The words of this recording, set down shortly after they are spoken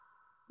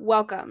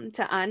Welcome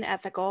to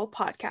Unethical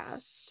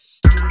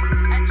Podcast.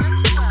 At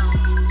just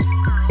 12, these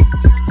two girls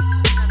nearly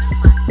took another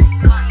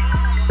classmate's life.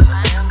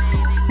 Last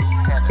May, they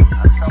boarded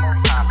A fellow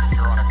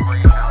passenger on a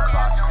Greyhound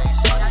bus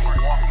facing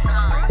walking the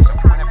streets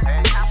of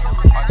Winnipeg,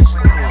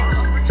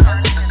 unsupervised, and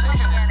the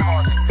decision is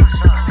causing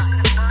concern.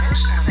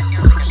 Vincent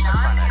is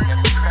schizophrenic and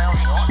was found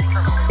not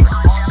criminally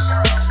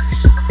responsible.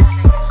 before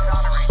being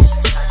exonerated in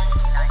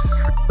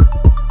 1993.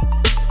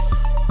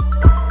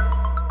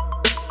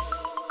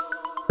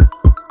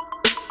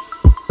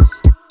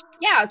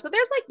 Yeah, so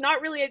there's like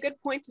not really a good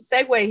point to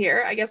segue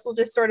here. I guess we'll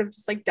just sort of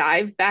just like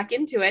dive back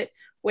into it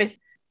with,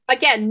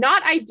 again,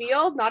 not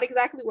ideal, not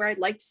exactly where I'd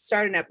like to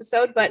start an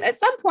episode, but at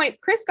some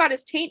point, Chris got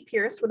his taint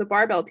pierced with a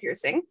barbell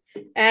piercing,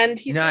 and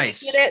he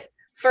did it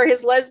for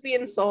his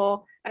lesbian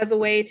soul as a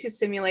way to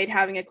simulate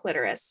having a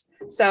clitoris.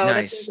 So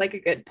that seems like a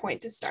good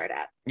point to start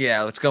at.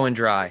 Yeah, let's go in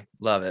dry.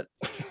 Love it.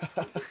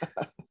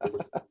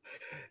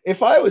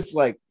 If I was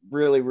like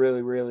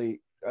really,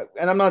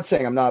 and I'm not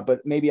saying I'm not, but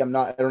maybe I'm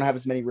not, I don't have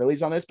as many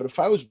reallys on this, but if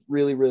I was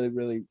really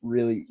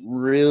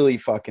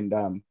fucking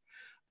dumb,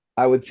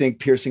 I would think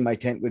piercing my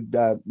taint would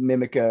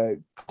mimic a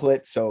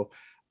clit. So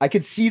I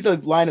could see the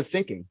line of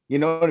thinking. You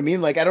know what I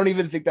mean? Like, I don't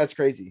even think that's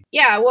crazy.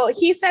 Yeah, well,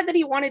 he said that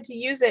he wanted to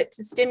use it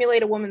to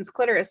stimulate a woman's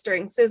clitoris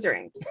during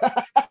scissoring.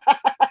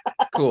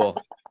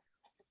 Cool.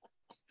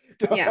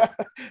 Yeah.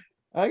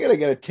 I gotta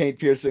get a taint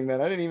piercing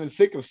then. I didn't even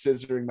think of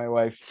scissoring my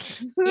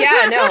wife.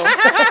 Yeah, no.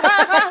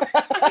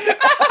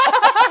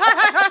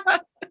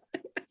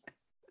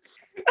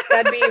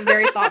 That'd be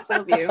very thoughtful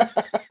of you.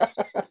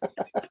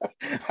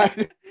 I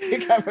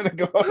think I'm gonna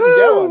go out and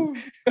get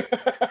one.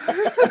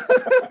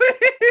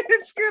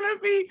 It's gonna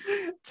be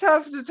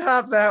tough to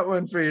top that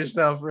one for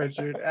yourself,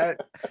 Richard.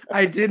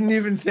 I didn't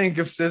even think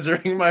of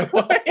scissoring my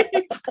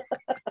wife.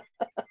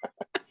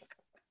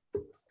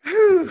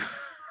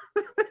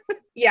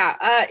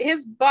 Yeah,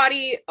 his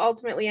body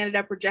ultimately ended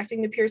up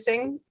rejecting the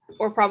piercing,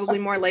 or probably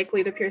more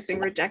likely the piercing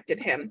rejected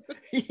him.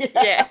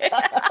 Yeah.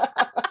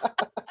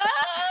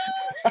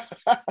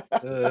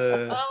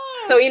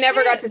 So he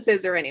never got to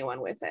scissor anyone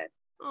with it.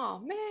 Oh,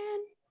 man.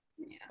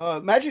 Yeah.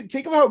 Imagine,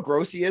 think of how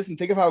gross he is, and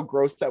think of how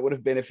gross that would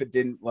have been if it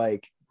didn't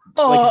like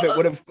if it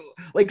would have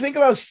think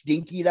of how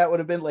stinky that would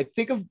have been. Like,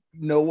 think of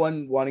no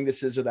one wanting to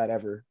scissor that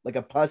ever. Like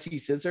a pussy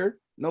scissor.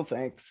 No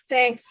thanks.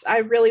 Thanks. I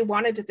really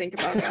wanted to think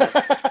about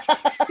that.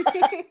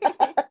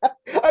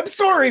 I'm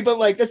sorry, but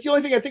like that's the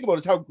only thing I think about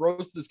is how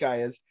gross this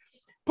guy is.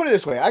 Put it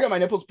this way: I got my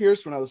nipples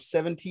pierced when I was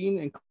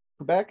 17 in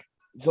Quebec.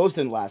 Those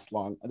didn't last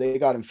long. They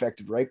got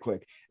infected right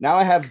quick. Now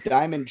I have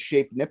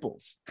diamond-shaped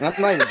nipples. And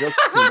I'm not even joking.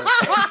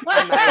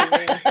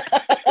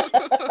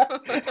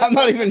 I'm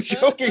not even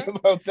joking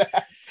about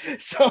that.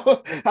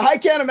 So I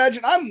can't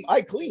imagine.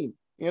 I clean.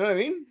 You know what I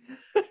mean?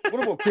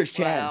 What about Chris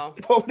Chan? Wow.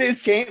 What would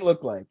his taint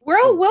look like?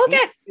 We'll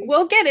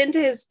get into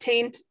his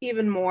taint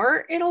even more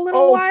in a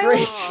little while.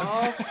 Great.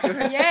 Oh,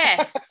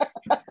 yes.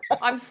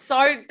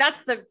 That's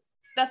the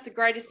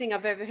greatest thing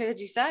I've ever heard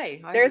you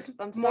say.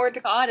 I'm so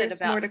excited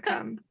about more to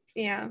come.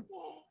 Yeah.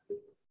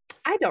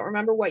 I don't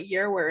remember what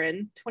year we're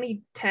in.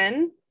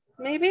 2010,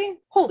 maybe?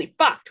 Holy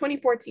fuck,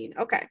 2014.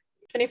 Okay.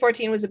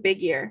 2014 was a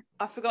big year.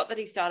 I forgot that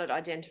he started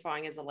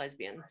identifying as a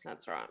lesbian.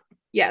 That's right.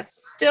 Yes.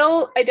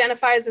 Still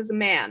identifies as a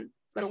man,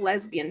 but a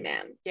lesbian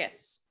man.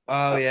 Yes.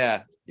 Oh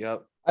yeah.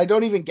 Yep. I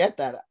don't even get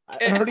that. I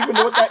don't even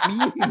know what that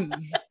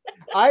means.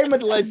 I'm a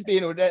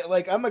lesbian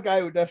I'm a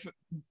guy who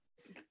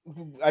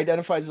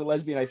identifies as a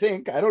lesbian, I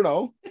think. I don't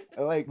know.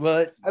 I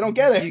don't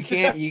get it.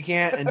 You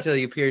can't until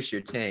you pierce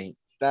your taint.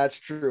 That's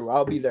true.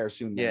 I'll be there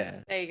soon.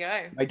 Yeah. There you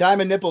go. My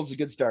diamond nipples is a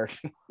good start.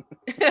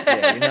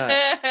 Yeah, you're not.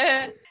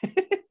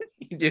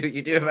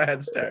 You do have a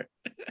head start.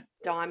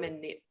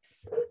 Diamond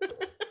nips.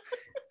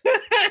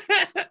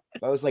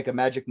 If I was like a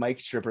Magic Mike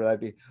stripper, that'd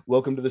be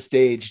welcome to the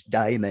stage,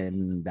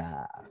 Diamond.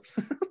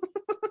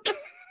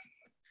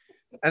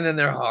 And then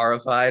they're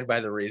horrified by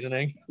the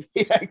reasoning.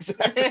 Yeah,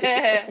 exactly.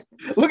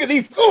 Look at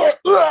these.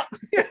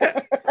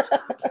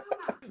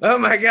 Oh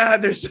my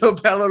God, they're so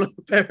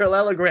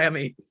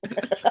parallelogrammy.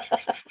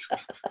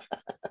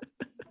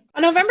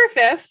 On November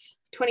 5th,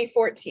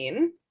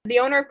 2014, the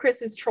owner of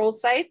Chris's troll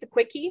site, The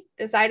Quickie,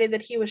 decided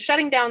that he was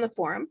shutting down the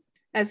forum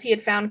as he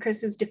had found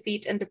Chris's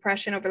defeat and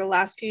depression over the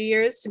last few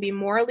years to be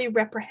morally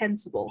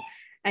reprehensible,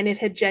 and it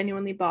had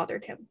genuinely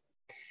bothered him.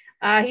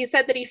 He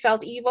said that he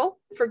felt evil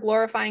for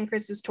glorifying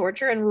Chris's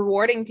torture and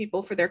rewarding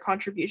people for their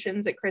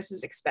contributions at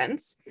Chris's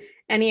expense.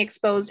 And he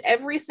exposed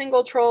every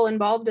single troll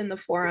involved in the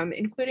forum,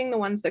 including the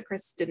ones that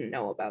Chris didn't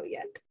know about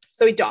yet.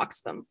 So he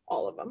doxed them,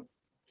 all of them.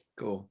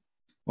 Cool.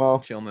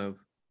 Well, Chill move.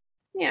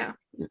 Yeah.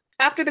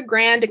 After the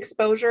grand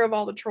exposure of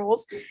all the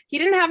trolls, he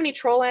didn't have any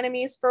troll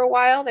enemies for a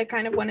while. They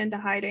kind of went into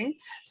hiding.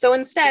 So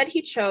instead,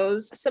 he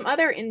chose some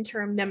other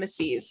interim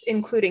nemeses,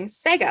 including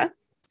Sega,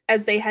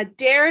 as they had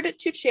dared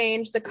to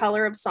change the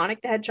color of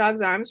Sonic the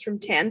Hedgehog's arms from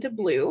tan to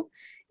blue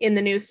in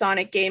the new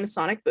Sonic game,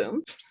 Sonic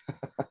Boom.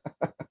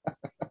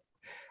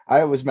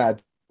 I was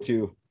mad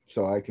too,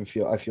 so I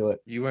feel it.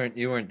 You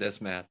weren't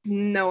this mad.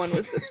 No one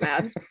was this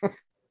mad.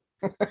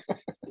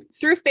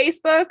 Through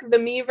Facebook, the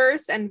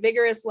Meverse, and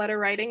vigorous letter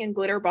writing and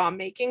glitter bomb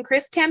making,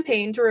 Chris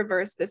campaigned to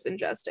reverse this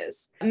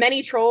injustice.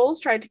 Many trolls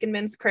tried to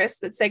convince Chris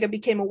that Sega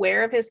became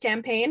aware of his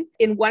campaign.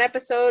 In one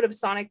episode of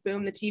Sonic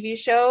Boom, the TV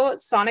show,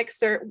 Sonic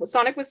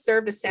was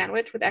served a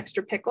sandwich with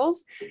extra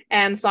pickles,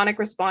 and Sonic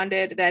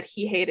responded that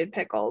he hated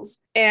pickles.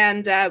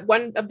 And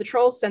one of the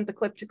trolls sent the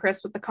clip to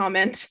Chris with the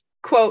comment,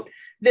 quote,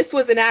 "This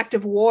was an act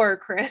of war,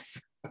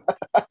 Chris."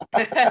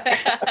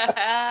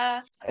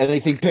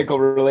 Anything pickle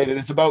related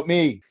is about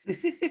me.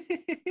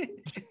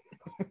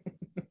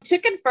 To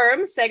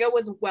confirm, Sega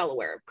was well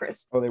aware of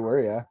Chris. Oh, they were,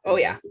 yeah. Oh,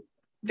 yeah.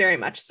 Very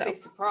much so. Be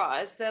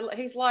surprised.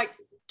 He's like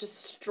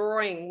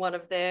destroying one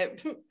of their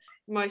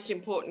most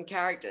important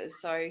characters,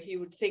 so he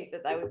would think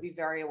that they would be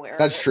very aware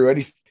That's of it. true. And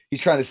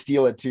he's trying to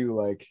steal it too,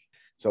 like,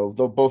 so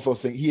both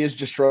those things. He is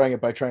destroying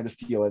it by trying to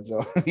steal it.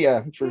 So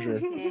yeah, for sure.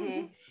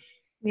 Mm-hmm.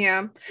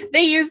 Yeah.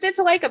 They used it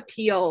to like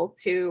appeal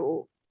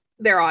to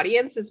their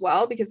audience as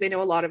well, because they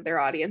know a lot of their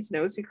audience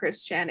knows who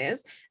Chris Chan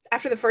is.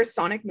 After the first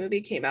Sonic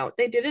movie came out,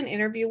 they did an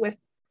interview with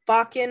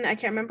Bakken. I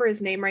can't remember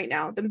his name right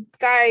now. The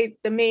guy,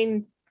 the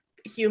main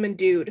human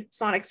dude,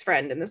 Sonic's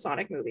friend in the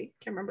Sonic movie.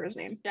 Can't remember his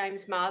name.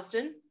 James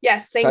Marsden.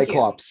 Yes, thank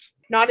Cyclops.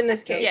 you. Not in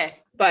this case, Yeah.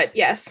 but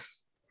yes.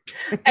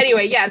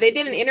 Anyway, yeah, they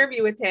did an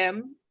interview with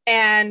him,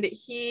 and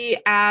he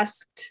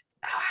asked,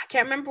 I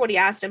can't remember what he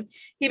asked him.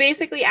 He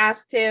basically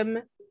asked him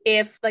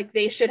if like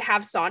they should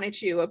have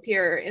Sonichu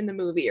appear in the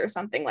movie or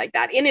something like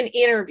that in an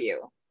interview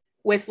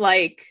with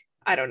like,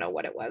 I don't know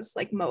what it was,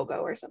 like Mogo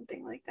or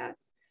something like that.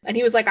 And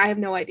he was like, I have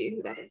no idea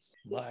who that is.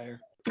 Liar.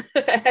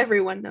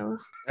 Everyone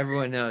knows.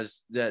 Everyone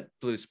knows that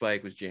Blue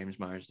Spike was James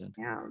Marsden.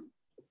 Yeah.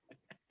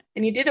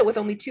 And you did it with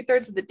only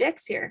 2/3 of the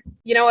dicks here.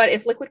 You know what?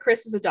 If Liquid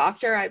Chris is a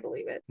doctor, I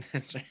believe it.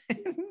 That's right.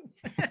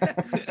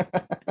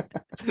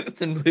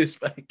 Then Blue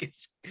Spike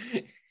is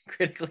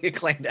critically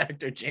acclaimed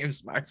actor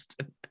James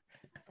Marsden.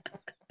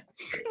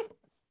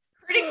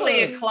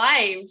 Critically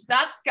acclaimed.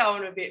 That's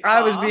going a bit far.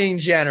 I was being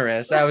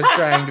generous. I was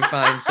trying to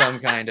find some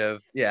kind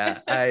of,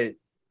 yeah. I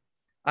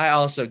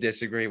also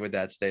disagree with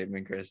that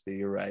statement, Christy.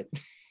 You're right.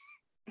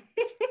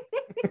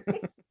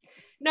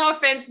 No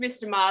offense,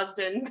 Mr.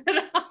 Marsden,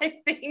 but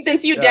I think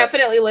Since you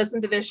definitely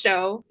listen to this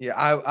show. Yeah,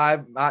 I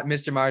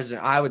Mr. Marsden,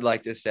 I would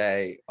like to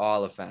say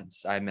all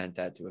offense. I meant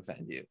that to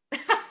offend you.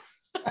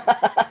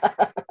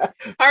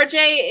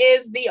 RJ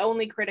is the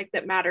only critic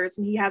that matters,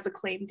 and he has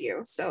acclaimed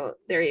you. So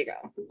there you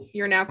go.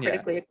 You're now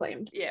critically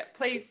acclaimed. Yeah,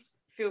 please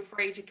feel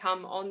free to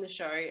come on the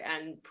show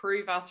and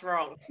prove us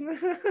wrong.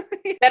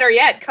 Better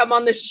yet, come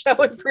on the show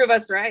and prove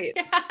us right.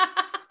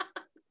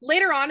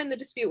 Later on in the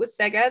dispute with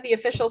Sega, the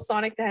official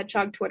Sonic the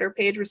Hedgehog Twitter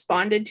page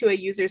responded to a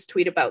user's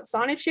tweet about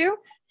Sonichu,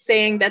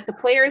 saying that the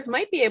players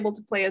might be able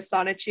to play as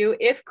Sonichu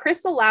if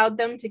Chris allowed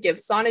them to give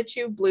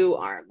Sonichu blue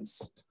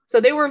arms. So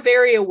they were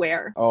very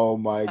aware. Oh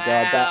my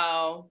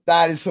God.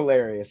 That is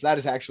hilarious. That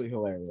is actually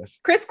hilarious.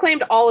 Chris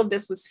claimed all of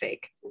this was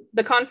fake.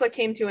 The conflict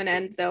came to an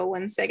end, though,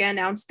 when Sega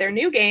announced their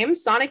new game,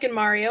 Sonic and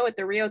Mario, at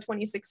the Rio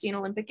 2016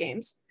 Olympic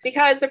Games,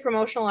 because the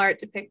promotional art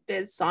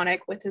depicted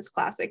Sonic with his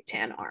classic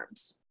tan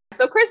arms.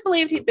 So Chris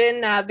believed he'd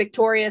been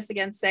victorious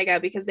against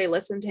Sega because they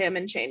listened to him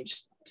and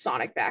changed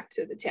Sonic back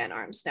to the tan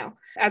arms. Now,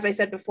 as I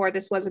said before,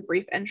 this was a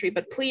brief entry,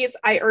 but please,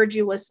 I urge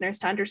you listeners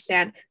to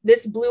understand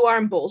this blue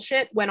arm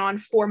bullshit went on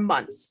for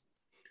months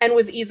and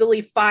was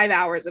easily 5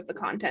 hours of the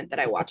content that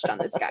I watched on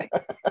this guy.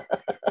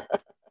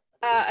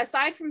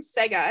 Aside from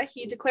Sega,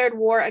 he declared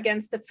war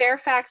against the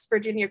Fairfax,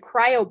 Virginia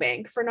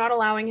Cryobank for not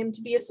allowing him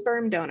to be a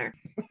sperm donor.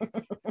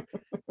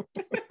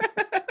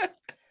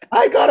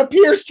 I got a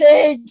pierced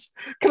taint.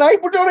 Can I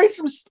donate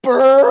some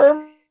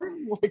sperm?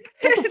 Like,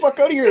 get the fuck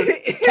out of here,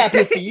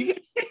 Captain Steve.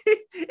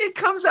 It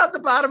comes out the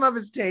bottom of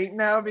his taint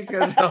now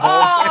because the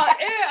whole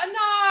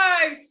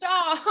Oh, no,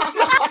 stop.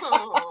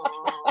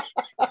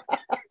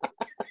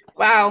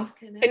 Wow.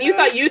 And you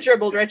thought you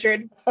dribbled,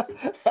 Richard.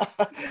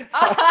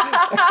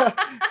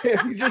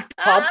 He just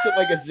pops it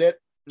like a zit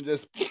and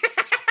just.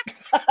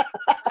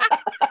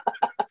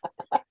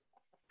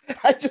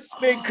 I just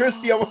made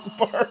Christy almost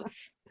barf.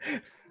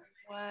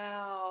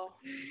 Wow.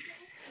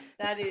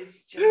 That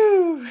is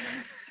just.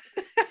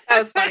 That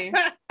was funny.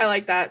 I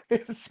like that.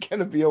 It's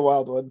gonna be a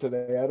wild one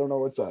today. I don't know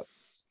what's up.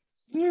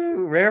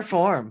 rare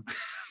form.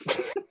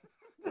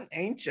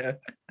 Ain't ya?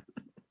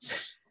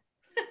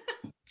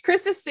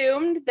 Chris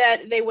assumed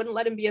that they wouldn't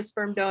let him be a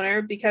sperm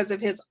donor because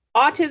of his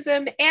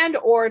autism and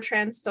or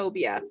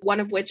transphobia, one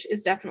of which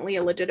is definitely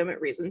a legitimate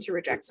reason to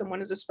reject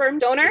someone as a sperm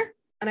donor.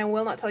 And I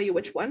will not tell you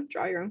which one.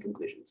 Draw your own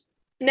conclusions.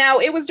 Now,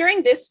 it was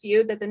during this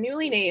feud that the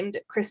newly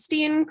named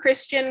Christine,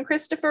 Christian,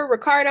 Christopher,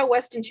 Ricardo,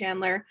 Weston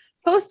Chandler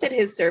posted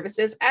his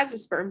services as a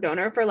sperm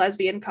donor for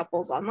lesbian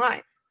couples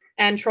online.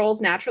 And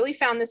trolls naturally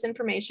found this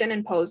information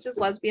and posed as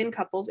lesbian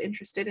couples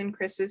interested in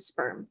Chris's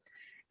sperm.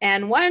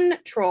 And one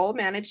troll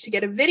managed to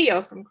get a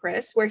video from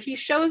Chris where he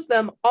shows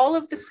them all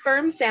of the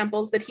sperm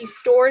samples that he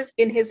stores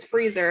in his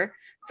freezer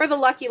For the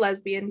lucky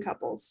lesbian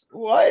couples.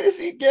 Why does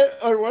she get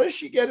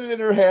it in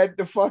her head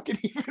to fucking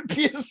even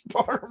be a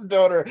sperm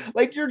donor?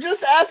 Like, you're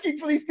just asking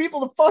for these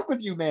people to fuck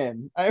with you,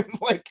 man. I'm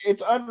like,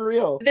 it's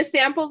unreal. The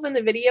samples in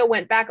the video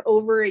went back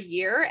over a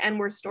year and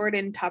were stored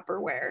in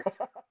Tupperware.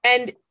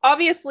 And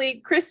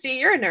obviously, Christy,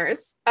 you're a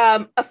nurse.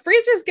 A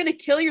freezer's gonna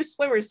kill your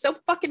swimmers so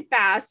fucking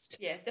fast.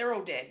 Yeah, they're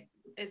all dead.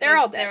 They're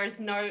all dead.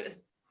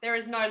 There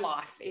is no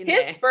life in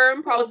his there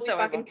sperm probably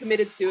whatsoever. Fucking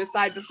committed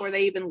suicide before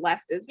they even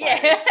left his body.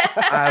 Yeah.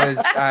 I was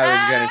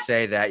gonna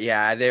say that.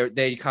 Yeah,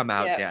 they come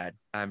out dead.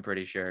 I'm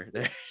pretty sure.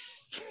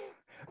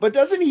 But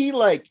doesn't he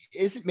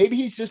maybe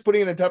he's just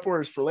putting it in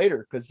Tupperwares for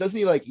later? Because doesn't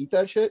he eat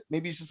that shit?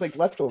 Maybe he's just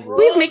leftover.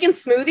 He's making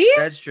smoothies.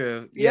 That's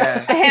true.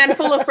 Yeah. A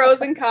handful of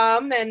frozen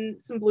cum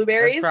and some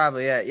blueberries. That's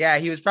probably it. Yeah,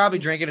 he was probably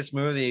drinking a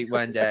smoothie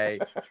one day.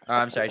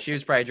 I'm sorry, she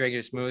was probably drinking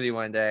a smoothie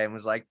one day and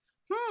was like,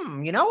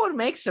 you know what would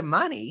make some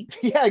money?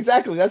 Yeah,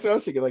 exactly. That's what I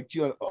was thinking.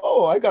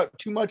 I got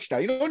too much now.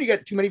 You know when you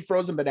get too many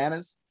frozen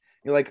bananas?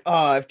 You're like,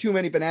 I have too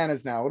many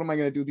bananas now. What am I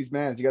going to do with these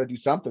bananas? You got to do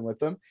something with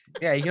them.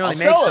 Yeah, you can only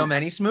make so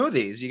many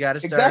smoothies. You got to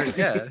start.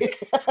 Exactly.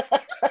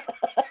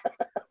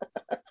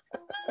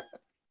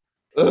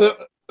 Yeah.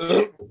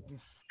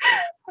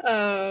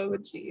 Oh,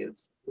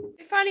 jeez.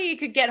 If only you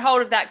could get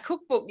hold of that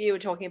cookbook you were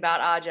talking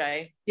about,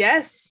 RJ.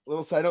 Yes.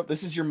 Little side note,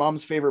 this is your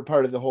mom's favorite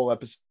part of the whole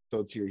episode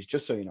series,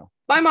 just so you know.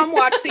 My mom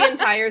watched the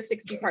entire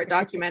 60-part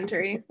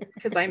documentary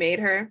because I made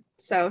her.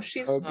 So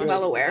she's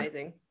well aware.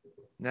 Amazing.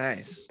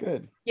 Nice.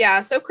 Good.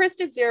 Yeah, so Chris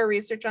did zero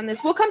research on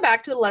this. We'll come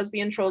back to the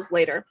lesbian trolls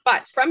later.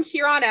 But from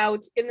here on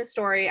out in the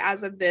story,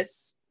 as of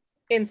this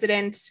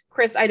incident,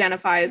 Chris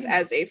identifies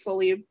as a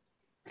fully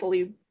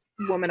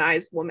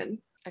womanized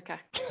woman. Okay.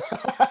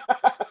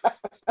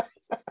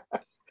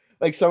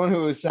 Like someone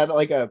who had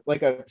like a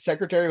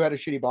secretary who had a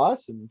shitty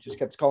boss and just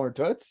kept calling her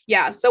toots.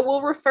 Yeah, so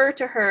we'll refer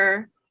to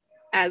her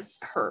as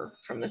her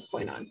from this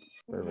point on.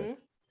 Mm-hmm.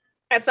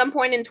 At some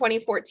point in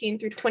 2014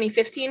 through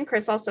 2015,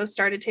 Chris also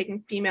started taking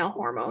female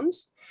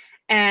hormones.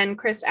 And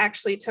Chris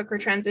actually took her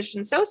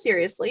transition so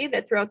seriously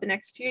that throughout the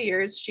next few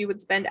years, she would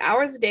spend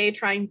hours a day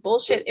trying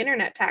bullshit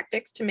internet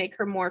tactics to make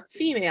her more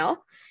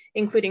female,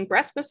 including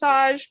breast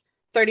massage,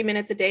 30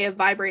 minutes a day of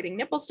vibrating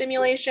nipple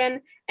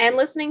stimulation, and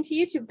listening to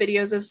YouTube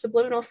videos of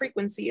subliminal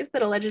frequencies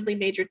that allegedly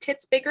made your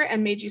tits bigger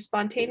and made you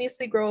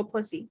spontaneously grow a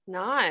pussy.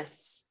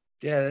 Nice.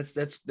 Yeah,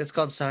 that's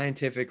called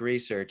scientific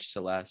research,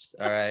 Celeste.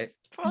 All right.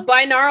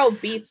 Binaural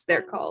beats,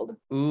 they're called.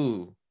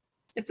 Ooh.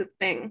 It's a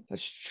thing.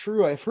 That's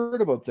true. I've heard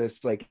about this.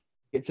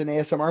 It's an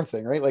ASMR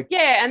thing, right?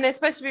 Yeah, and they're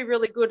supposed to be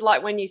really good,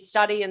 when you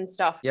study and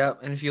stuff. Yep.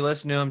 And if you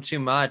listen to them too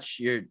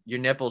much, your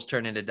nipples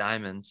turn into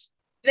diamonds.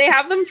 They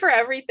have them for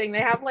everything.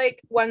 They have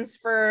ones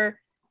for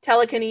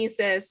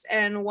telekinesis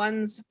and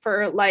ones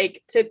for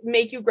to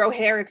make you grow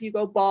hair if you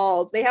go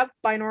bald. They have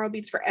binaural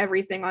beats for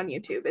everything on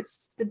YouTube.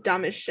 It's the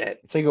dumbest shit.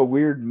 It's like a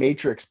weird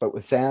Matrix, but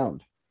with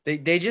sound.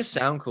 They just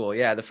sound cool.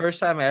 Yeah. The first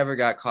time I ever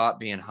got caught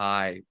being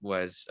high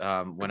was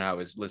when I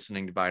was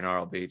listening to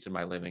binaural beats in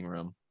my living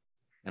room,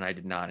 and I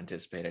did not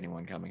anticipate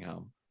anyone coming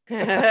home.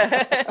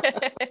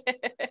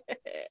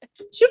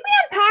 Should we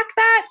unpack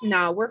that?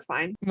 No, we're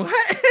fine. What?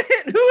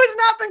 Who has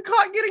not been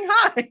caught getting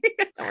high?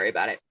 Don't worry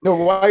about it. No,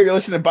 why you're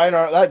listening to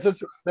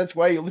binaural? That's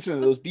why you listen to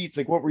those beats.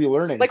 What were you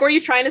learning? Were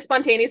you trying to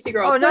spontaneously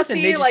grow a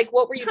pussy?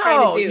 What were you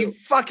trying to do? You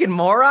fucking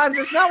morons!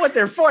 It's not what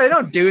they're for. They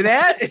don't do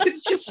that.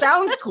 It just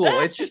sounds cool.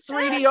 It's just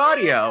 3D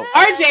audio.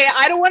 RJ,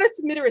 I don't want to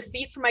submit a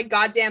receipt for my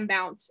goddamn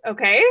mount.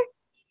 Okay,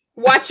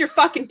 watch your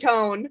fucking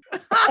tone.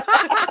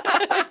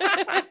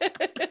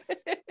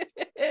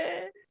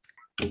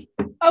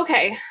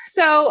 Okay,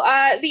 so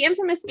the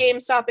infamous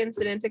GameStop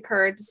incident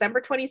occurred December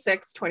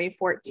 26,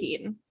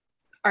 2014.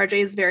 RJ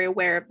is very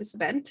aware of this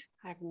event.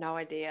 I have no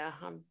idea.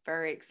 I'm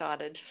very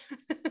excited.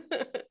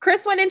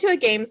 Chris went into a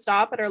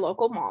GameStop at our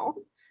local mall.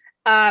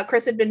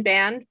 Chris had been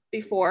banned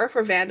before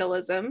for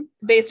vandalism.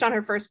 Based on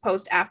her first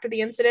post after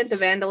the incident, the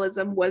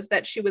vandalism was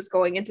that she was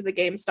going into the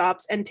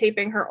GameStops and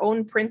taping her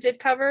own printed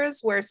covers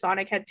where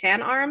Sonic had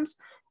tan arms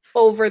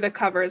over the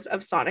covers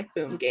of Sonic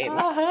Boom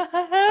games.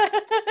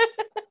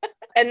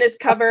 And this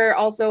cover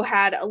also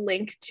had a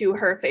link to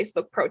her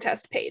Facebook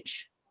protest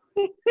page.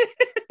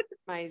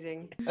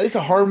 Amazing. It's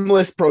a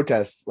harmless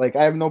protest.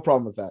 I have no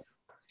problem with that.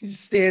 She's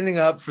standing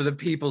up for the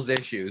people's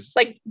issues. It's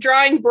like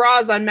drawing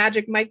bras on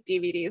Magic Mike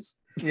DVDs.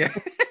 Yeah.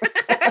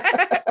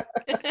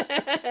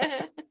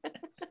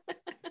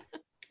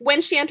 When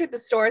she entered the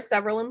store,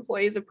 several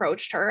employees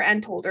approached her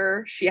and told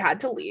her she had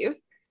to leave.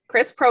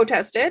 Chris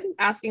protested,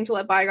 asking to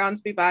let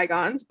bygones be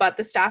bygones, but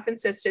the staff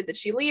insisted that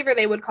she leave or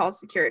they would call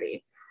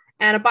security.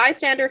 And a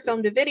bystander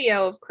filmed a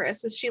video of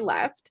Chris as she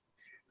left,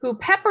 who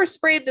pepper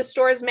sprayed the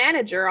store's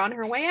manager on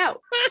her way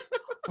out.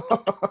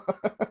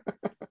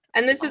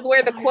 And this is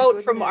where the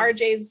quote from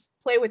RJ's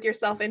Play With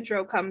Yourself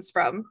intro comes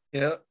from.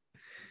 Yep.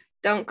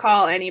 Don't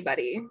call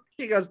anybody.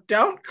 She goes,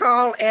 don't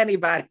call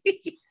anybody.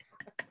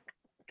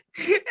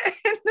 And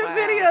the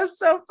video is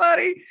so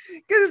funny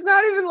because it's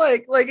not even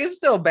like it's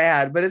still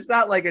bad, but it's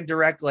not like a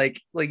direct like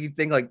you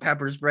think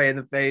pepper spray in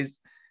the face.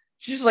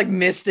 She's just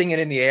misting it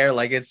in the air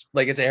like it's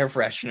air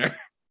freshener.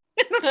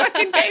 And the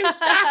fucking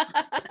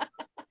GameStop.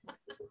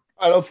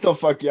 I'll still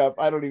fuck you up.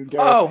 I don't even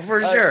care. Oh,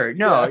 for sure.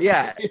 No,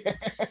 yeah.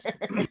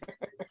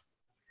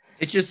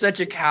 It's just such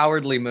a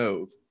cowardly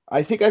move.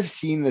 I think I've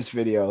seen this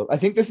video. I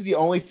think this is the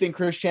only thing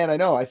Chris Chan I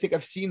know. I think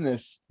I've seen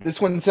this. This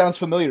one sounds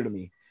familiar to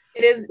me.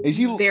 It is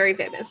he very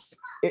famous.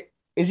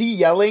 Is he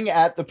yelling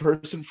at the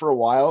person for a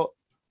while?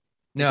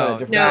 No,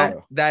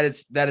 that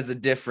is a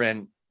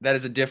different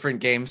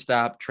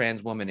GameStop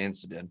trans woman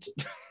incident.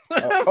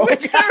 I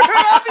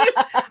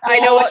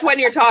know which one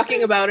you're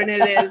talking about, and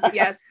it is,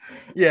 yes.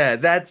 Yeah,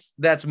 that's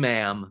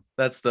ma'am.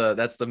 That's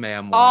the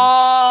ma'am one.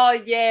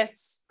 Oh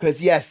yes.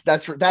 Because yes,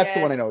 that's the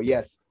one I know.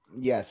 Yes.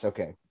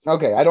 Okay.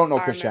 I don't know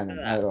Chris Chan.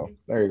 I don't know.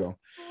 There you go.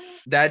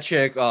 That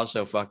chick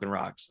also fucking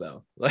rocks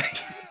though. Like,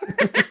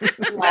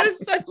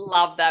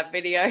 love that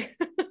video.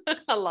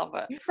 I love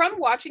it. From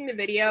watching the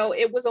video,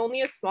 it was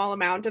only a small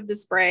amount of the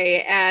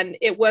spray, and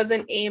it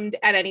wasn't aimed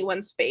at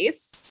anyone's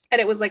face, and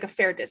it was like a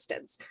fair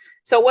distance.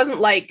 So it wasn't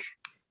like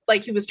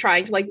he was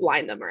trying to like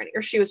blind them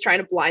or she was trying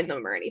to blind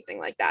them or anything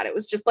like that. It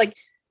was just like,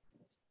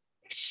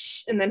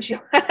 and then she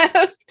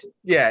left.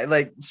 Yeah,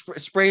 like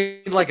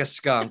sprayed like a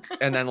skunk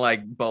and then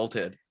like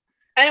bolted.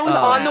 And it was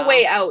on the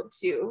way out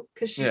too,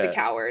 because she's a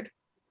coward.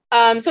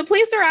 So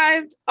police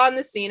arrived on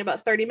the scene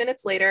about 30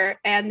 minutes later,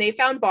 and they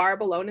found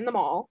Barb alone in the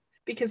mall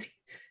because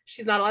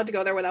she's not allowed to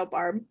go there without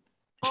Barb.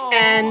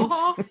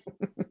 Aww.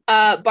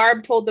 And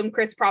Barb told them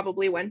Chris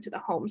probably went to the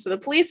home. So the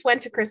police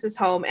went to Chris's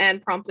home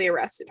and promptly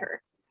arrested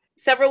her.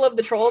 Several of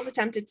the trolls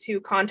attempted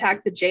to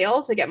contact the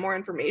jail to get more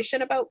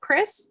information about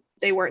Chris.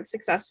 They weren't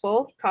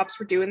successful. Cops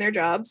were doing their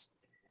jobs.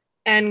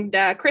 And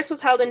Chris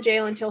was held in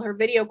jail until her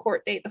video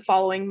court date the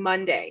following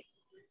Monday.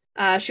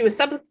 She was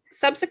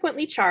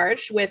subsequently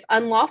charged with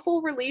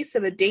unlawful release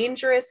of a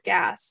dangerous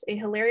gas, a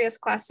hilarious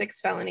Class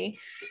 6 felony,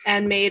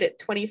 and made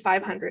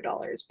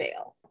 $2,500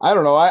 bail. I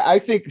don't know. I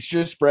think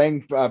just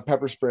spraying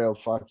pepper spray will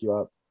fuck you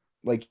up.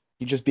 Like,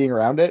 you just being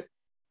around it.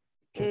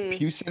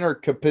 Capucin or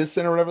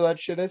capicin or whatever that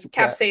shit is.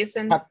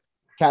 Capsaicin.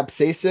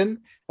 Capsaicin.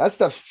 That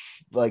stuff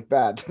like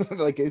bad.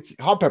 Like, it's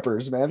hot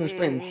peppers, man. They're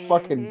spraying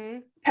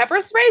fucking.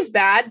 Pepper spray is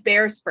bad.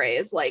 Bear spray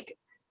is like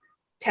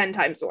 10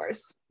 times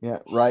worse. Yeah,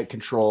 riot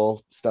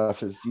control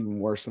stuff is even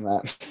worse than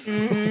that.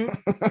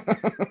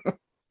 Mm-hmm.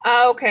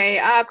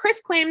 Okay. Chris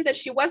claimed that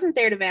she wasn't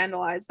there to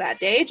vandalize that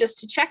day, just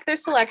to check their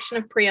selection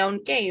of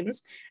pre-owned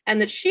games,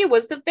 and that she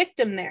was the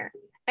victim there.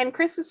 And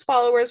Chris's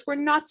followers were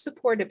not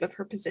supportive of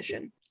her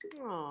position.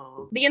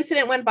 Aww. The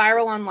incident went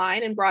viral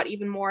online and brought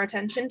even more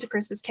attention to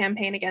Chris's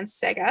campaign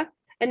against Sega,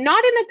 and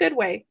not in a good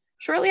way.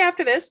 Shortly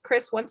after this,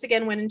 Chris once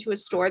again went into a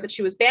store that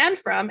she was banned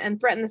from and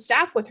threatened the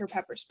staff with her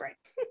pepper spray.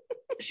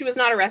 She was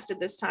not arrested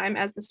this time,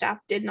 as the staff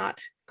did not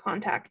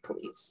contact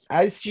police.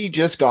 Has she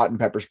just gotten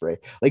pepper spray?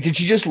 Like, did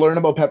she just learn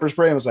about pepper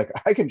spray and was like,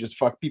 I can just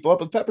fuck people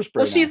up with pepper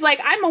spray? Well, she's like,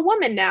 I'm a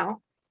woman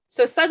now.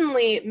 So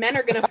suddenly men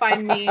are going to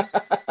find me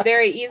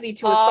very easy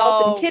to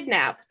assault and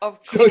kidnap. Of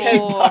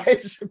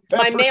course. So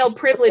my male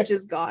privilege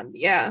is gone.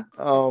 Yeah.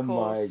 Oh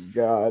my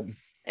God.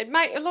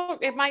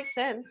 It makes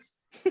sense.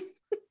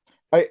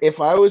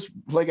 If I was,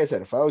 like I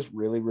said, if I was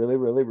really, really,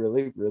 really,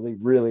 really, really,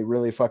 really,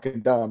 really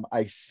fucking dumb,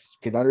 I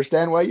can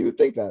understand why you would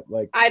think that.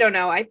 Like, I don't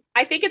know. I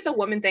think it's a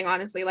woman thing,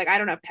 honestly. Like, I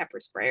don't have pepper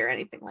spray or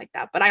anything like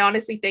that. But I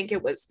honestly think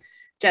it was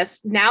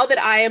just, now that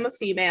I am a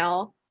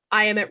female,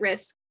 I am at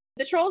risk.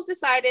 The trolls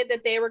decided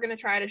that they were going to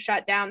try to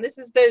shut down. This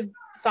is the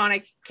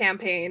Sonic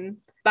campaign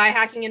by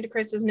hacking into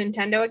Chris's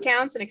Nintendo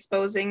accounts and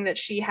exposing that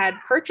she had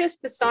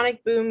purchased the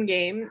Sonic Boom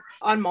game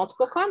on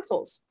multiple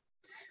consoles,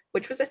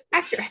 which was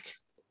accurate.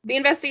 The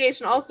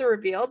investigation also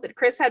revealed that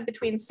Chris had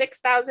between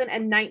 $6,000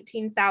 and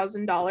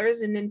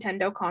 $19,000 in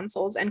Nintendo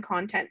consoles and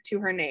content to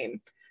her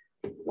name,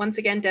 once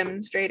again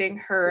demonstrating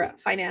her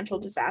financial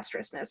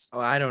disastrousness.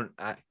 Oh,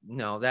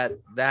 no,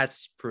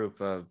 that's proof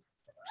of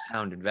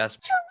sound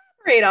investment.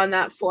 Elaborate on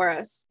that for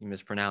us. You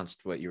mispronounced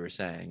what you were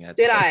saying.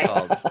 Did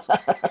I?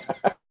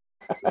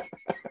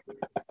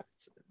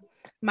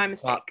 My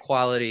mistake.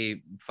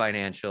 Quality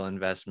financial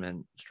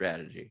investment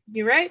strategy.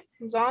 You're right.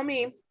 It was all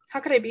me. How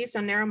could I be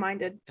so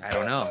narrow-minded? I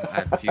don't know.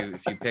 If you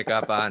pick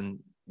up on,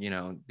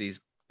 these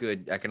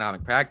good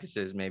economic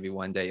practices, maybe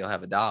one day you'll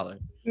have $1.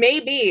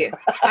 Maybe.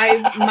 I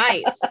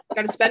might.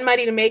 Got to spend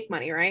money to make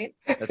money, right?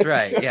 That's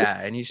right. Yeah.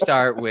 And you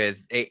start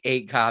with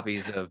eight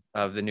copies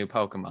of the new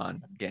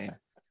Pokemon game.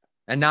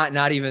 And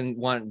not even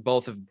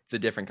both of the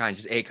different kinds,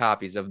 just 8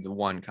 copies of the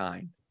one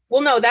kind.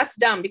 Well, no, that's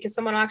dumb because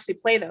someone will actually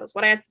play those.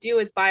 What I have to do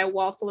is buy a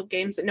wall full of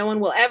games that no one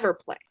will ever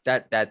play.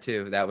 That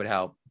too. That would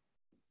help.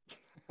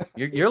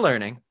 You're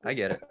learning. I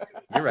get it.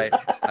 You're right.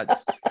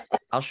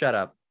 I'll shut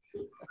up.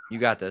 You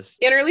got this.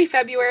 In early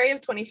February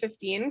of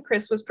 2015,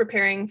 Chris was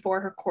preparing for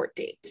her court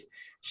date.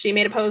 She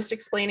made a post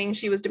explaining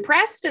she was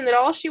depressed and that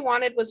all she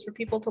wanted was for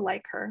people to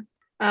like her.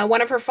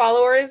 One of her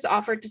followers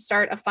offered to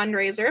start a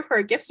fundraiser for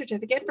a gift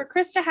certificate for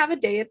Chris to have a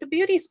day at the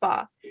beauty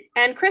spa.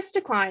 And Chris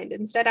declined,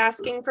 instead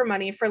asking for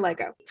money for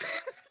Lego.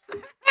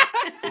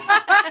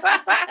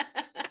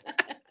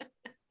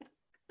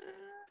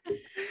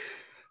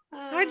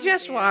 I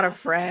just want a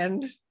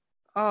friend.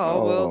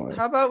 Oh, well,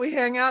 how about we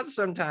hang out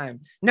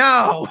sometime?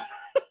 No.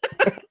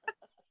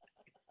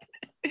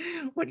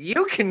 What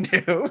you can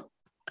do.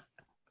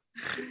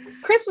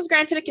 Chris was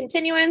granted a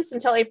continuance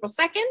until April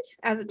 2nd,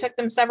 as it took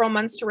them several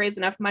months to raise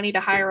enough money to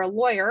hire a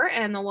lawyer,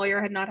 and the lawyer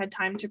had not had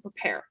time to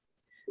prepare.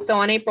 So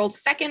on April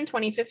 2nd,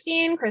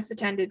 2015, Chris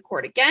attended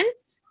court again.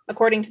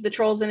 According to the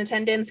trolls in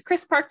attendance,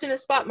 Chris parked in a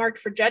spot marked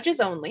for judges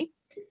only,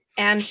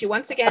 and she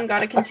once again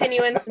got a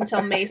continuance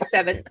until May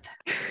 7th.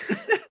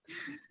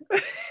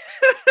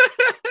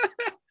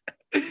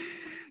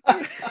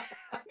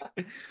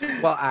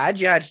 Well, I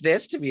judge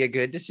this to be a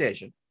good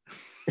decision.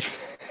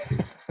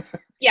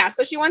 Yeah,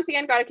 so she once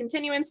again got a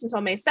continuance until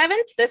May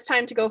 7th, this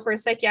time to go for a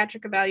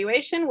psychiatric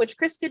evaluation, which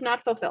Chris did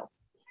not fulfill.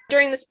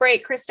 During this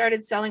break, Chris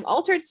started selling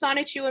altered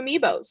Sonichu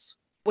amiibos,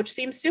 which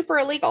seems super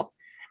illegal.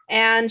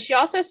 And she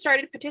also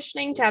started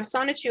petitioning to have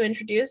Sonichu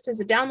introduced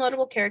as a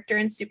downloadable character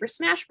in Super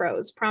Smash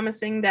Bros.,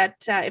 promising that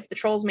if the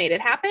trolls made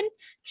it happen,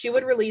 she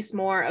would release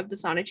more of the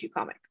Sonichu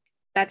comic.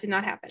 That did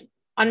not happen.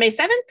 On May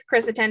 7th,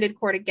 Chris attended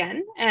court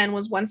again and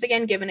was once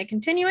again given a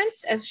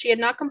continuance as she had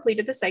not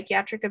completed the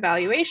psychiatric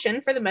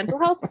evaluation for the mental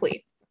health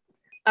plea.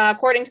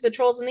 According to the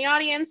trolls in the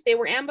audience, they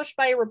were ambushed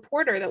by a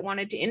reporter that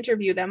wanted to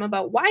interview them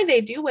about why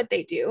they do what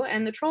they do,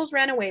 and the trolls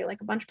ran away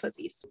like a bunch of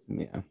pussies.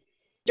 Yeah.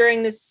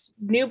 During this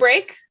new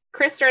break,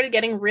 Chris started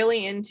getting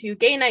really into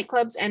gay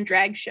nightclubs and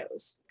drag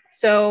shows.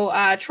 So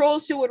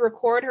trolls who would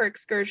record her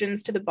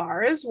excursions to the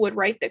bars would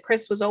write that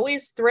Chris was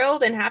always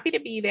thrilled and happy to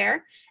be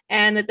there,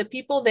 and that the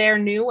people there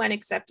knew and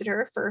accepted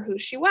her for who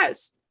she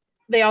was.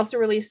 They also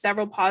released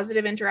several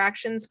positive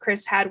interactions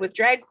Chris had with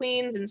drag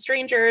queens and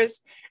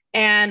strangers,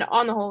 and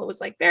on the whole, it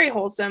was like very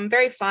wholesome,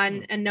 very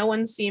fun, and no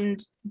one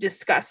seemed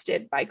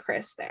disgusted by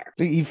Chris there.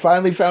 He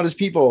finally found his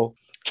people.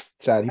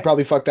 Sad. He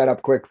probably fucked that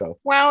up quick, though.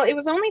 Well, it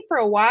was only for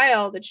a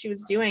while that she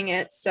was doing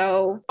it,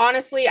 so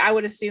honestly, I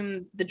would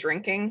assume the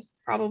drinking.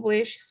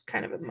 Probably. She's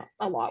kind of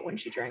a lot when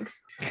she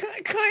drinks.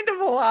 Kind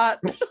of a lot.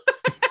 I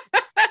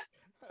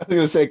was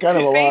going to say kind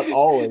of a lot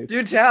always.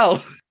 Do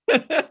tell.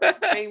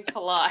 Being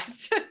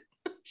polite.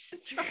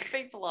 She's trying to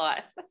be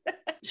polite.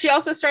 She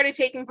also started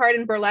taking part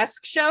in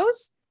burlesque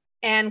shows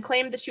and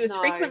claimed that she was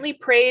frequently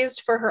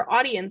praised for her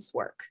audience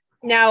work.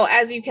 Now,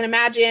 as you can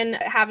imagine,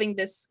 having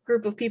this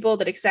group of people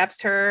that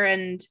accepts her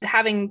and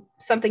having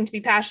something to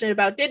be passionate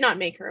about did not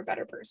make her a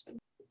better person.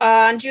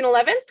 On June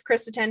 11th,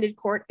 Chris attended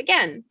court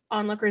again.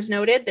 Onlookers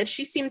noted that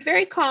she seemed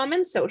very calm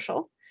and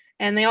social,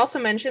 and they also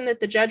mentioned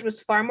that the judge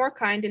was far more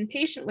kind and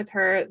patient with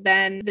her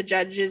than the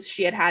judges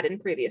she had had in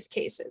previous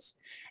cases.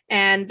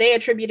 And they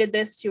attributed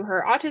this to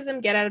her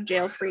autism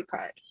get-out-of-jail-free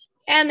card.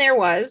 And there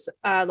was,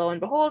 lo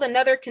and behold,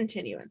 another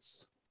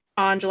continuance.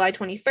 On July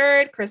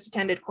 23rd, Chris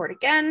attended court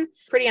again.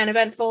 Pretty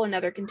uneventful,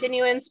 another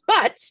continuance,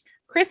 but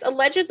Chris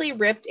allegedly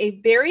ripped a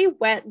very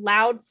wet,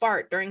 loud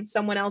fart during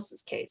someone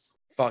else's case.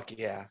 Fuck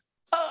yeah.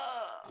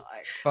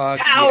 Fuck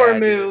power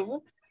move.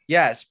 Dude.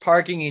 Yes,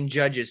 parking in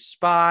judges'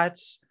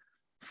 spots,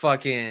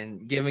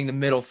 fucking giving the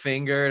middle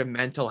finger to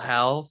mental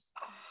health,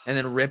 and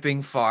then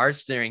ripping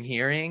farts during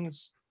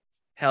hearings.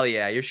 Hell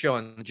yeah, you're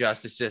showing the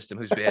justice system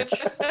who's bitch.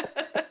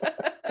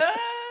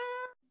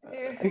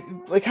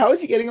 Like, how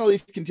is he getting all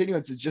these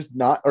continuances? Just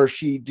not, or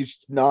she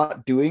just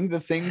not doing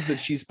the things that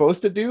she's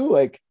supposed to do?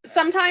 Like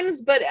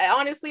sometimes, but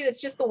honestly, that's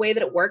just the way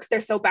that it works.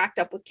 They're so backed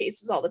up with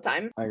cases all the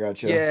time. I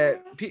got you. Yeah,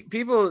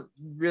 people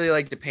really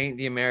like to paint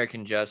the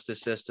American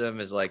justice system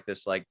as like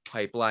this like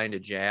pipeline to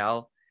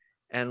jail,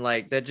 and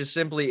like that just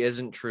simply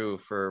isn't true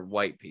for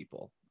white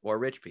people or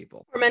rich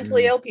people or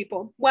mentally ill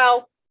people.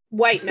 Well,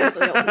 white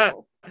mentally ill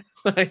people.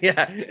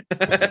 Yeah.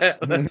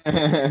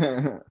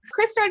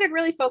 Chris started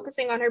really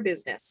focusing on her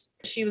business.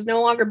 She was no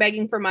longer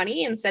begging for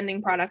money and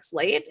sending products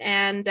late,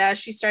 and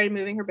she started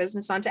moving her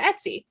business onto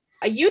Etsy.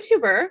 A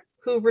YouTuber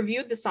who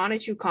reviewed the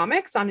Sonichu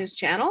comics on his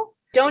channel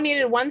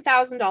donated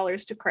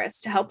 $1,000 to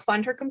Chris to help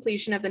fund her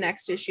completion of the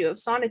next issue of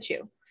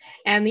Sonichu.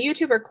 And the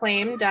YouTuber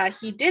claimed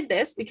he did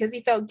this because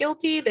he felt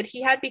guilty that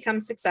he had become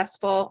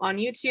successful on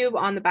YouTube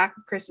on the back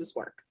of Chris's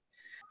work.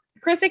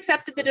 Chris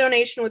accepted the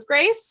donation with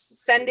grace,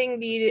 sending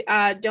the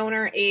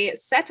donor a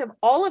set of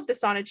all of the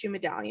Sonichu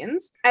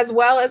medallions, as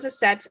well as a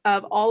set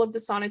of all of the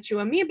Sonichu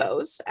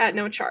amiibos at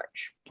no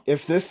charge.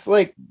 If this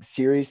like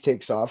series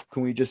takes off,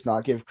 can we just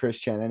not give Chris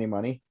Chen any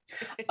money?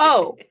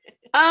 Oh,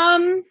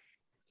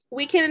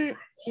 we can,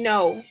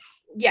 no,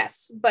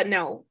 yes, but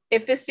no.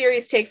 If this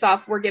series takes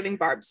off, we're giving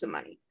Barb some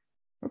money.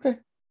 Okay.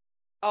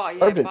 Oh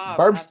yeah,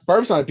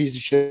 Barb's not a piece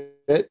of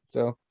shit,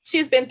 so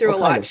she's been through a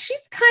lot.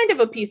 She's kind of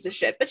a piece of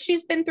shit, but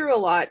she's been through a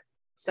lot.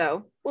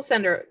 So we'll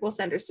send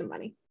her some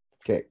money.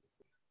 Okay.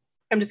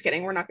 I'm just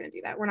kidding. We're not going to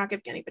do that. We're not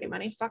giving anybody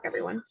money. Fuck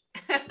everyone.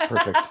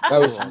 Perfect.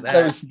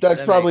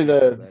 That's probably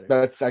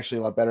that's actually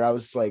a lot better. I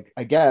was like,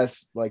 I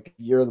guess like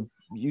you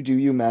do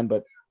you, man,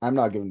 but I'm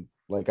not giving,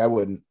 like I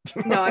wouldn't.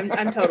 No,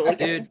 I'm totally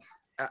kidding.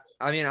 Dude.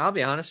 I mean, I'll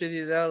be honest with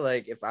you though.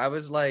 Like if I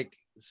was like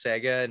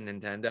Sega and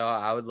Nintendo,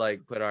 I would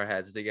like put our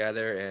heads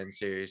together and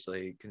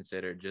seriously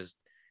consider just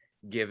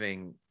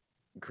giving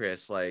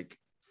Chris like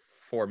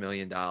 $4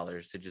 million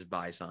to just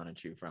buy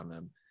Sonichu from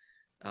him.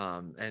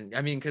 And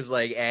I mean, because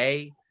like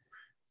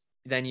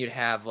then you'd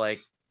have like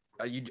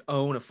you'd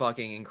own a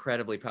fucking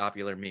incredibly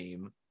popular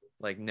meme,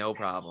 like no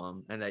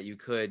problem, and that you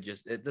could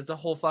just that's a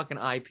whole fucking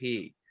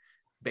IP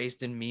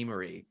based in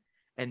memery.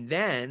 And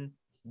then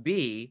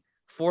B,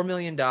 $4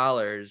 million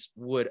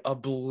would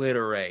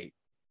obliterate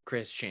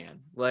Chris Chan.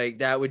 Like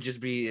that would just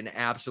be an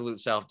absolute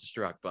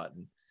self-destruct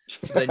button.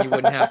 So then you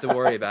wouldn't have to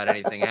worry about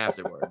anything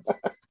afterwards.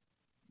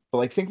 But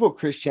like, think about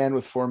Chris Chan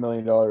with $4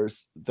 million,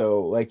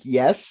 though. Like,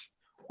 yes,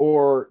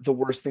 or the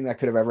worst thing that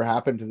could have ever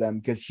happened to them,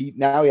 because he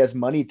has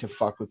money to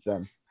fuck with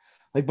them.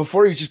 Like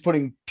before, he's just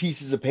putting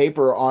pieces of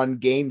paper on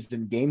games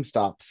and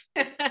GameStops.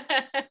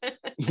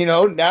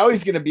 Now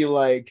he's gonna be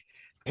like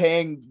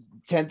paying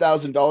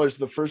 $10,000 to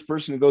the first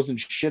person who goes and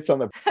shits on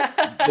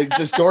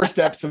the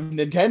doorsteps of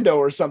Nintendo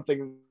or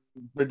something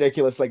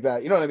ridiculous like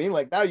that. You know what I mean?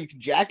 Like now you can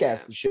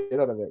jackass the shit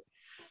out of it.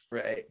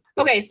 Right.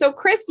 Okay, so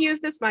Chris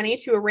used this money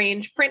to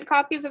arrange print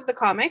copies of the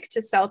comic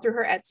to sell through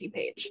her Etsy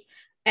page.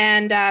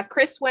 And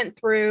Chris went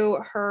through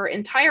her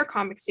entire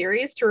comic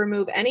series to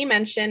remove any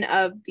mention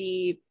of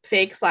the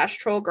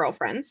fake/troll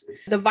girlfriends,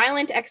 the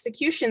violent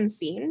execution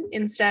scene,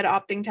 instead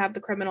opting to have the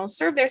criminals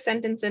serve their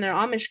sentence in an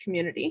Amish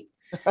community,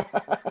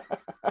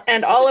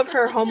 and all of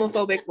her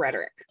homophobic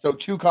rhetoric. So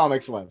 2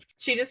 comics left.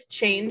 She just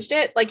changed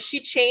it. Like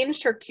she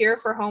changed her cure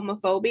for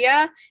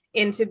homophobia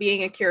into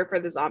being a cure for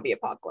the zombie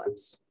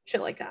apocalypse.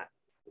 Shit like that.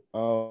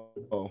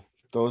 Oh,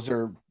 those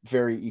are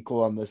very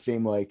equal on the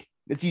same, like,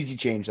 it's easy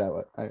change that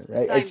way.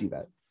 I see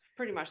that. It's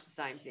pretty much the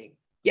same thing.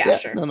 Yeah,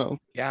 sure. No.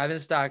 Yeah, I've been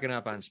stocking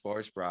up on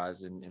sports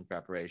bras in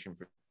preparation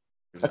for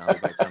zombie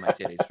bites on my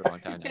titties for a long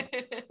time now.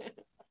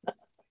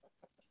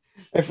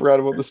 I forgot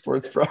about the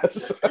sports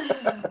bras.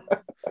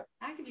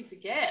 How could you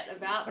forget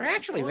about? They're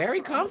actually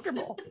very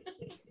comfortable.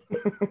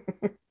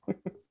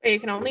 You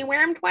can only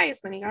wear them twice,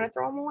 then you gotta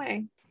throw them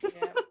away.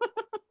 Yeah.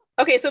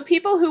 Okay, so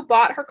people who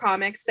bought her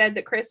comics said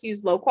that Chris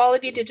used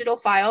low-quality digital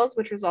files,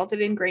 which resulted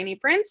in grainy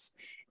prints,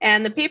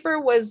 and the paper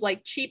was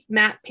like cheap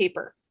matte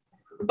paper.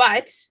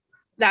 But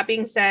that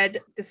being said,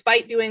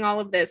 despite doing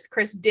all of this,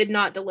 Chris did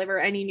not deliver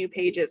any new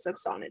pages of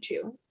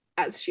Sonichu,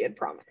 as she had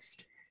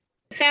promised.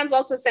 Fans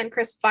also sent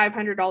Chris a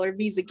 $500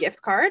 Visa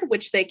gift card,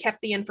 which they kept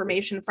the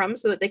information from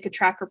so that they could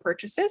track her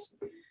purchases.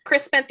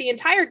 Chris spent the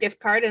entire gift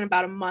card in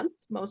about a month,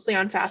 mostly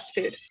on fast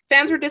food.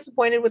 Fans were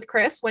disappointed with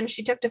Chris when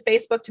she took to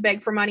Facebook to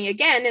beg for money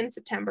again in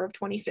September of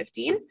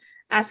 2015,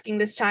 asking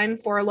this time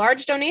for a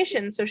large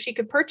donation so she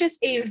could purchase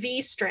a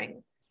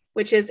V-string,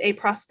 which is a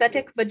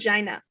prosthetic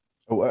vagina.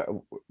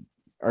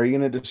 Are you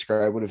going to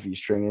describe what a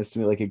V-string is to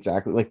me? Like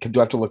exactly, like, do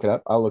I have to look it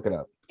up? I'll look it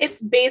up.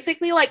 It's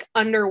basically like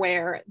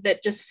underwear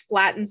that just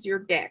flattens your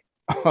dick.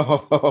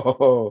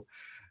 Oh,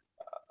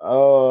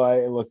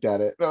 I looked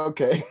at it.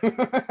 Okay.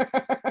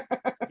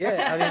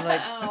 Yeah, I mean,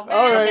 like, oh, man,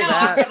 all right.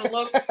 Now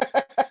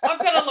I've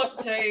got to look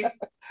too.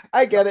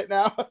 I get it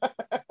now.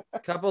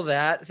 couple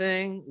that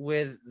thing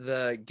with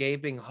the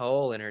gaping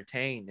hole in her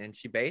taint, and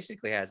she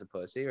basically has a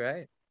pussy,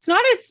 right?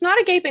 It's not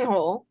a gaping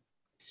hole.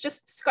 It's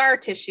just scar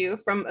tissue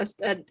from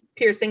a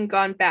piercing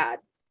gone bad.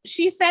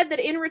 She said that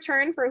in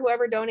return for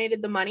whoever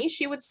donated the money,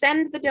 she would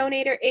send the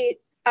donator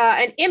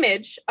an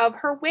image of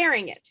her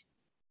wearing it.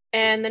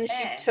 And then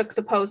she took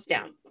the post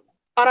down.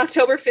 On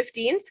October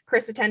 15th,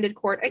 Chris attended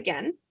court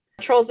again.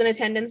 Trolls in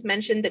attendance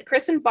mentioned that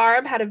Chris and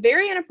Barb had a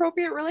very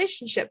inappropriate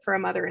relationship for a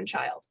mother and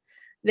child.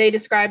 They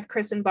described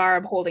Chris and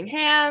Barb holding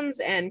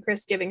hands and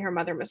Chris giving her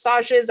mother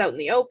massages out in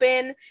the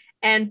open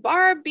and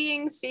Barb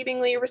being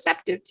seemingly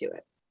receptive to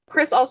it.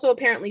 Chris also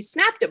apparently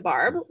snapped at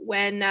Barb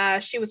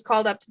when she was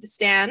called up to the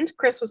stand.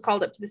 Chris was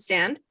called up to the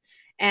stand,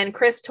 and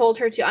Chris told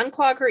her to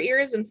unclog her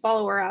ears and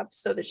follow her up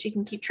so that she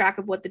can keep track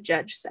of what the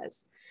judge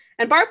says.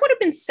 And Barb would have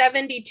been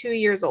 72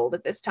 years old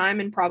at this time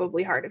and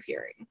probably hard of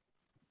hearing.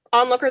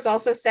 Onlookers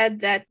also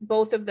said that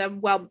both of them,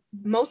 well,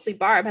 mostly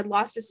Barb, had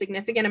lost a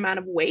significant amount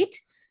of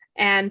weight,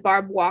 and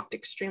Barb walked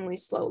extremely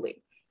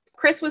slowly.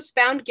 Chris was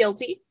found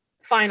guilty,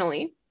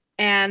 finally,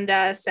 and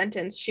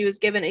sentenced. She was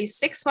given a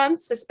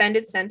 6-month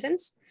suspended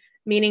sentence,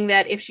 meaning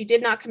that if she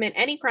did not commit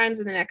any crimes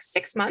in the next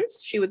 6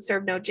 months, she would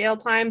serve no jail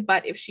time,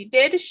 but if she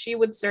did, she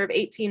would serve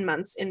 18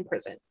 months in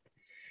prison.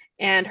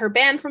 And her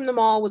ban from the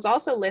mall was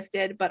also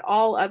lifted, but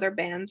all other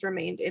bans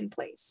remained in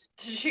place.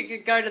 She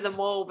could go to the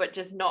mall, but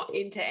just not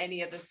into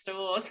any of the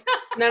stores.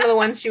 None of the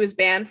ones she was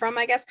banned from,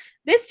 I guess.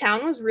 This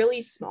town was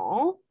really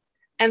small.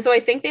 And so I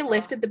think they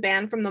lifted the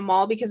ban from the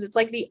mall because it's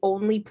like the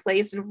only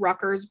place in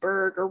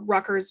Ruckersburg or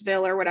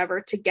Ruckersville or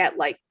whatever to get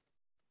like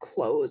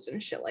clothes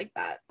and shit like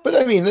that. But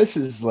I mean, this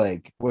is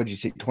like, what did you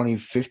say,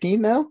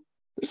 2015 now?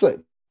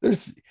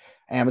 There's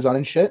Amazon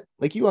and shit.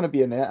 Like, you want to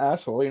be an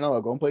asshole, you're not allowed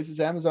to go in places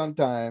Amazon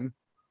time.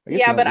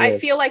 Yeah, but I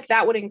feel like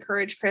that would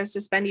encourage Chris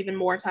to spend even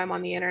more time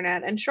on the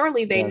internet, and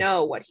surely they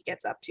know what he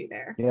gets up to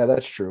there. Yeah,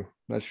 that's true.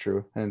 I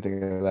didn't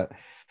think of that.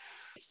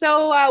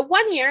 So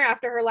 1 year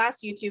after her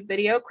last YouTube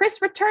video,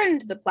 Chris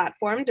returned to the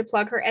platform to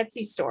plug her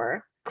Etsy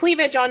store.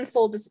 Cleavage on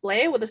full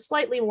display with a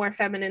slightly more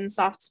feminine,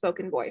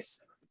 soft-spoken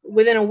voice.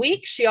 Within a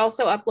week, she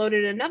also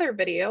uploaded another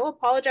video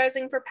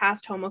apologizing for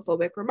past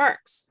homophobic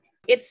remarks.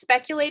 It's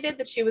speculated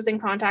that she was in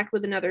contact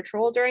with another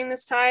troll during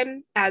this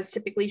time, as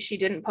typically she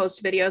didn't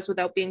post videos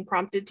without being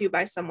prompted to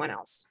by someone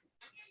else.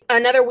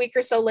 Another week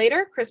or so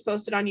later, Chris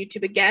posted on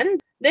YouTube again.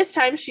 This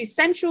time, she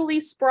sensually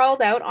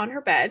sprawled out on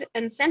her bed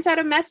and sent out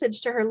a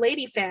message to her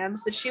lady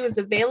fans that she was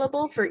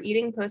available for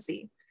eating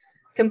pussy,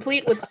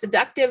 complete with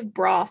seductive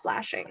bra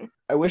flashing.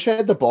 I wish I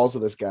had the balls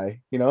of this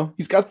guy. You know,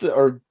 he's got the,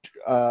 or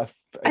I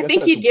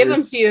think he'd give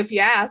them to you if you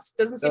asked.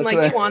 Doesn't seem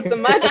like he wants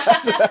them much.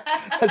 That's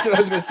what I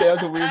was going to say. That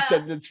was a weird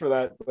sentence for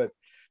that, but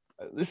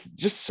this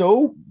just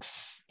so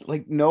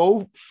like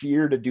no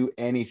fear to do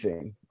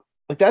anything.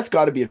 Like that's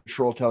got to be a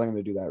troll telling him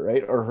to do that,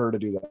 right? Or her to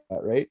do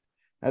that, right?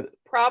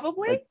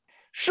 Probably. Like,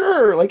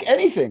 sure, like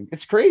anything.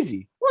 It's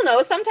crazy. Well,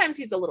 no, sometimes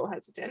he's a little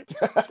hesitant.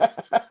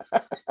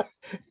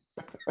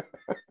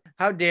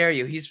 How dare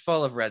you? He's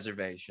full of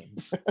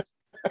reservations.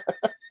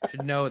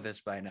 Should know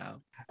this by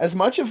now. As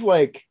much of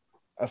like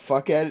a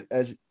fuckhead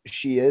as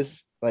she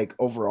is, like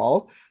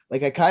overall,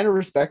 like I kind of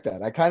respect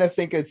that. I kind of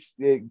think it's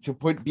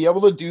to be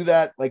able to do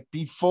that, like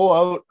be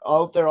full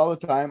out there all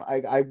the time.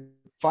 I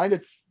find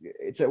it's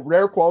a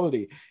rare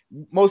quality.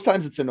 Most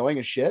times it's annoying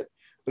as shit,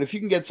 but if you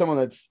can get someone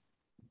that's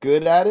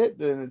good at it,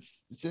 then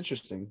it's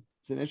interesting.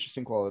 It's an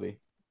interesting quality.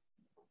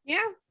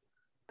 Yeah.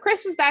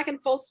 Chris was back in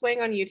full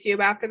swing on YouTube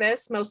after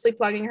this, mostly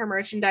plugging her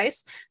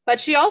merchandise, but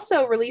she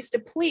also released a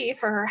plea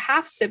for her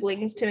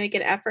half-siblings to make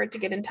an effort to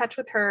get in touch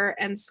with her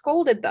and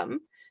scolded them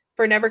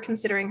for never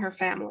considering her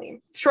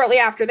family. Shortly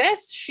after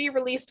this, she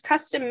released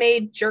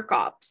custom-made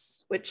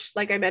jerk-ops, which,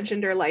 like I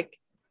mentioned, are like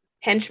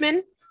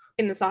henchmen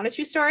in the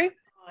Sonichu story.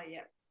 Oh,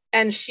 yeah.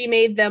 And she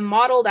made them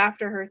modeled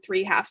after her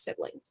 3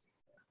 half-siblings.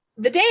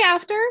 The day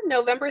after,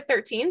 November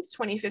 13th,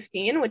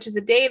 2015, which is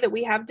a day that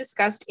we have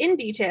discussed in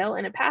detail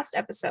in a past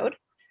episode,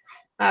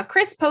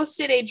 Chris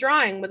posted a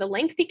drawing with a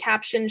lengthy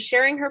caption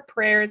sharing her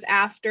prayers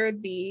after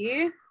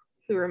the,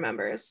 who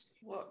remembers?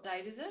 What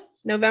date is it?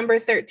 November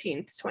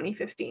 13th,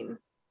 2015.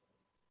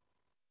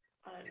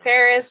 I don't know.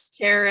 Paris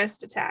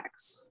terrorist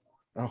attacks.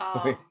 Oh,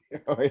 Oh.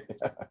 oh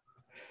yeah.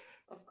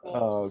 Of Oh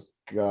course.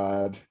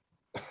 God.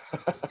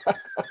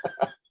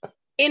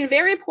 In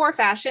very poor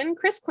fashion,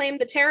 Chris claimed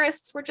the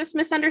terrorists were just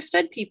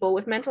misunderstood people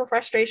with mental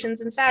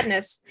frustrations and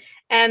sadness,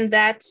 and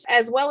that,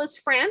 as well as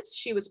France,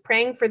 she was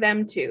praying for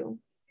them too.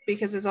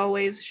 Because, as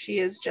always, she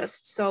is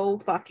just so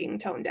fucking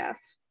tone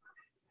deaf.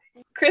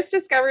 Chris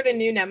discovered a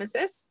new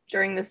nemesis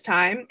during this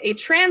time, a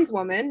trans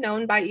woman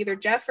known by either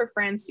Jeff or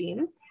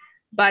Francine,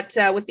 but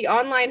with the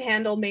online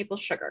handle Maple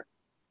Sugar.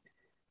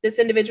 This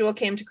individual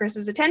came to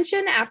Chris's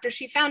attention after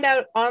she found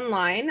out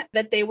online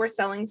that they were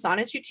selling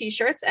Sonichu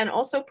t-shirts and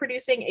also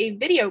producing a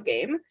video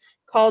game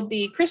called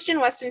the Christian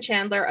Weston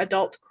Chandler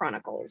Adult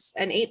Chronicles,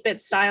 an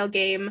 8-bit style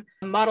game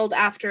modeled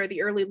after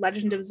the early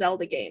Legend of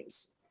Zelda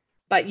games.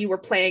 But you were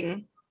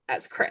playing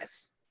as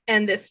Chris.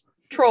 And this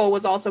troll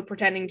was also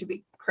pretending to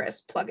be Chris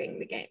plugging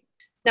the game.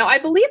 Now, I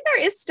believe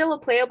there is still a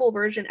playable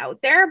version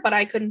out there, but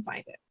I couldn't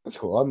find it. That's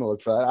cool. I'm gonna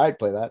look for that. I'd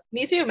play that.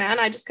 Me too, man.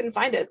 I just couldn't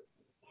find it.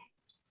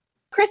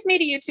 Chris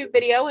made a YouTube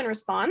video in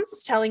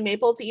response, telling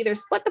Maple to either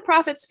split the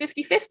profits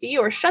 50-50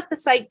 or shut the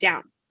site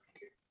down.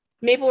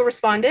 Maple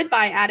responded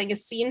by adding a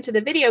scene to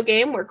the video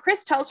game where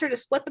Chris tells her to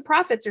split the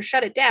profits or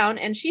shut it down,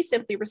 and she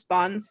simply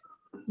responds,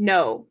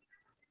 no.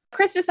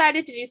 Chris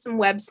decided to do some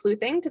web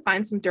sleuthing to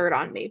find some dirt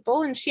on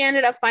Maple, and she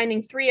ended up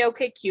finding 3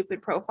 OkCupid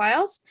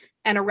profiles,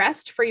 an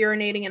arrest for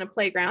urinating in a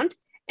playground,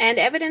 and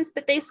evidence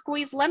that they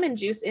squeeze lemon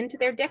juice into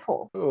their dick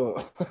hole.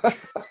 Oh.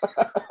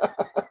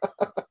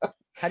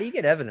 How do you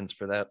get evidence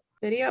for that?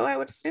 Video, I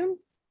would assume.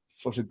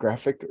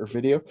 Photographic or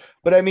video,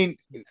 but I mean,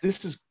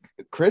 this is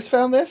Chris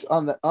found this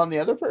on the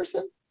other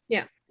person.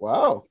 Yeah.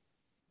 Wow,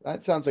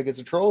 that sounds like it's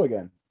a troll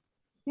again.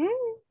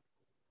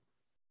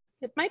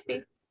 It might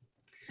be.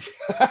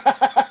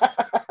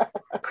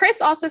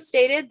 Chris also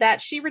stated that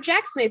she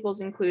rejects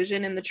Maple's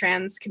inclusion in the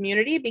trans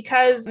community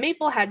because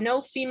Maple had no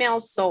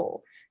female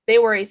soul. They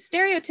were a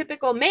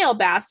stereotypical male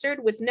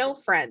bastard with no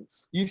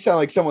friends. You sound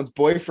like someone's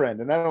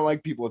boyfriend, and I don't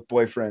like people with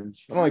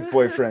boyfriends. I don't like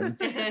boyfriends.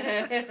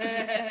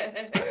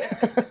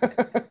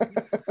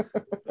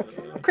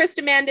 Chris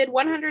demanded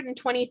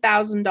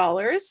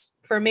 $120,000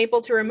 for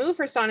Maple to remove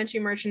her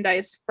Sonichu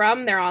merchandise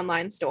from their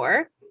online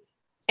store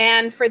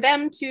and for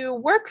them to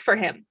work for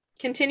him,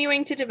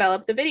 continuing to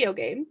develop the video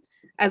game,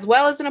 as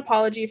well as an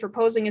apology for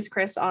posing as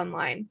Chris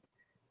online.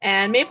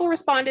 And Maple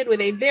responded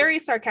with a very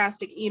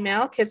sarcastic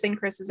email kissing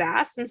Chris's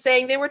ass and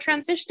saying they were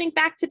transitioning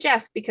back to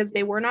Jeff because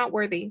they were not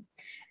worthy.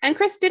 And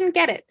Chris didn't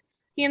get it.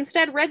 He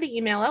instead read the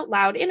email out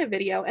loud in a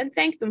video and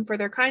thanked them for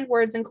their kind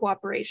words and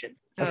cooperation.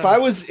 If I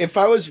was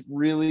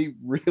really,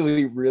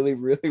 really, really,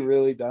 really,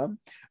 really dumb,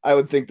 I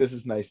would think this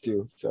is nice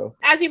too. So,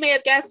 as you may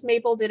have guessed,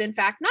 Maple did in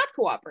fact not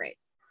cooperate.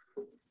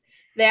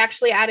 They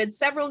actually added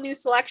several new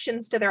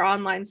selections to their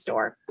online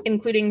store,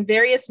 including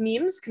various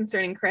memes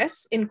concerning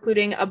Chris,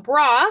 including a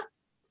bra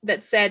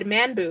that said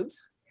man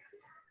boobs,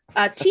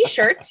 a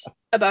t-shirt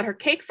about her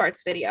cake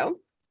farts video,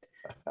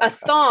 a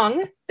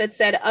thong that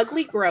said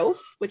ugly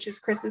growth, which is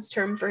Chris's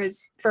term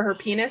for her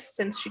penis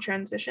since she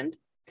transitioned,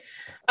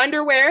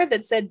 underwear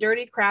that said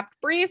dirty crapped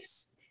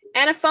briefs,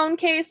 and a phone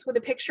case with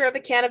a picture of a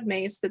can of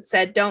mace that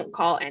said, "Don't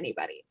call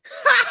anybody."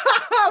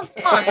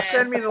 Fuck,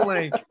 send me the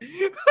link.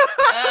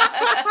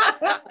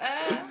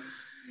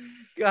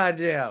 God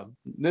damn.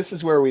 This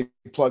is where we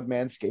plug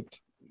Manscaped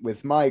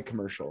with my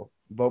commercial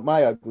about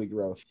my ugly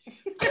growth.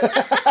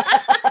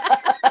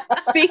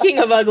 Speaking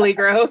of ugly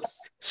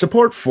growths.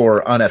 Support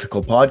for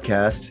Unethical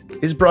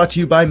Podcast is brought to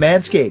you by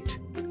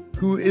Manscaped,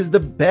 who is the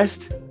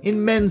best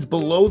in men's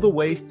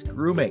below-the-waist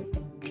grooming.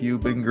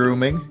 Pubing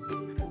grooming.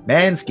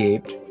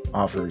 Manscaped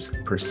offers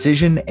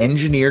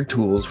precision-engineered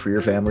tools for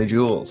your family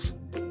jewels.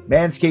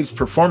 Manscaped's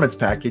Performance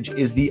Package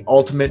is the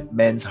ultimate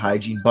men's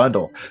hygiene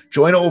bundle.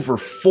 Join over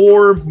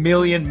 4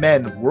 million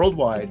men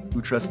worldwide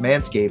who trust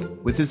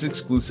Manscaped with this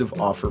exclusive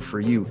offer for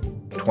you.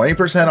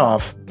 20%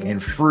 off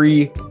and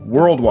free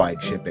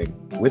worldwide shipping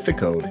with the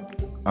code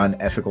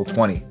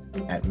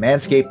unethical20 at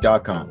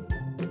manscaped.com.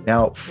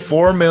 Now,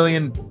 4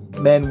 million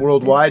men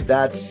worldwide,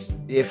 that's,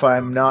 if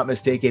I'm not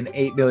mistaken,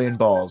 8 million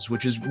balls,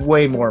 which is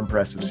way more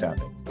impressive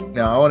sounding.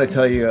 Now, I want to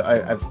tell you,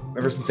 I've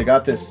ever since I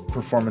got this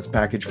Performance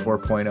Package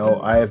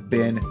 4.0, I have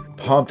been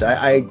pumped.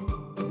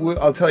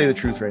 I'll tell you the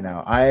truth right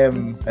now. I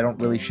don't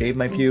really shave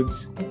my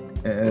pubes,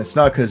 and it's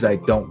not because I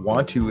don't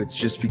want to. It's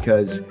just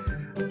because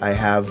I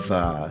have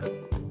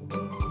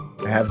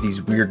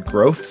these weird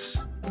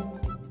growths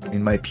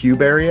in my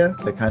pube area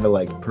that kind of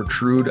like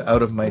protrude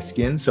out of my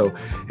skin. So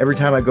every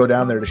time I go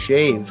down there to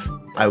shave,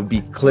 I would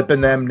be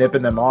clipping them,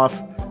 nipping them off.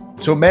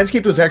 So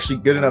Manscaped was actually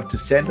good enough to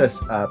send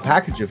us a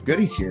package of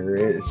goodies here.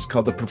 It's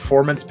called the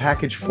Performance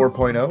Package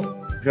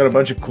 4.0. It's got a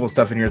bunch of cool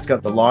stuff in here. It's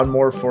got the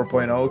Lawnmower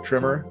 4.0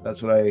 trimmer.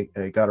 That's what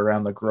I got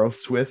around the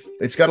growths with.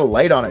 It's got a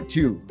light on it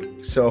too.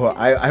 So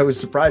I was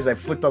surprised. I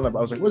flicked on I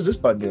was like, what's this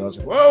button doing? I was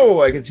like,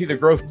 whoa, I can see the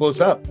growth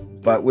close up.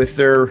 But with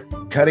their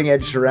cutting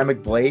edge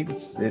ceramic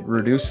blades, it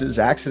reduces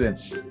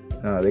accidents.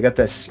 They got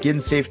that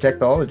skin safe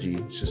technology.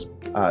 It's just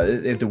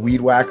the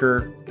Weed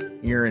Whacker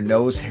ear and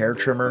nose hair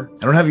trimmer.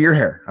 I don't have ear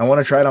hair. I want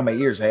to try it on my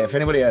ears. If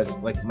anybody has,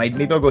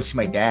 maybe I'll go see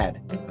my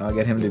dad and I'll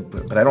get him to,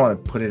 but I don't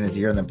want to put it in his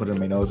ear and then put it in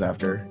my nose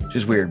after.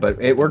 Just weird,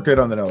 but it worked good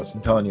on the nose. I'm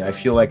telling you, I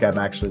feel like I'm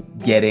actually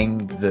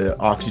getting the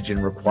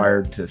oxygen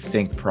required to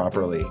think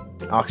properly,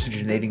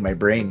 oxygenating my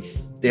brain.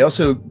 They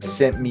also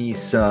sent me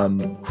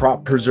some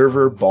crop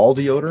preserver ball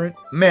deodorant.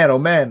 Man, oh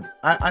man,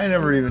 I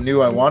never even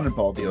knew I wanted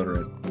ball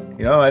deodorant.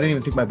 You know, I didn't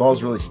even think my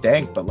balls really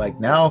stank, but like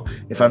now,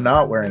 if I'm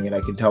not wearing it,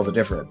 I can tell the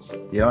difference.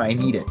 You know, I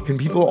need it. Can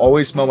people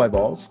always smell my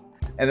balls?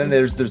 And then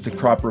there's the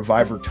Crop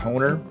Reviver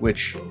toner,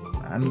 which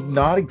I'm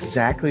not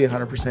exactly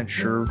 100%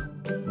 sure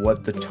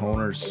what the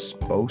toner's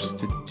supposed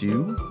to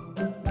do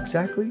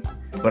exactly.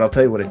 But I'll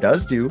tell you what it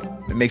does do.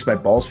 It makes my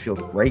balls feel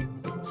great,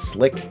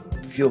 slick,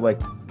 feel like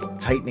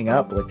tightening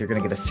up, like they're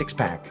going to get a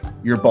six-pack.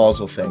 Your balls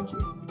will thank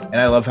you. And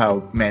I love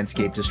how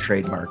Manscaped is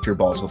trademarked. Your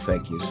balls will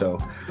thank you. So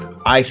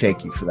I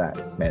thank you for that,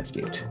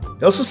 Manscaped.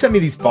 They also sent me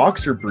these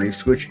boxer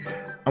briefs, which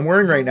I'm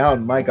wearing right now.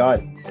 And my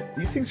God,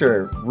 these things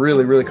are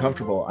really, really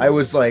comfortable. I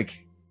was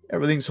like,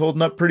 everything's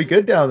holding up pretty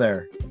good down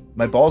there.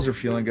 My balls are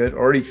feeling good.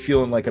 Already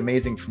feeling like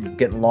amazing from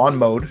getting lawn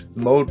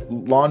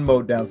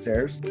mowed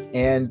downstairs.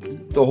 And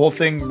the whole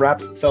thing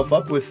wraps itself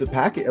up with the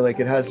packet. Like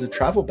it has a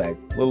travel bag,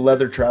 little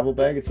leather travel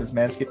bag. It says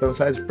Manscaped on the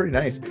side. It's pretty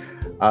nice.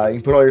 You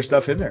can put all your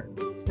stuff in there.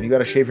 And you got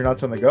to shave your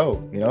nuts on the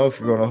go. You know, if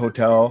you're going to a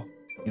hotel,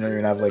 you know,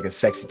 you're going to have like a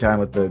sexy time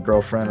with the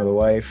girlfriend or the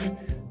wife.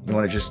 You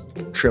want to just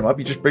trim up.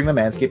 You just bring the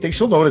Manscaped thing.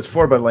 She'll know what it's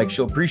for, but like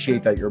she'll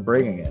appreciate that you're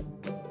bringing it.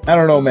 I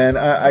don't know, man.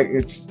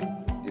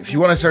 If you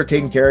want to start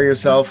taking care of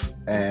yourself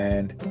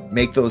and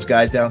make those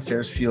guys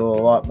downstairs feel a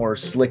lot more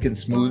slick and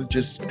smooth,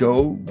 just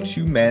go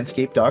to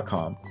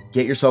manscaped.com.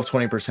 Get yourself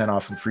 20%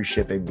 off and free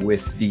shipping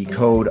with the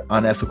code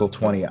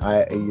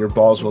unethical20. Your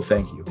balls will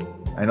thank you.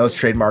 I know it's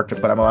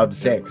trademarked, but I'm allowed to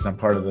say it because I'm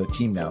part of the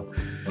team now.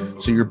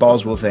 So your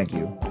balls will thank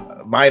you.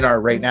 Mine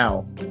are right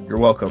now. You're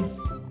welcome.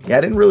 Yeah,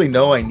 I didn't really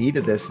know I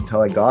needed this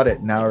until I got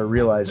it. Now I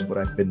realize what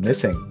I've been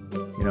missing.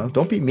 You know,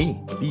 don't be me.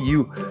 Be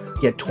you.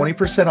 Get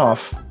 20%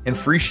 off and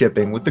free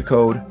shipping with the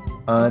code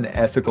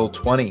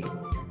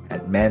unethical20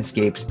 at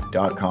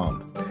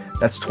manscaped.com.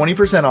 That's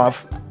 20%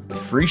 off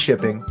free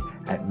shipping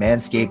at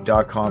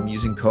manscaped.com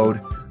using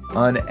code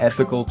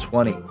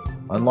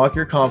unethical20. Unlock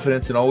your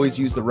confidence and always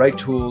use the right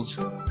tools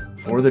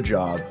for the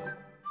job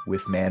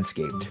with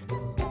Manscaped.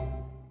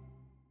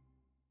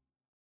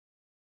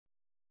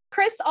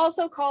 Chris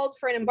also called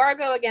for an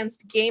embargo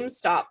against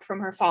GameStop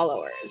from her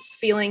followers,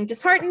 feeling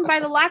disheartened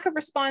by the lack of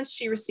response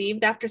she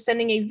received after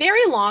sending a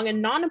very long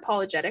and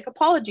non-apologetic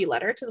apology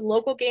letter to the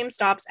local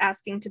GameStops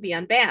asking to be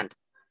unbanned.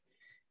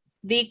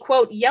 The,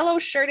 quote,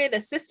 yellow-shirted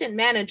assistant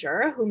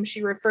manager, whom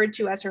she referred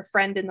to as her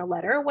friend in the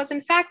letter, was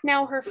in fact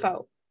now her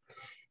foe,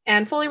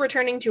 and fully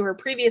returning to her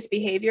previous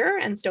behavior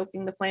and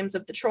stoking the flames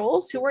of the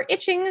trolls who were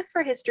itching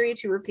for history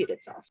to repeat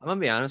itself. I'm gonna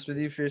be honest with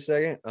you for a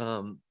second.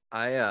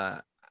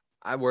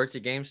 I worked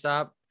at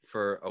GameStop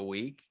for a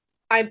week.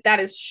 That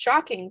is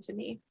shocking to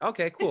me.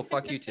 Okay, cool.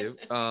 Fuck you too.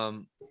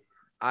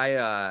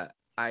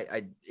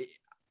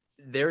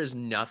 There is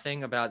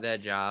nothing about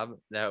that job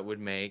that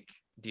would make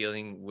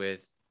dealing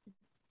with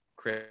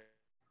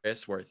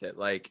Chris worth it.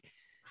 Like,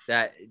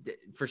 that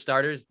for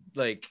starters,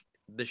 like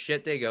the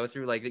shit they go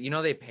through, like,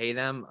 they pay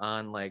them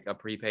on like a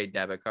prepaid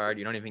debit card.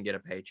 You don't even get a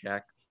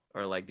paycheck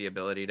or like the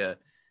ability to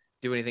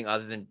do anything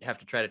other than have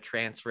to try to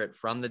transfer it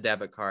from the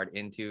debit card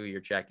into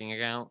your checking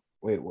account.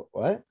 Wait,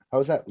 what? How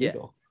is that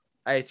legal?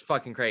 Yeah. It's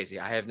fucking crazy.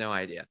 I have no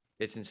idea.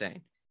 It's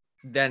insane.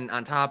 Then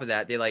on top of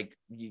that, they like,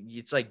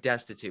 it's like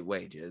destitute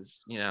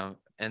wages,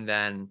 and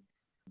then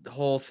the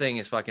whole thing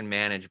is fucking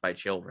managed by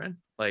children.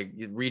 Like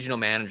regional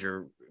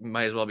manager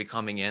might as well be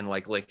coming in,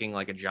 like licking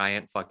like a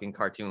giant fucking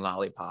cartoon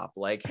lollipop.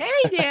 Like,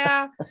 hey,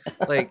 yeah.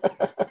 Like,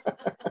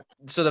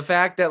 so the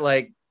fact that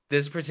like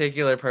this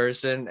particular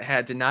person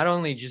had to not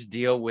only just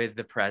deal with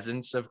the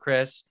presence of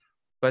Chris,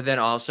 but then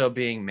also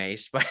being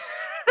maced by.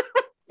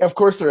 Of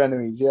course they're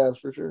enemies. Yeah,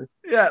 for sure.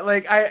 Yeah.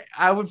 Like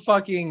I would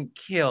fucking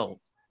kill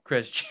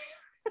Chris.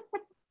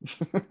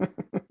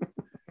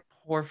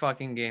 Poor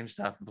fucking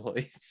GameStop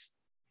employees.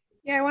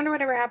 Yeah, I wonder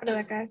whatever happened to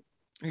that guy.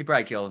 He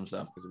probably killed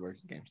himself because he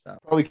works at GameStop.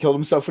 Probably killed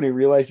himself when he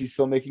realized he's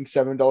still making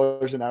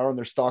 $7 an hour and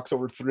their stock's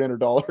over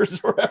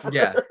 $300 or whatever.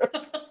 Yeah.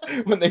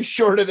 When they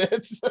shorted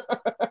it.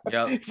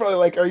 Yeah. Probably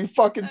like, are you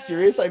fucking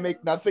serious? I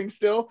make nothing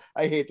still.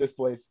 I hate this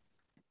place.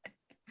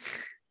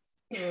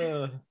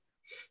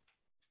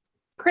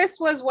 Chris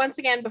was once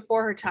again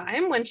before her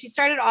time when she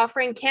started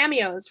offering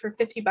cameos for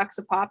 $50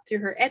 a pop through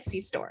her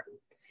Etsy store.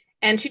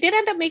 And she did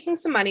end up making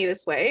some money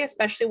this way,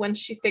 especially when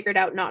she figured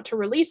out not to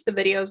release the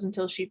videos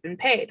until she'd been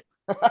paid.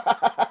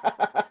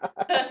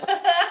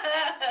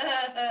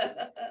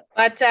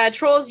 But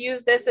trolls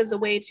used this as a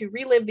way to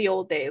relive the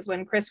old days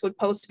when Chris would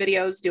post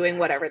videos doing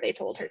whatever they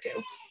told her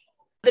to.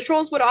 The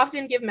trolls would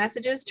often give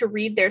messages to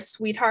read their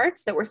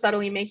sweethearts that were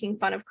subtly making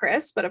fun of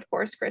Chris, but of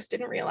course Chris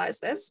didn't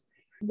realize this.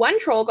 One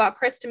troll got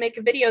Chris to make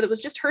a video that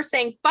was just her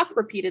saying fuck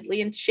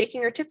repeatedly and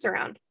shaking her tits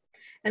around.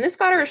 And this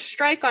got her a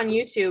strike on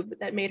YouTube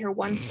that made her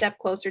one step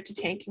closer to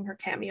tanking her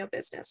cameo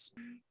business.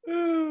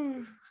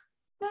 So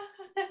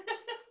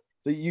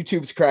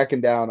YouTube's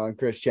cracking down on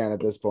Chris Chan at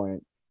this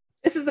point.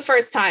 This is the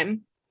first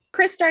time.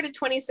 Chris started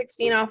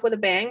 2016 off with a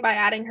bang by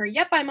adding her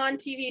Yep, I'm on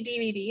TV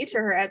DVD to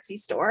her Etsy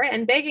store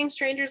and begging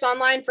strangers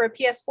online for a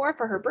PS4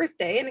 for her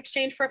birthday in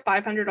exchange for a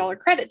 $500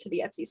 credit to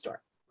the Etsy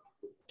store.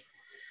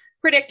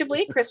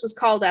 Predictably, Chris was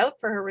called out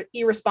for her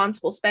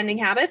irresponsible spending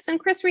habits, and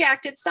Chris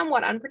reacted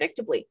somewhat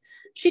unpredictably.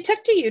 She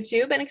took to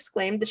YouTube and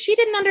exclaimed that she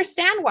didn't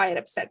understand why it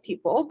upset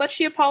people, but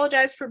she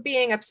apologized for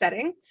being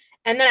upsetting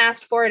and then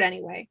asked for it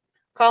anyway,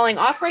 calling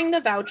offering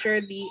the voucher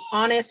the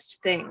honest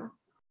thing.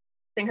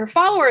 Her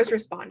followers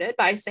responded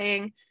by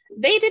saying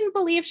they didn't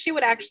believe she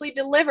would actually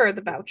deliver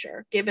the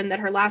voucher, given that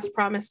her last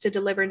promise to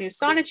deliver new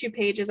Sonichu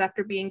pages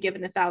after being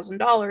given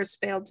 $1,000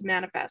 failed to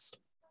manifest.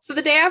 So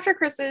the day after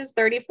Chris's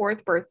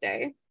 34th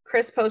birthday,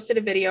 Chris posted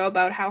a video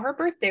about how her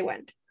birthday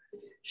went.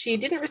 She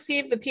didn't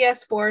receive the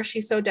PS4 she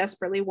so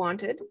desperately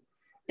wanted.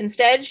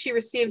 Instead, she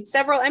received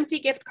several empty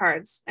gift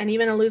cards and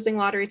even a losing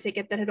lottery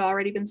ticket that had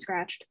already been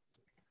scratched.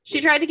 She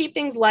tried to keep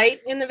things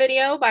light in the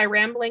video by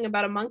rambling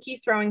about a monkey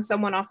throwing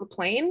someone off a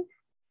plane,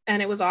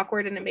 and it was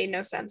awkward and it made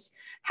no sense.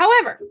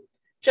 However,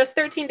 just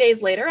 13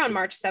 days later, on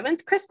March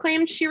 7th, Chris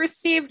claimed she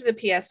received the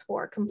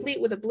PS4,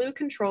 complete with a blue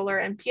controller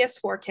and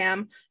PS4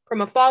 cam from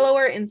a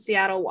follower in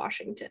Seattle,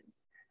 Washington.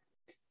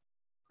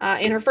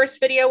 In her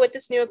first video with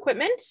this new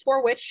equipment,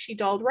 for which she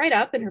dolled right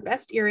up in her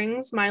best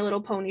earrings, My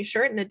Little Pony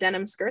shirt, and a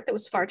denim skirt that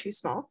was far too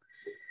small,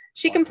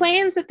 she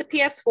complains that the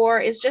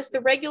PS4 is just the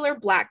regular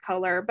black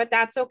color, but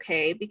that's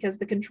okay because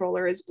the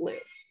controller is blue.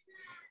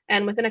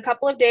 And within a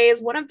couple of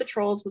days, one of the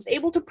trolls was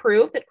able to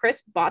prove that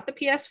Chris bought the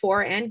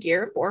PS4 and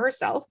gear for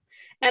herself,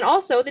 and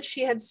also that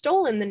she had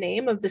stolen the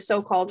name of the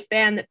so-called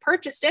fan that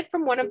purchased it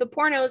from one of the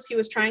pornos he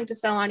was trying to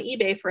sell on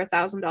eBay for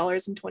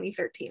 $1,000 in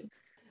 2013.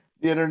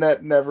 The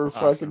internet never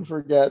fucking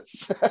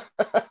forgets.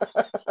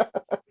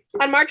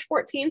 On March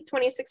 14th,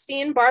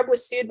 2016, Barb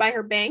was sued by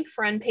her bank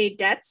for unpaid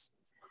debts.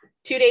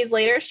 2 days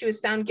later, she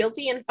was found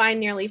guilty and fined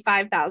nearly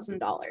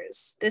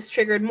 $5,000. This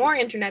triggered more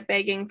internet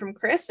begging from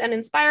Chris and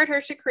inspired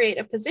her to create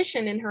a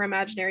position in her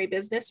imaginary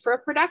business for a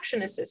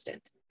production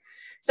assistant.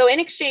 So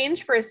in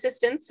exchange for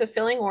assistance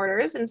fulfilling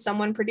orders and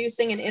someone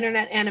producing an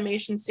internet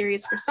animation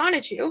series for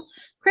Sonichu,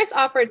 Chris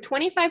offered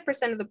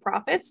 25% of the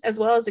profits as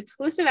well as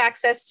exclusive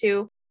access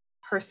to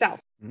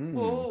herself.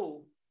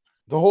 Oh,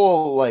 The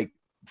whole like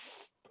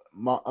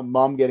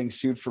mom getting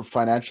sued for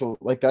financial,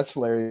 like that's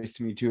hilarious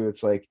to me too.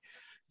 It's like,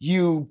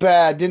 you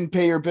didn't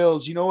pay your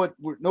bills. You know what?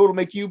 What'll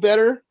make you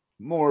better?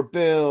 More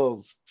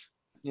bills.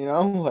 You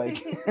know,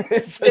 like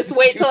just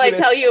wait till I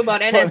tell you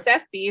about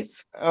NSF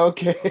fees.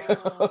 Okay.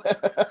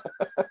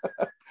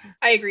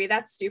 I agree.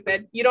 That's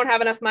stupid. You don't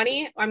have enough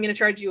money. I'm going to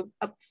charge you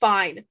a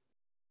fine.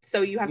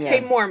 So you have to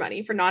pay more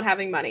money for not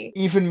having money.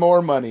 Even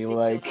more money.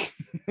 Like,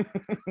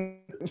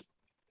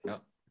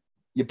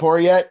 you poor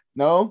yet?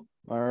 No?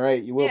 All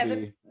right. You will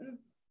be.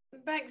 The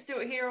banks do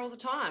it here all the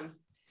time.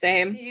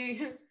 Same.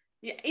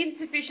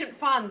 Insufficient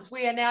funds.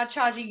 We are now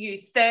charging you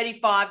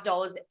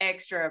 $35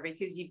 extra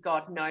because you've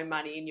got no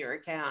money in your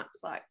account.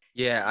 It's like,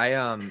 yeah,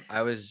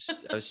 I was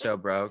so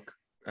broke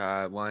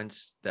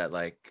once that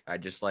like I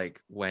just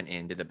like went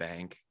into the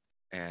bank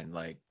and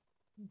like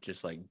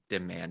just like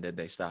demanded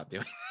they stop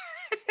doing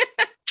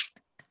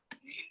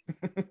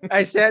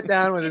I sat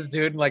down with this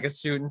dude in like a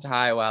suit and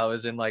tie while I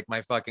was in like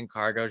my fucking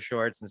cargo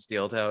shorts and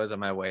steel toes on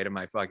my way to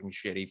my fucking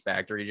shitty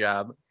factory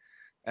job.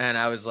 And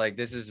I was like,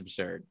 this is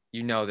absurd.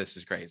 You know, this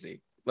is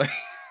crazy. Like,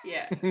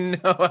 Yeah. know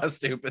how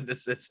stupid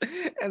this is.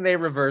 And they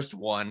reversed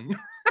one.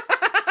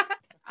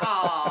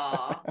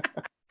 Aw.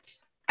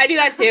 I do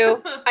that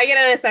too. I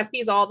get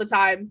NSFBs all the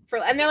time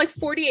and they're like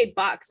 $48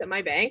 at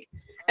my bank.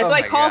 And so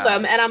I call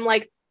them and I'm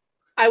like,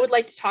 I would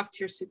like to talk to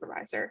your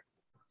supervisor.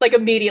 Like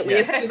immediately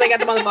as soon as I get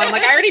them on the phone. I'm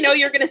like, I already know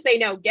you're going to say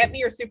no. Get me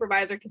your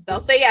supervisor because they'll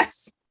say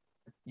yes.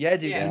 Yeah,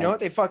 dude. You know what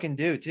they fucking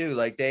do too?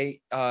 Like they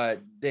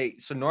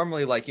so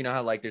normally like, you know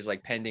how like there's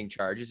like pending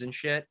charges and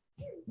shit.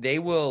 They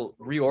will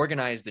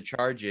reorganize the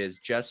charges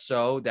just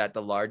so that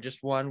the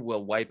largest one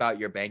will wipe out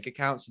your bank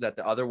account so that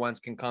the other ones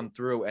can come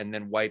through and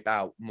then wipe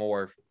out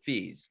more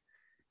fees.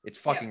 It's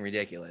fucking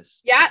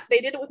ridiculous. Yeah, they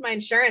did it with my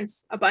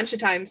insurance a bunch of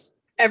times.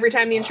 Every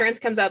time the insurance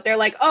comes out, they're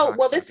like, oh,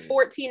 well, this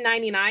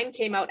 $14.99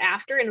 came out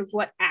after and was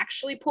what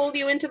actually pulled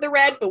you into the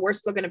red, but we're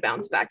still going to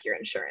bounce back your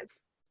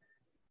insurance.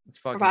 It's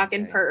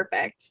fucking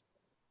perfect.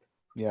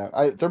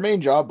 Yeah, their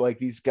main job, like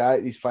these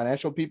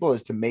financial people,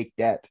 is to make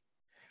debt.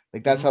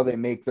 Like that's how they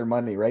make their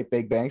money, right?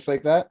 Big banks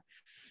like that.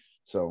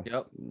 So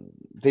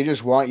they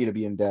just want you to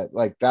be in debt.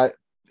 Like that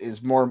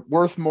is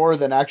worth more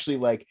than actually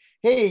like,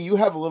 hey, you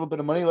have a little bit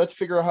of money. Let's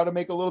figure out how to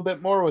make a little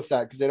bit more with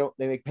that because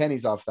they make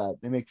pennies off that.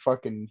 They make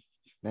fucking.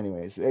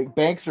 Anyways, big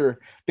banks are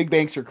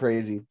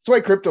crazy. That's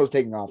why crypto is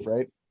taking off,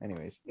 right?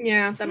 Anyways.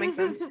 Yeah, that makes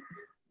sense.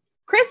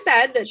 Chris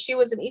said that she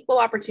was an equal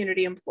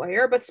opportunity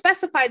employer, but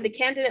specified the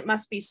candidate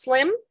must be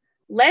slim,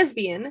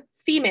 lesbian,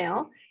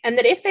 female, and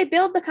that if they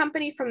build the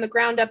company from the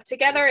ground up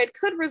together, it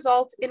could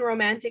result in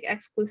romantic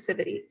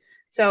exclusivity.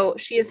 So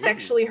she is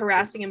sexually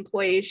harassing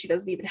employees she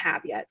doesn't even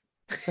have yet.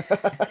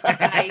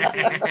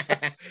 Amazing.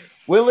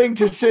 Willing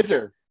to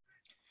scissor.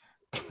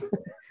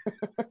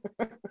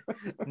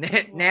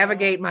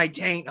 Navigate my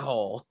taint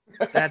hole.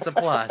 That's a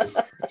plus.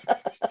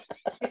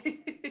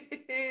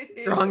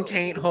 Strong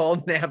taint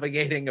hole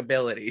navigating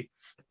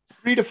abilities.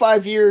 3 to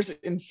 5 years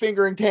in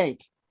fingering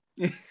taint.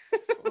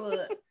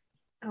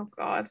 Oh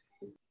God.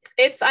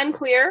 It's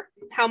unclear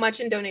how much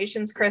in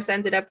donations Chris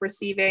ended up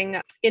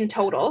receiving in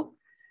total,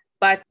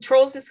 but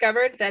trolls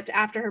discovered that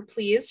after her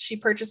pleas, she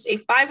purchased a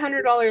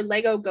 $500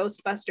 Lego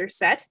Ghostbuster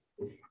set,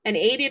 an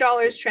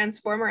 $80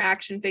 Transformer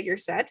action figure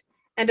set,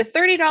 and a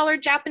 $30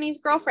 Japanese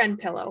girlfriend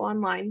pillow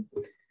online.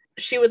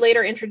 She would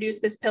later introduce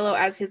this pillow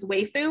as his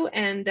waifu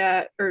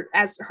or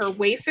as her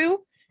waifu,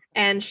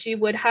 and she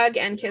would hug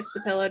and kiss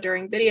the pillow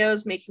during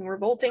videos, making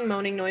revolting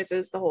moaning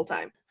noises the whole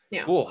time.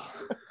 Yeah. Cool.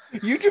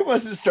 You two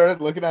must have started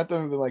looking at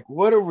them and been like,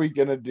 what are we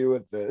going to do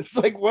with this?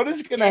 Like, what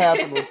is going to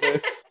happen with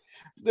this?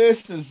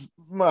 This is,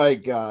 my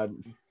God.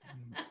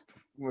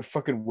 My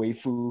fucking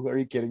waifu. Are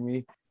you kidding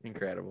me?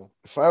 Incredible.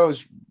 If I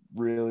was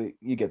really,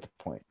 you get the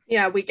point.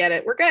 Yeah, we get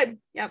it. We're good.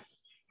 Yep.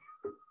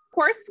 Of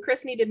course,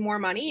 Chris needed more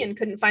money and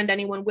couldn't find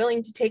anyone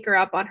willing to take her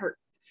up on her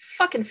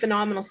fucking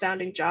phenomenal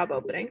sounding job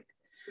opening.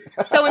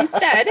 So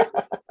instead,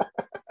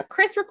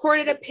 Chris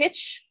recorded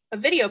a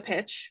video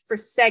pitch for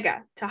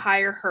Sega to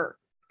hire her.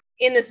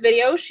 In this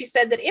video, she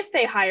said that if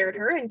they hired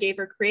her and gave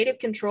her creative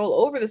control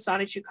over the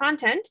Sonichu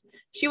content,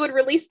 she would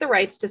release the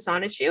rights to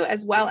Sonichu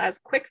as well as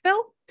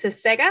Quickfill to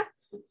Sega,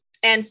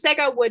 and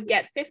Sega would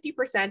get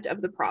 50%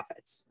 of the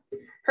profits.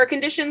 Her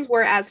conditions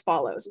were as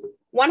follows: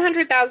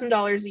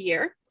 $100,000 a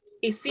year,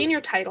 a senior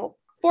title,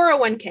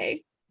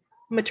 401k,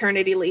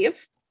 maternity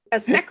leave, a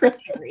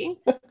secretary,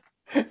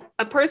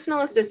 a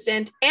personal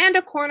assistant, and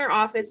a corner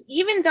office,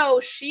 even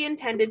though she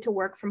intended to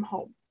work from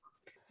home.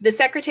 The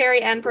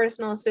secretary and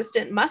personal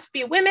assistant must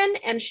be women,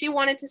 and she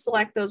wanted to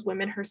select those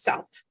women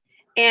herself.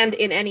 And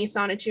in any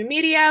Sonichu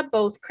media,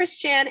 both Chris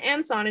Chan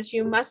and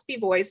Sonichu must be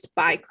voiced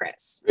by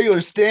Chris.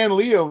 Regular Stan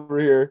Lee over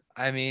here.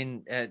 I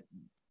mean,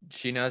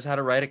 she knows how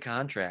to write a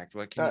contract.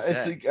 What can you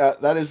say?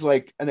 That is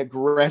like an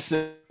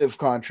aggressive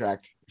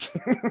contract.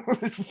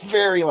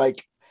 Very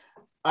like,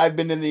 I've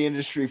been in the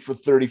industry for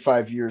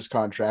 35 years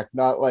contract,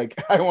 not like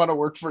I want to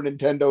work for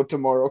Nintendo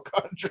tomorrow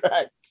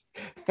contract.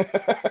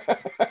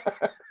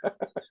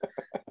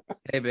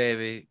 Hey,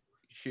 baby,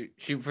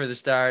 shoot for the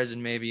stars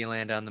and maybe you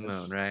land on the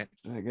moon, right?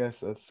 I guess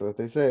that's what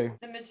they say.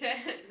 The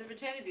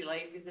maternity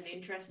leave is an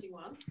interesting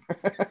one.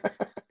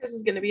 This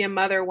is going to be a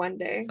mother one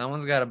day.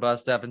 Someone's got to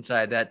bust up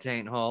inside that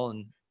taint hole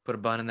and put a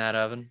bun in that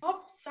oven.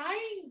 Stop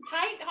saying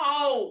taint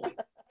hole.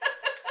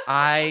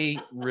 I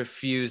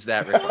refuse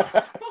that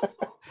request.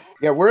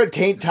 Yeah, we're at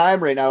taint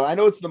time right now. I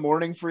know it's the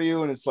morning for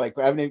you, and it's like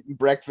I haven't eaten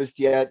breakfast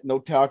yet. No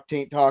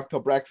taint talk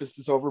till breakfast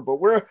is over. But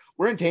we're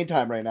in taint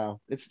time right now.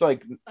 It's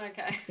like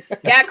okay.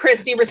 Yeah,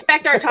 Christy,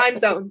 respect our time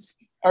zones.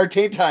 Our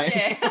taint time.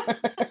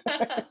 Yeah.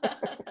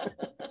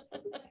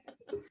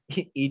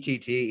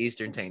 ETT,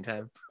 Eastern Taint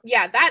Time.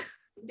 Yeah, that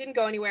didn't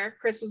go anywhere.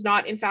 Chris was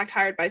not, in fact,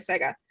 hired by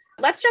Sega.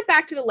 Let's jump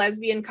back to the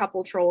lesbian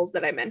couple trolls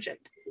that I mentioned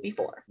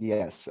before.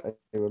 Yes,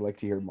 I would like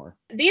to hear more.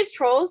 These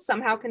trolls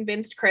somehow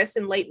convinced Chris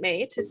in late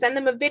May to send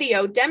them a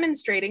video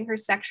demonstrating her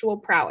sexual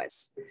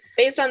prowess.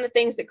 Based on the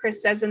things that Chris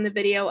says in the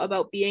video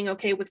about being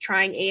okay with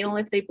trying anal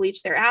if they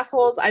bleach their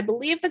assholes, I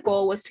believe the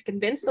goal was to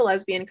convince the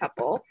lesbian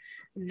couple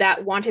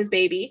that want his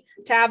baby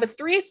to have a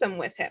threesome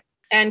with him.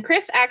 And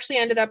Chris actually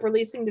ended up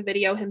releasing the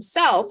video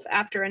himself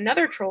after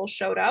another troll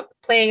showed up,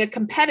 playing a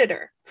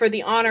competitor for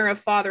the honor of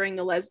fathering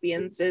the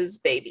lesbians'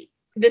 baby.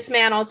 This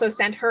man also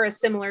sent her a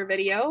similar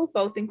video.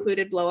 Both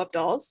included blow-up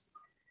dolls.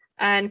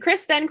 And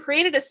Chris then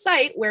created a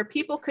site where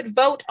people could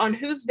vote on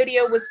whose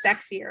video was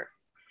sexier,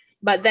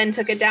 but then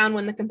took it down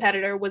when the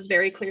competitor was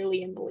very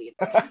clearly in the lead.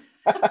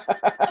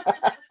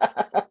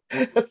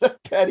 The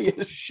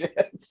pettiest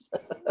shit.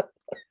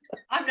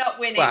 I'm not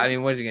winning. Well, I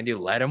mean, what is he gonna do?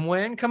 Let him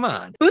win? Come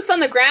on. Boots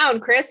on the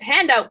ground, Chris.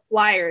 Hand out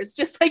flyers,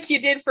 just like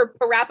you did for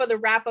Parappa the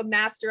Rappa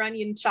Master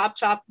Onion Chop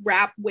Chop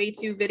Rap Way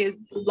Too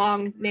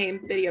Long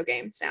Name video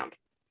game sound.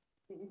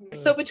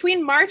 So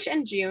between March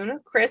and June,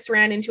 Chris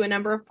ran into a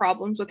number of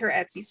problems with her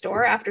Etsy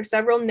store after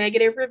several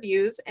negative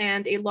reviews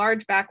and a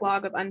large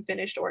backlog of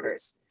unfinished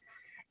orders.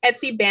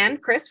 Etsy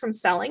banned Chris from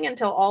selling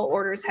until all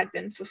orders had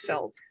been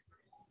fulfilled.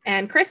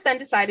 And Chris then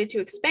decided to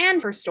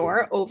expand her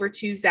store over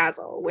to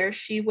Zazzle, where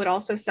she would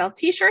also sell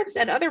t-shirts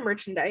and other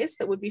merchandise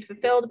that would be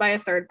fulfilled by a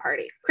third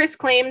party. Chris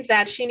claimed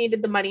that she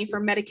needed the money for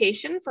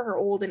medication for her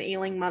old and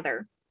ailing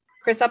mother.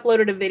 Chris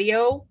uploaded a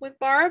video with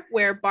Barb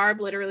where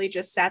Barb literally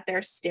just sat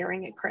there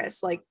staring at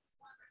Chris like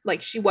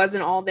she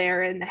wasn't all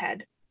there in the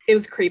head. It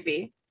was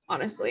creepy,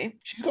 honestly.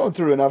 She's going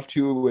through enough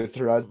too with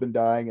her husband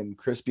dying and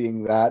Chris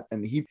being that.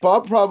 And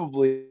Bob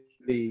probably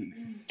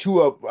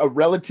to a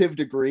relative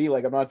degree,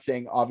 like I'm not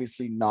saying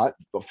obviously not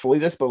fully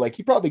this, but like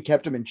he probably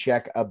kept him in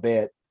check a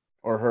bit,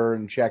 or her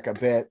in check a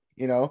bit,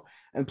 you know?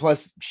 And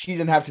plus she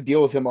didn't have to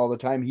deal with him all the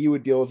time. He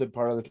would deal with it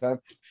part of the time.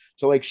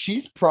 So like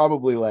she's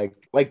probably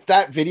like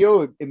that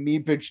video and me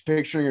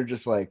picturing her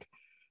just like,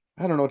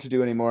 I don't know what to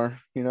do anymore.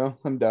 You know,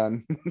 I'm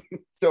done.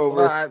 It's over.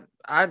 Well,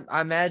 I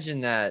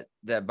imagine that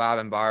Bob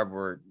and Barb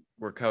were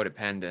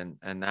codependent,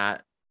 and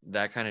that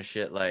kind of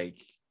shit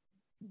like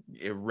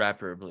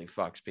irreparably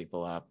fucks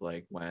people up.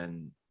 Like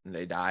when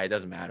they die, it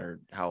doesn't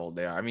matter how old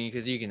they are. I mean,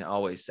 because you can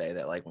always say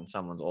that like when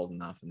someone's old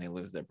enough and they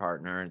lose their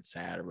partner, it's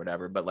sad or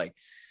whatever. But like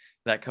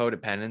that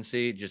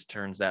codependency just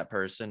turns that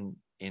person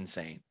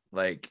insane.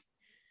 Like,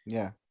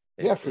 yeah,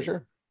 for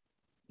sure.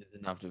 It's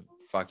enough to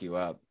fuck you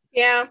up.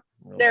 Yeah,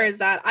 there is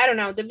that. I don't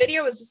know. The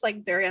video was just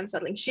like very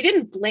unsettling. She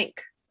didn't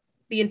blink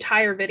the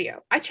entire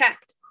video. I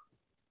checked.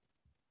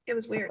 It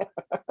was weird.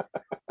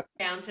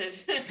 Counted.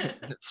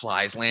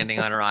 Flies landing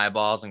on her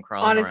eyeballs and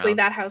crawling Honestly, around.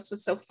 that house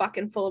was so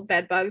fucking full of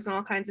bed bugs and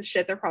all kinds of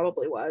shit. There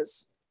probably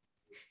was.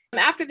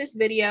 After this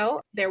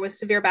video, there was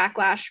severe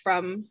backlash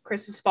from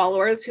Chris's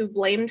followers who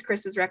blamed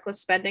Chris's reckless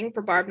spending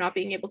for Barb not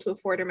being able to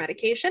afford her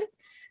medication.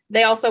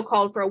 They also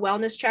called for a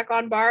wellness check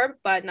on Barb,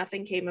 but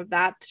nothing came of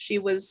that.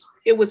 It was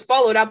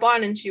followed up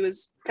on and she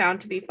was found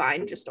to be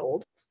fine, just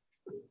old.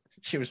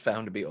 She was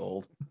found to be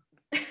old.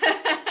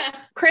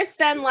 Chris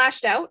then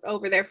lashed out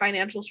over their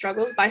financial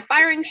struggles by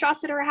firing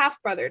shots at her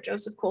half-brother,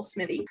 Joseph Cole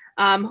Smithy,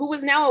 who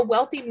was now a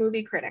wealthy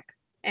movie critic,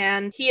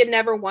 and he had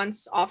never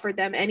once offered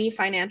them any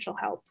financial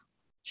help.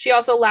 She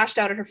also lashed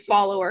out at her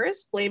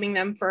followers, blaming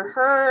them for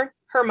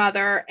her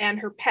mother, and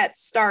her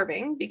pets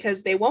starving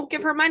because they won't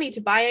give her money to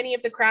buy any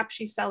of the crap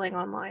she's selling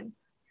online.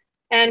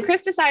 And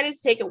Chris decided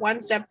to take it one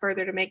step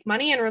further to make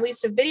money and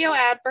released a video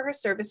ad for her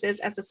services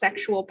as a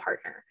sexual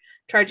partner,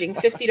 charging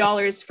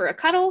 $50 for a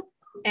cuddle,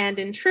 and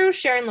in true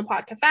Sharon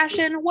Lopatka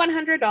fashion,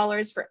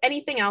 $100 for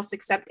anything else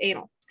except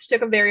anal. She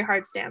took a very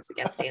hard stance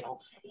against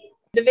anal.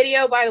 The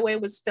video, by the way,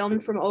 was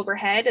filmed from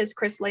overhead as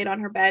Chris laid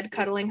on her bed,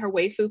 cuddling her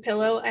waifu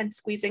pillow and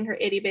squeezing her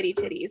itty-bitty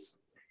titties.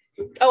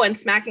 Oh, and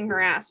smacking her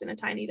ass in a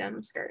tiny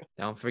denim skirt.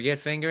 Don't forget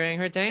fingering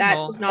her taint That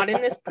hole. was not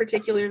in this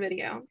particular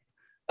video.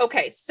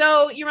 Okay,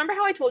 so you remember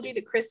how I told you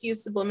that Chris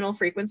used subliminal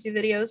frequency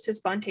videos to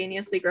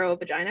spontaneously grow a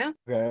vagina?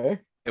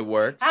 Okay. It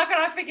worked. How could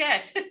I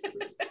forget?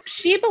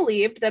 She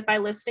believed that by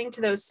listening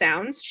to those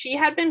sounds, she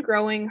had been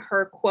growing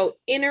her, quote,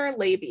 inner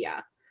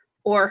labia,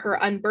 or her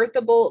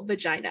unbirthable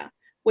vagina,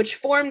 which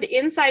formed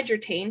inside your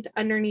taint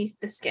underneath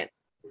the skin.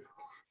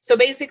 So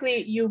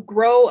basically, you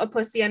grow a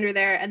pussy under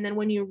there, and then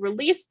when you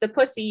release the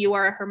pussy, you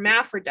are a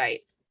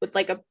hermaphrodite with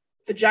like a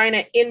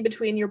vagina in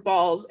between your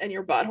balls and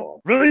your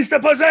butthole. Release the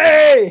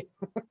pussy!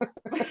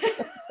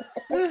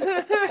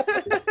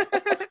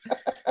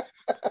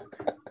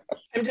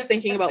 I'm just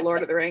thinking about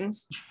Lord of the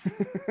Rings.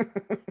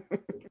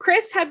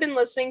 Chris had been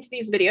listening to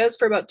these videos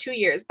for about 2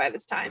 years by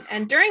this time,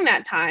 and during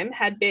that time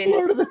had been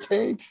Lord of the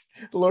Taint.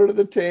 Lord of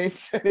the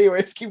Taint.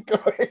 Anyways, keep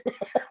going.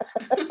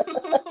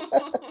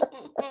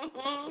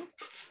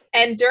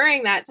 And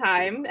during that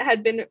time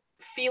had been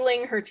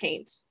feeling her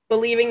taint,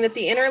 believing that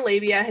the inner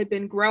labia had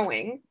been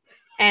growing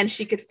and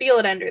she could feel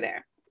it under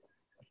there.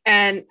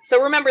 And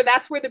so remember,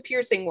 that's where the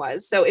piercing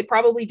was. So it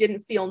probably didn't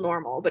feel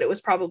normal, but it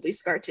was probably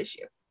scar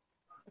tissue.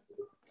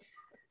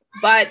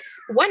 But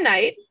one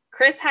night,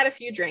 Chris had a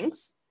few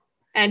drinks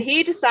and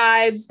he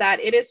decides that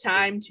it is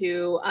time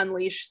to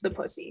unleash the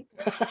pussy.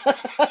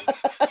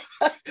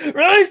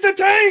 Release the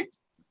taint!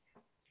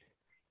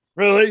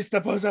 Release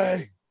the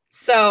pussy!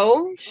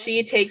 So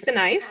she takes a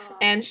knife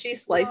and she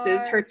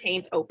slices her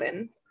taint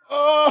open.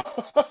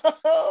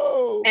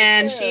 Oh,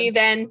 and man. she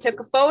then took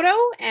a photo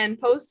and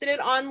posted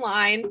it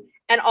online.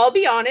 And I'll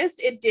be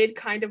honest, it did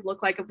kind of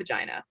look like a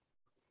vagina.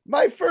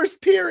 My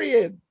first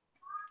period.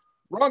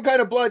 Wrong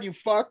kind of blood, you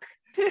fuck.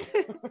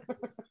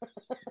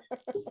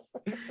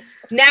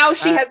 Now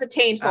she has a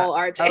taint hole,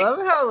 RJ. I love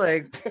how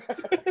I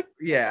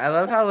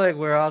love how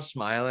we're all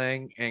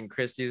smiling and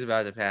Christy's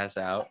about to pass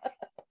out.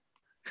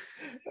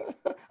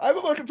 I'm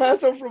about to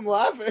pass out from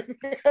laughing.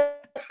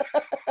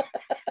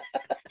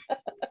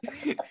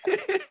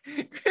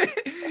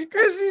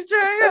 Christy's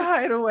trying to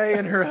hide away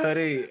in her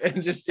hoodie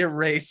and just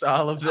erase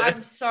all of this.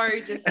 I'm so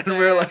disturbed. And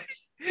we're like,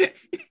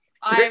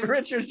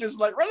 Richard's just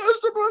like,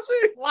 release the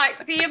pussy.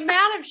 Like the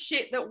amount of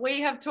shit that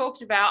we have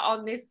talked about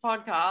on this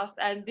podcast,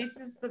 and this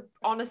is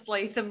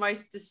honestly the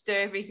most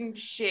disturbing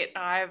shit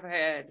I've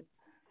heard.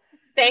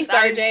 Thanks,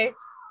 RJ.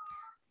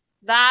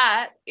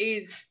 That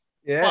is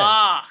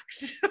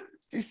fucked.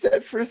 She's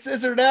set for a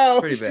scissor now.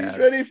 Pretty She's bad.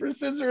 ready for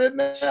scissor it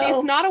now.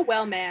 She's not a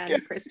well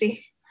man,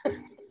 Christy.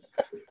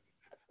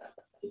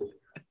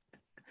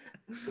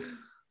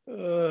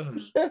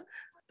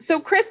 So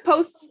Chris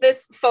posts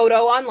this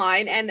photo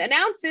online and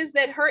announces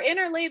that her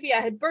inner labia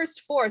had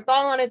burst forth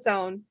all on its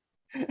own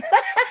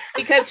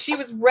because she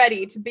was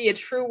ready to be a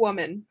true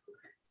woman.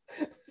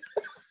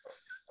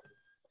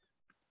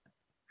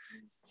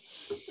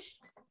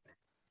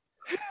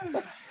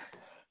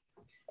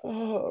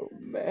 Oh,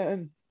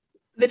 man.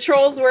 The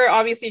trolls were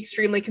obviously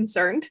extremely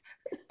concerned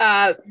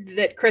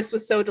that Chris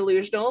was so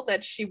delusional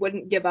that she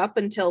wouldn't give up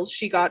until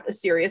she got a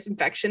serious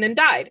infection and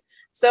died.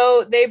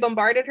 So they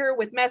bombarded her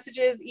with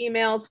messages,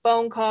 emails,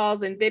 phone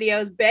calls, and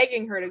videos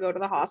begging her to go to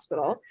the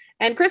hospital.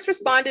 And Chris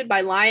responded by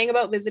lying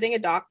about visiting a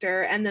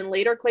doctor and then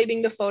later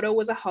claiming the photo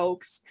was a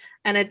hoax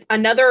and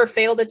another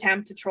failed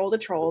attempt to troll the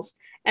trolls.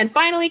 And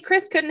finally,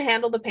 Chris couldn't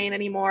handle the pain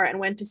anymore and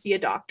went to see a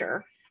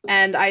doctor.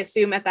 And I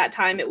assume at that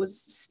time it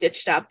was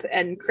stitched up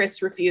and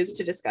Chris refused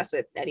to discuss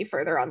it any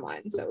further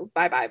online. So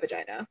bye-bye,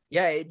 vagina.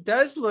 Yeah, it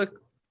does look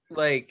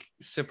like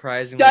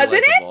surprisingly Doesn't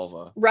like it? a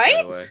vulva,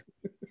 right?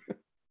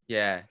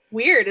 Yeah.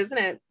 Weird, isn't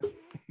it? I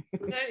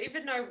don't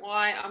even know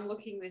why I'm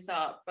looking this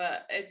up,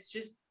 but it's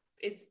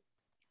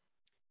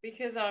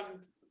because I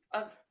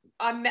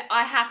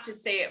have to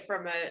see it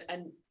from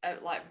a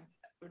like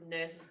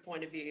nurse's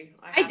point of view.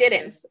 I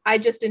didn't. I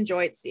just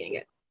enjoyed seeing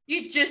it.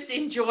 You just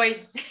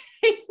enjoyed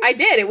seeing I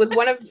did. It was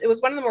one of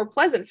the more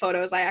pleasant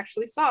photos I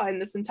actually saw in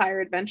this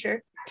entire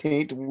adventure.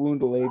 Taint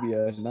wound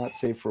labia, not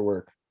safe for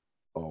work.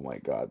 Oh my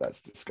God,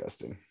 that's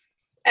disgusting.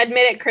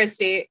 Admit it,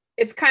 Christy.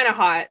 It's kind of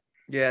hot.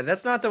 Yeah,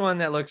 that's not the one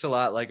that looks a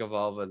lot like a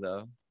vulva,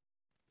 though.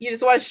 You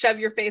just want to shove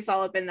your face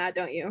all up in that,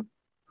 don't you?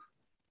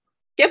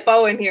 Get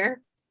Bo in here.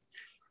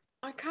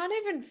 I can't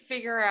even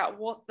figure out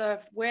what.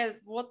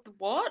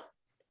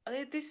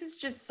 This is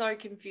just so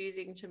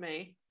confusing to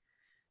me.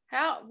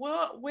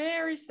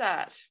 Where is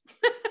that?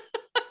 I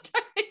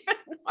don't even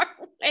know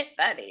where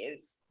that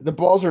is. The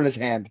balls are in his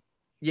hand.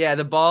 Yeah,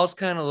 the balls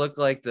kind of look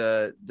like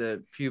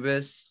the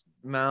pubis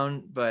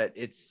mound, but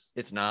it's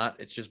not.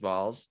 It's just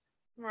balls.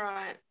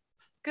 Right.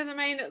 Because I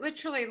mean, it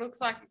literally looks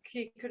like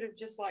he could have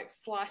just like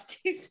sliced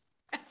his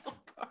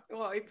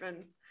elbow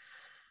open.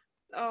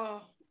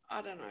 Oh,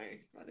 I don't know.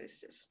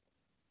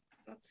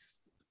 That's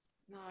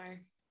no.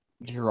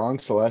 You're wrong,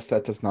 Celeste.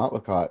 That does not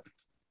look hot.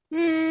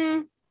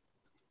 Hmm.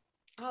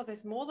 Oh,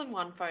 there's more than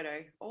one photo.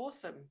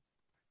 Awesome.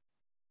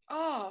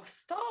 Oh,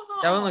 stop.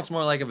 That one looks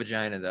more like a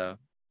vagina, though.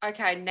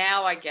 Okay,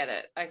 now I get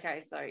it. Okay,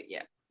 so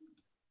yeah.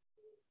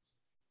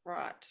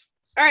 Right.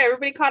 All right,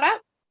 everybody caught up?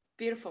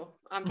 Beautiful.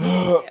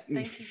 Yeah,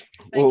 thank you.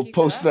 We'll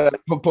post that.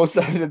 We'll post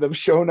that in the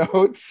show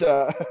notes.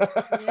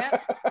 Yeah.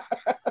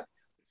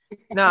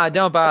 No,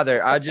 don't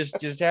bother. I'll just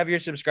have your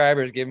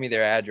subscribers give me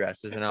their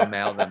addresses and I'll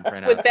mail them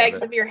printouts. With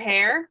bags of your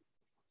hair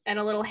and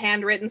a little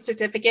handwritten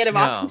certificate of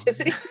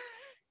authenticity.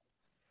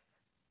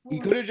 He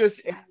could have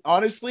just,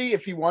 honestly,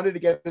 if he wanted to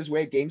get his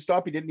way at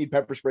GameStop, he didn't need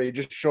pepper spray. He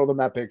just show them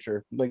that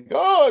picture. Like,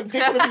 oh,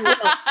 take whatever you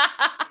want.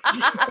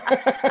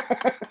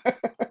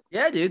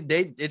 Yeah, dude,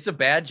 it's a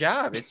bad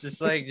job. It's just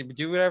like,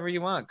 do whatever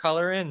you want.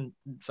 Color in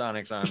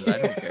Sonic's arms.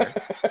 I don't care.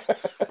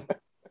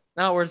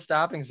 Not worth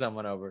stopping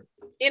someone over.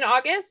 In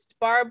August,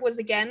 Barb was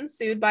again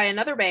sued by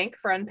another bank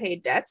for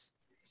unpaid debts.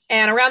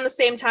 And around the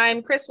same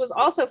time, Chris was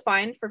also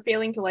fined for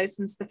failing to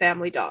license the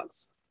family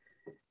dogs.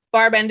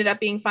 Barb ended up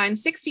being fined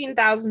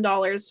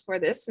 $16,000 for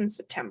this in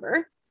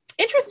September.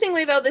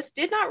 Interestingly, though, this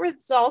did not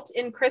result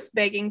in Chris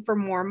begging for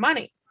more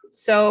money.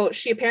 So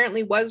she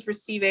apparently was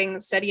receiving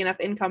steady enough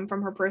income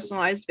from her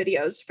personalized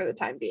videos for the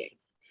time being.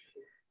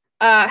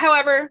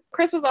 However,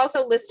 Chris was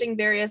also listing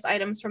various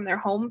items from their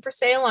home for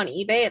sale on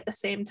eBay at the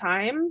same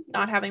time,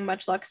 not having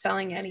much luck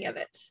selling any of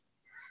it.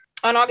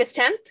 On August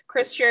 10th,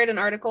 Chris shared an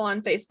article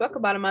on Facebook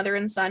about a mother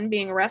and son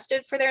being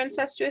arrested for their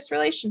incestuous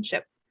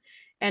relationship.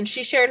 And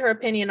she shared her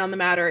opinion on the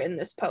matter in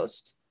this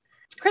post.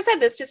 Chris had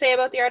this to say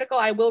about the article.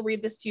 I will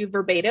read this to you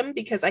verbatim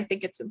because I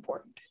think it's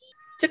important.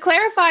 To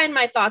clarify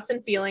my thoughts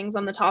and feelings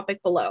on the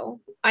topic below,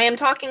 I am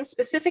talking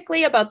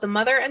specifically about the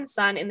mother and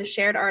son in the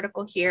shared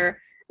article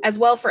here, as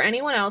well for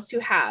anyone else who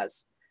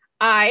has.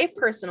 I,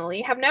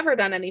 personally, have never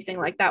done anything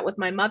like that with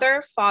my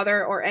mother,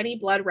 father, or any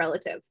blood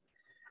relative.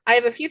 I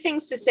have a few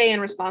things to say in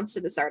response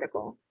to this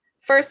article.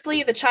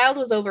 Firstly, the child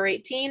was over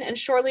 18, and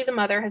surely the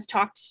mother has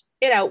talked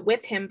it out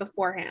with him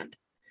beforehand.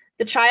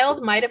 The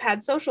child might have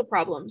had social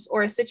problems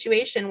or a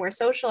situation where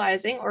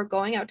socializing or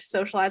going out to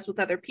socialize with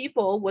other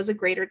people was a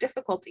greater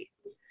difficulty.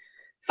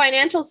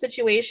 Financial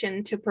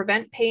situation to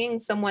prevent paying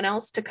someone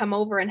else to come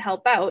over and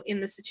help out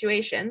in the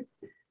situation.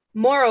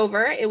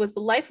 Moreover, it was the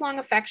lifelong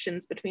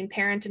affections between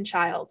parent and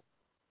child.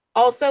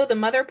 Also, the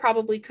mother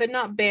probably could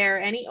not bear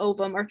any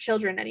ovum or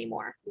children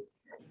anymore.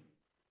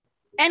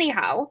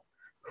 Anyhow,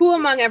 who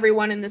among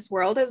everyone in this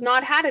world has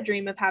not had a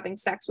dream of having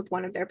sex with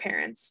one of their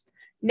parents?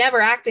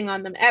 Never acting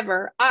on them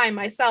ever, I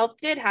myself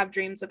did have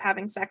dreams of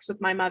having sex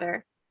with my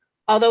mother.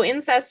 Although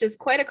incest is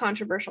quite a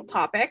controversial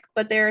topic,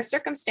 but there are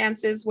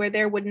circumstances where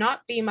there would not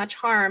be much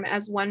harm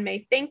as one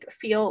may think,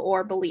 feel,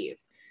 or believe.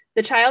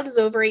 The child is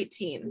over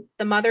 18.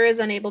 The mother is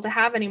unable to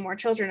have any more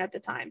children at the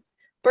time.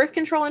 Birth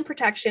control and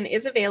protection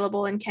is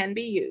available and can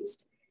be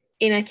used.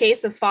 In a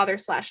case of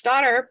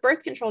father/daughter,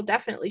 birth control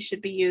definitely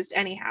should be used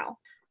anyhow.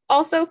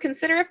 Also,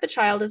 consider if the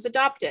child is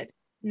adopted,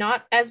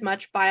 not as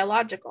much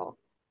biological.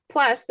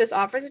 Plus, this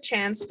offers a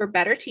chance for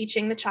better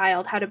teaching the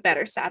child how to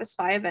better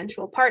satisfy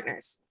eventual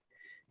partners.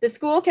 The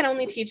school can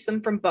only teach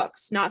them from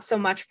books, not so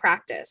much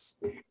practice.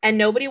 And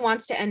nobody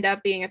wants to end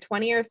up being a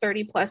 20 or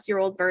 30 plus year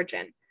old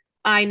virgin.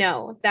 I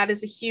know, that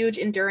is a huge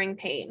enduring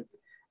pain.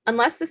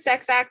 Unless the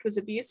sex act was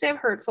abusive,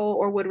 hurtful,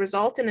 or would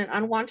result in an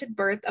unwanted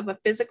birth of a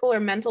physical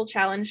or mental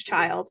challenged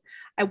child,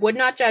 I would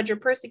not judge or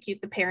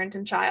persecute the parent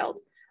and child.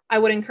 I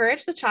would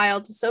encourage the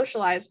child to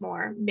socialize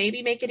more,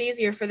 maybe make it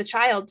easier for the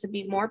child to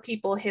meet more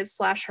people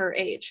his/her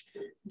age.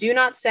 Do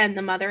not send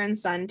the mother and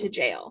son to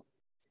jail.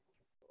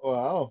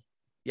 Wow.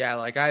 Yeah,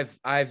 like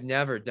I've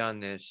never done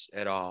this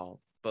at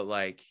all, but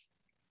like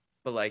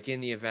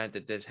in the event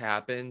that this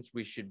happens,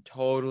 we should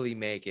totally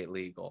make it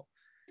legal.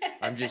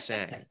 I'm just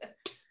saying.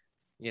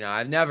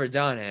 I've never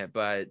done it,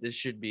 but this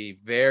should be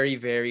very,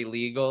 very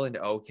legal and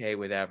okay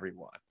with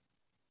everyone,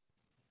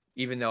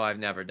 even though I've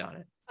never done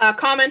it.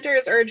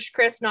 Commenters urged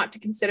Chris not to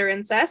consider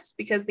incest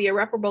because the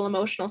irreparable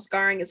emotional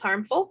scarring is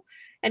harmful.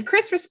 And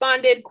Chris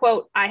responded,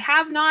 quote, "I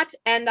have not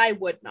and I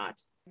would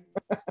not."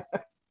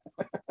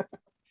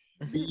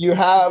 You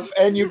have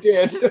and you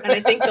did. And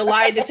I think the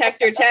lie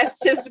detector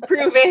test has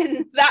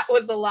proven that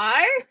was a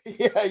lie.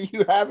 Yeah,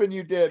 you have and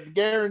you did.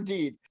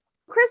 Guaranteed.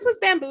 Chris was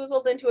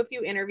bamboozled into a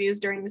few interviews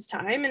during this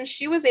time, and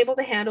she was able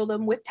to handle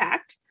them with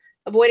tact,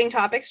 avoiding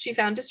topics she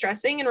found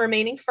distressing and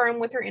remaining firm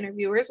with her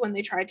interviewers when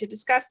they tried to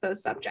discuss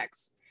those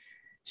subjects.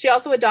 She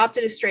also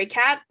adopted a stray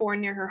cat born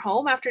near her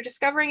home after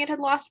discovering it had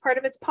lost part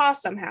of its paw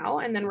somehow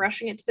and then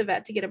rushing it to the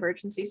vet to get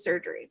emergency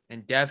surgery.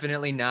 And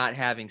definitely not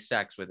having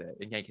sex with it,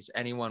 in case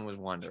anyone was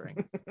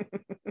wondering.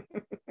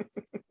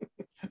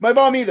 My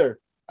mom either.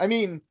 I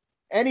mean,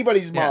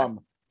 anybody's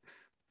mom.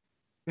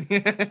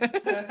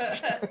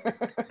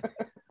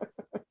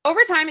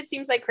 Over time, it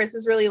seems like Chris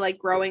is really like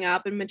growing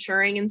up and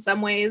maturing in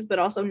some ways, but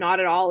also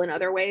not at all in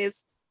other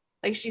ways.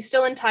 Like she's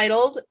still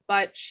entitled,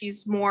 but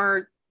she's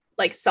more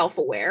like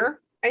self-aware,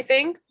 I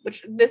think,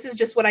 which this is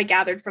just what I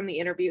gathered from the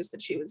interviews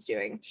that she was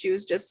doing.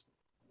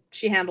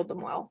 She handled them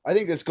well. I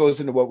think this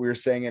goes into what we were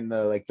saying in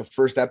the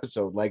first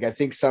episode. Like, I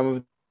think some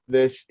of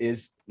this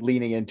is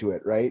leaning into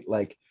it, right?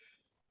 Like,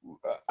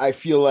 I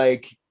feel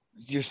like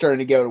you're starting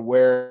to get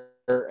aware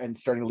and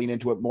starting to lean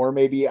into it more.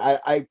 Maybe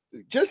I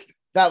just,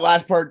 that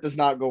last part does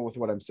not go with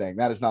what I'm saying.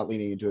 That is not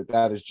leaning into it.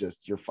 That is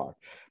just, you're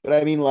fucked. But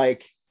I mean,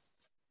 like,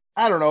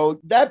 I don't know,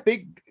 that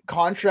big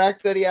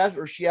contract that he asked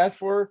or she asked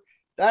for,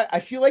 that I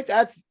feel like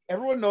that's,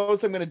 everyone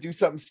knows I'm going to do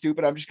something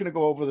stupid. I'm just going to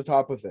go over the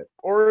top with it.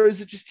 Or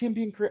is it just him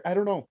being crazy? I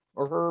don't know.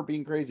 Or her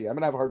being crazy. I'm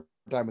going to have a hard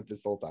time with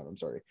this the whole time. I'm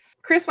sorry.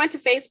 Chris went to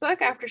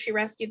Facebook after she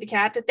rescued the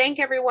cat to thank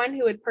everyone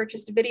who had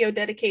purchased video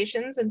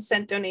dedications and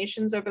sent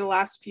donations over the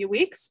last few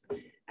weeks,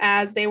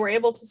 as they were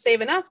able to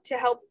save enough to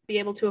help be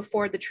able to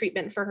afford the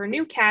treatment for her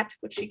new cat,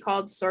 which she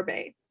called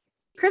Sorbet.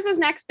 Chris's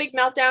next big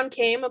meltdown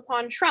came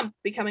upon Trump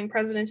becoming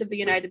president of the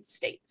United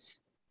States.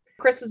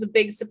 Chris was a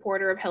big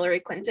supporter of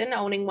Hillary Clinton,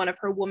 owning one of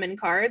her woman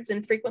cards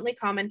and frequently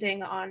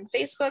commenting on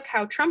Facebook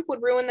how Trump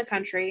would ruin the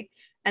country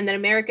and that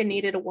America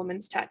needed a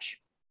woman's touch.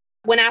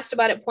 When asked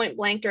about it point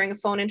blank during a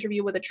phone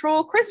interview with a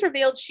troll, Chris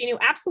revealed she knew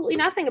absolutely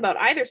nothing about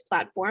either's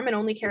platform and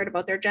only cared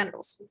about their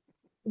genitals.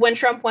 When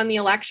Trump won the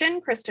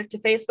election, Chris took to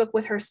Facebook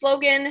with her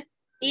slogan,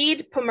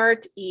 "Eid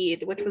Pamert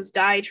Eid," which was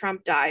 "Die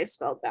Trump Die"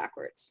 spelled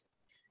backwards.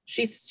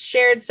 She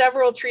shared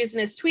several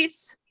treasonous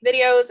tweets,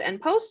 videos,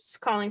 and posts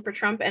calling for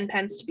Trump and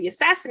Pence to be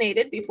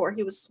assassinated before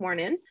he was sworn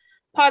in,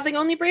 pausing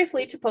only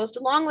briefly to post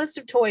a long list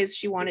of toys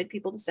she wanted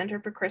people to send her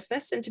for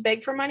Christmas and to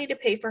beg for money to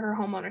pay for her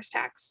homeowner's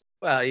tax.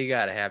 Well, you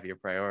got to have your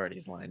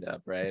priorities lined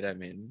up, right? I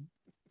mean,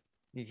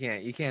 you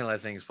can't let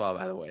things fall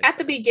by the way. At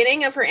the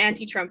beginning of her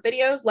anti-Trump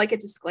videos, like a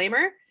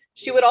disclaimer,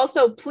 she would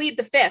also plead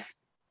the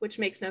fifth, which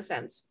makes no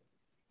sense.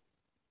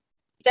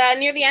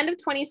 Near the end of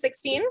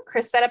 2016,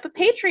 Chris set up a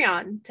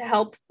Patreon to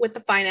help with the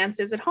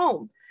finances at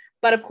home.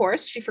 But of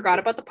course, she forgot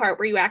about the part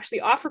where you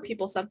actually offer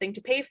people something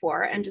to pay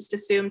for and just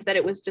assumed that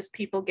it was just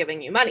people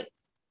giving you money.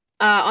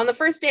 On the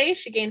first day,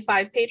 she gained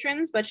 5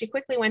 patrons, but she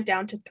quickly went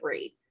down to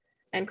 3.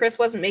 And Chris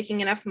wasn't making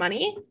enough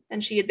money,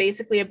 and she had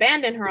basically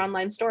abandoned her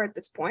online store at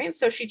this point,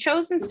 so she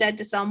chose instead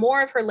to sell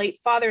more of her late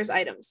father's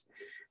items,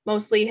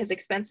 mostly his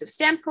expensive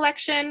stamp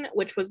collection,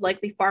 which was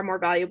likely far more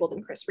valuable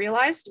than Chris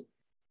realized.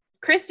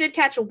 Chris did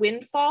catch a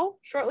windfall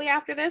shortly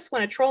after this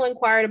when a troll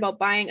inquired about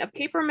buying a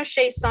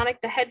papier-mâché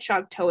Sonic the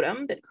Hedgehog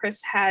totem that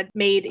Chris had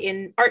made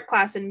in art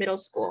class in middle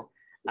school.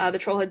 The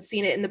troll had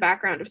seen it in the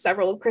background of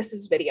several of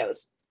Chris's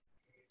videos.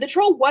 The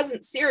troll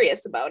wasn't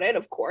serious about it,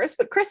 of course,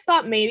 but Chris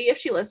thought maybe if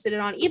she listed it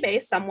on eBay,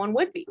 someone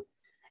would be.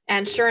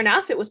 And sure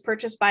enough, it was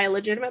purchased by a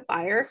legitimate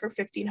buyer for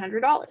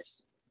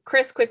 $1,500.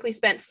 Chris quickly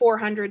spent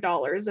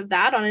 $400 of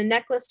that on a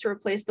necklace to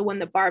replace the one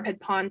that Barb had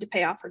pawned to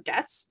pay off her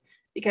debts,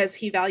 because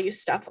he values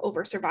stuff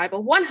over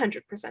survival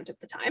 100% of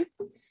the time,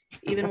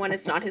 even when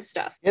it's not his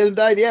stuff. He hasn't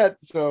died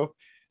yet, so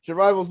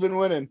survival's been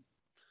winning.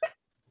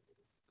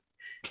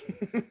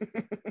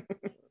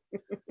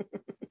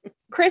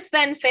 Chris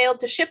then failed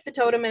to ship the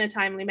totem in a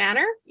timely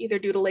manner, either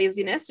due to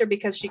laziness or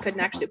because she couldn't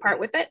actually part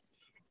with it,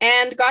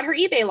 and got her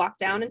eBay locked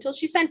down until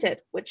she sent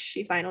it, which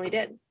she finally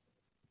did.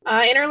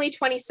 In early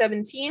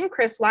 2017,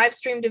 Chris live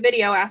streamed a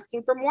video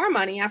asking for more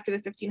money after the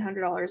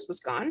 $1,500 was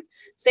gone,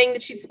 saying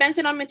that she'd spent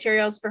it on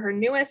materials for her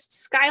newest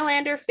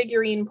Skylander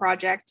figurine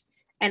project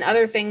and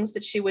other things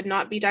that she would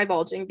not be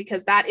divulging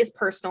because that is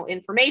personal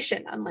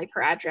information, unlike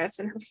her address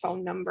and her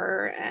phone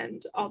number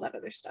and all that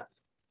other stuff.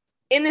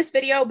 In this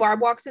video, Barb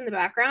walks in the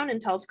background and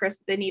tells Chris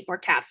that they need more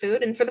cat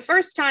food. And for the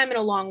first time in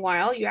a long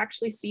while, you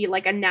actually see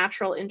like a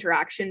natural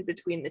interaction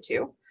between the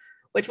two,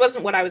 which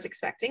wasn't what I was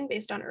expecting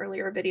based on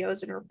earlier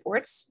videos and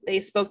reports.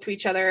 They spoke to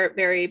each other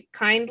very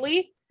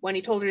kindly. When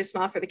he told her to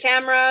smile for the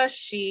camera,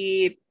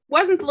 she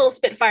wasn't the little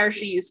spitfire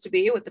she used to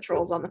be with the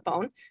trolls on the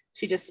phone.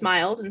 She just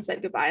smiled and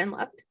said goodbye and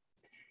left.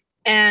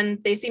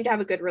 And they seem to have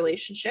a good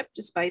relationship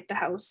despite the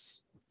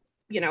house,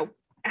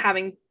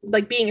 having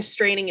being a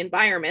straining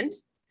environment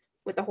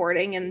with the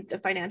hoarding and the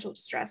financial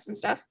distress and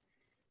stuff.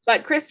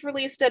 But Chris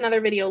released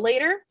another video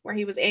later where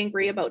he was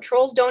angry about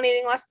trolls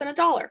donating less than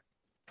 $1.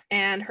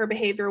 And her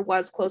behavior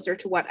was closer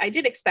to what I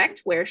did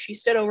expect, where she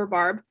stood over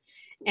Barb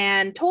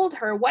and told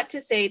her what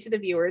to say to the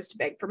viewers to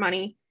beg for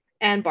money,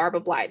 and Barb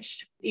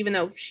obliged, even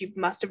though she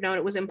must have known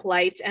it was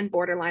impolite and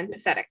borderline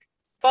pathetic.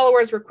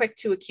 Followers were quick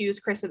to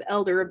accuse Chris of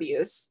elder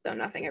abuse, though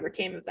nothing ever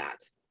came of that.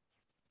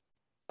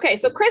 Okay,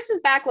 so Chris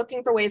is back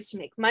looking for ways to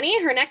make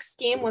money. Her next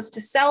scheme was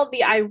to sell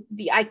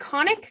the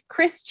iconic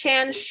Chris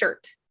Chan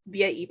shirt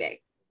via eBay.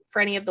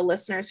 For any of the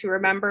listeners who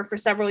remember, for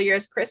several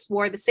years, Chris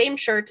wore the same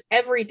shirt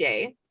every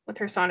day with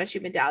her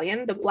Sonichu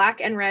medallion, the black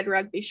and red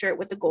rugby shirt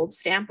with the gold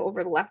stamp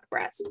over the left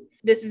breast.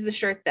 This is the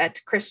shirt that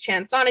Chris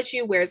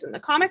Chanthology wears in the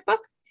comic book,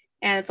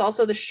 and it's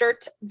also the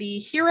shirt the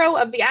hero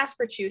of the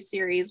Asperchu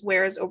series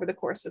wears over the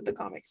course of the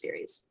comic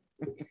series.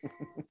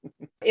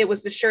 It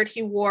was the shirt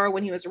he wore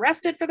when he was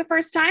arrested for the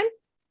first time.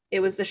 It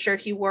was the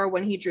shirt he wore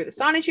when he drew the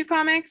Sonichu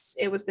comics.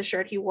 It was the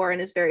shirt he wore in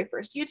his very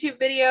first YouTube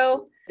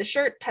video. The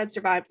shirt had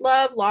survived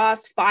love,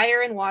 loss,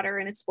 fire, and water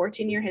in its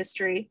 14-year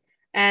history.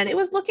 And it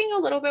was looking a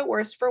little bit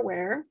worse for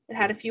wear. It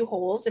had a few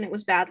holes and it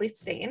was badly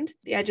stained.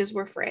 The edges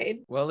were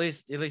frayed. Well, at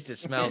least it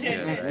smelled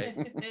good,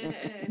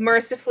 right?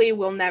 Mercifully,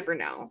 we'll never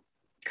know.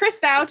 Chris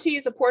vowed to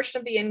use a portion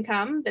of the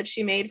income that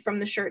she made from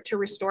the shirt to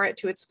restore it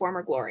to its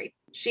former glory.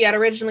 She had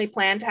originally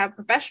planned to have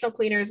professional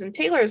cleaners and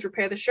tailors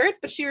repair the shirt,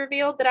 but she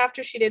revealed that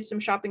after she did some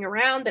shopping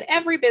around, that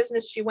every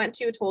business she went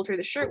to told her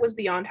the shirt was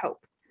beyond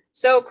hope.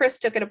 So Chris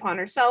took it upon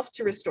herself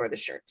to restore the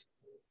shirt.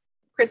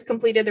 Chris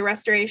completed the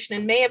restoration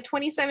in May of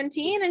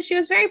 2017, and she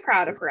was very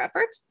proud of her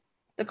effort.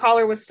 The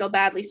collar was still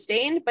badly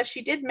stained, but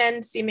she did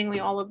mend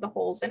seemingly all of the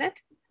holes in it.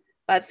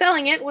 But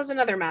selling it was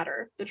another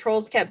matter. The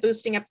trolls kept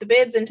boosting up the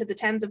bids into the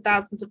tens of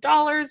thousands of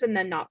dollars and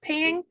then not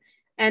paying,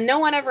 and no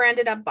one ever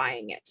ended up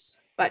buying it.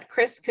 But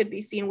Chris could be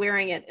seen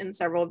wearing it in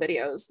several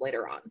videos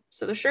later on.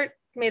 So the shirt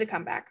made a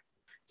comeback.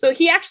 So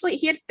he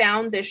had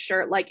found this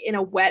shirt like in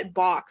a wet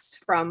box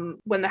from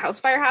when the house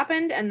fire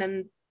happened, and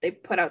then they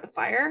put out the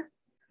fire.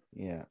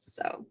 Yeah.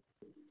 So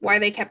why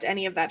they kept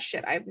any of that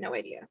shit, I have no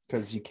idea.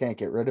 Because you can't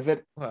get rid of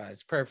it. Well,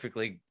 it's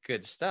perfectly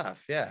good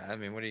stuff. Yeah. I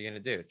mean, what are you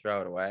going to do?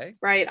 Throw it away?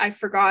 Right. I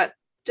forgot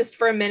just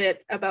for a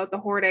minute about the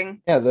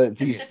hoarding. Yeah,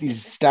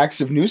 these stacks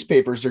of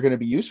newspapers are going to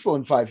be useful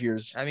in 5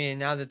 years. I mean,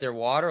 now that they're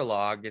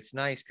waterlogged, it's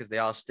nice because they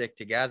all stick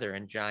together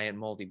in giant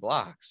moldy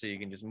blocks, so you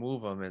can just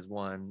move them as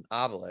one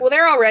obelisk. Well,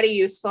 they're already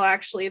useful,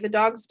 actually. The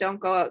dogs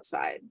don't go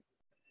outside.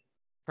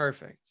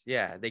 Perfect.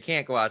 Yeah, they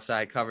can't go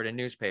outside covered in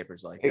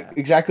newspapers like that.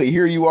 Exactly.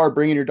 Here you are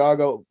bringing your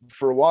dog out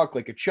for a walk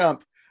like a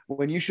chump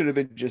when you should have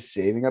been just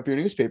saving up your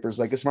newspapers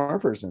like a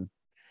smart person.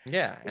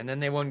 Yeah, and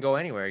then they wouldn't go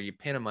anywhere. You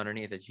pin them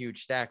underneath a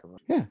huge stack of them.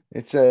 Yeah,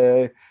 it's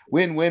a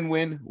win, win,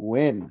 win,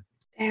 win.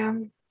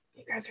 Damn,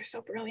 you guys are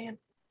so brilliant.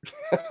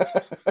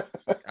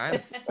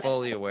 I'm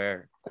fully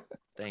aware.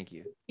 Thank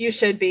you. You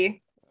should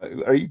be.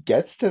 Are you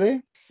gets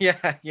today?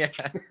 Yeah, yeah.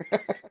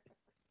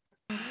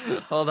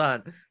 Hold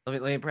on.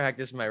 Let me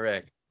practice my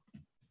Rick.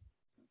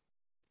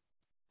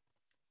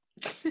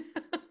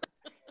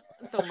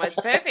 It's almost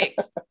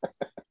perfect.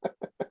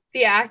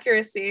 The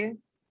accuracy.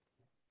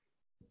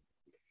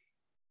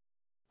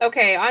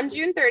 Okay, on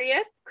June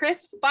 30th,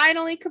 Chris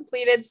finally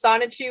completed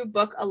Sonichu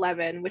Book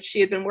 11, which she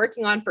had been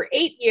working on for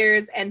 8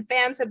 years and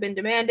fans have been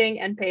demanding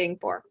and paying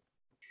for.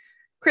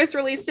 Chris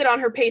released it on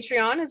her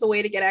Patreon as a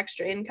way to get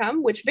extra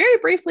income, which very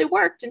briefly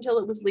worked until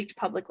it was leaked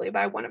publicly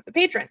by one of the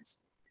patrons.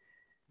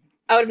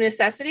 Out of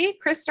necessity,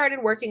 Chris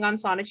started working on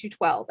Sonichu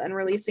 12 and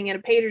releasing it a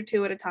page or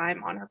two at a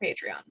time on her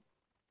Patreon.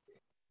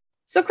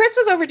 So Chris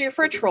was overdue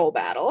for a troll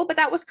battle, but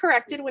that was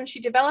corrected when she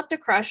developed a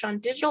crush on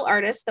digital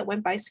artist that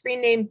went by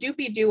screen name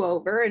Doopy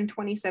Do-Over in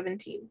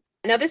 2017.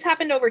 Now, this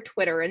happened over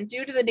Twitter, and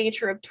due to the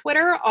nature of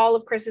Twitter, all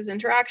of Chris's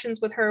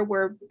interactions with her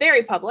were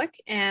very public,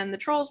 and the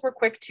trolls were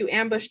quick to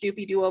ambush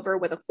Doopy Do-Over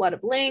with a flood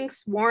of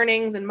links,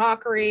 warnings, and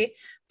mockery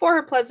for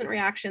her pleasant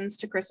reactions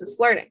to Chris's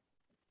flirting.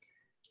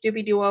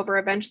 Doopy Do-Over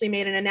eventually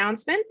made an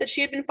announcement that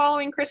she had been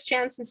following Chris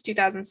Chan since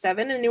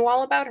 2007 and knew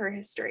all about her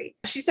history.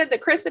 She said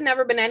that Chris had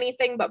never been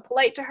anything but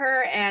polite to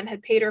her and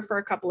had paid her for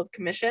a couple of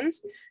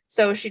commissions,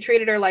 so she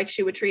treated her like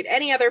she would treat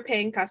any other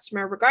paying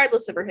customer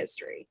regardless of her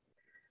history.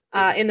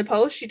 In the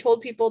post, she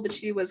told people that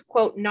she was,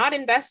 quote, not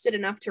invested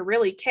enough to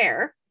really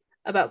care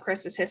about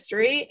Chris's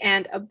history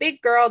and a big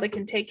girl that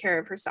can take care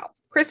of herself.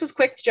 Chris was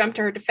quick to jump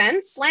to her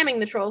defense, slamming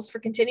the trolls for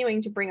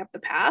continuing to bring up the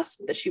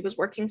past that she was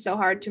working so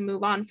hard to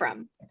move on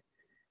from.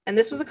 And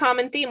this was a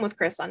common theme with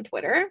Chris on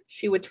Twitter.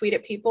 She would tweet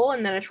at people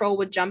and then a troll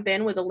would jump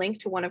in with a link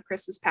to one of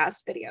Chris's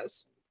past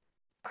videos.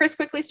 Chris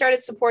quickly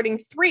started supporting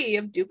 3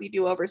 of Doopy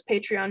Do-Over's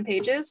Patreon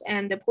pages,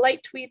 and the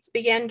polite tweets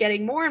began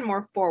getting more and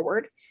more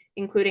forward,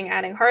 including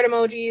adding heart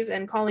emojis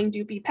and calling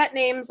Doopy pet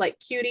names like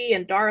Cutie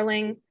and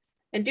Darling.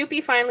 And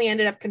Doopy finally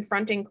ended up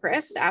confronting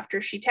Chris after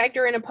she tagged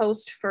her in a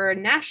post for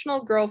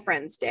National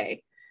Girlfriends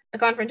Day. The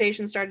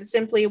confrontation started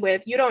simply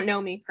with, "You don't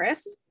know me,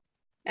 Chris."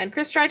 And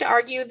Chris tried to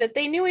argue that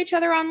they knew each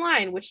other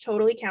online, which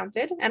totally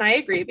counted. And I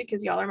agree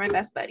because y'all are my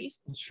best buddies.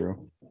 That's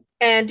true.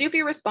 And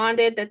Doopy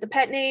responded that the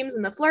pet names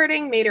and the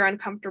flirting made her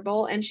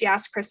uncomfortable and she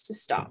asked Chris to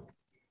stop.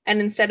 And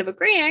instead of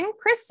agreeing,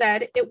 Chris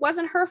said it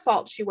wasn't her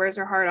fault she wears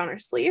her heart on her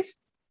sleeve.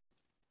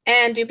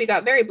 And Doopy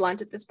got very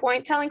blunt at this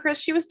point, telling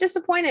Chris she was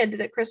disappointed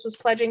that Chris was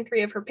pledging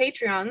 3 of her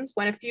Patreons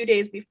when a few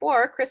days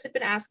before, Chris had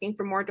been asking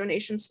for more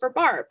donations for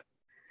Barb.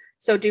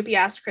 So Doopy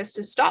asked Chris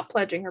to stop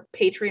pledging her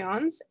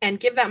Patreons and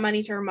give that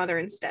money to her mother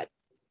instead.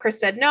 Chris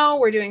said, "No,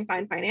 we're doing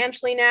fine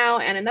financially now."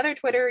 And another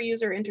Twitter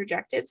user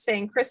interjected,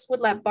 saying Chris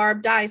would let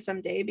Barb die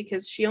someday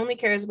because she only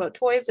cares about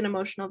toys and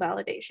emotional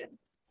validation.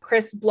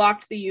 Chris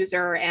blocked the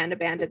user and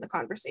abandoned the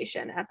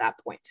conversation at that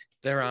point.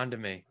 They're on to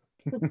me.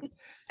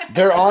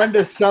 They're on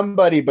to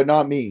somebody, but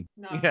not me.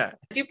 No. Yeah.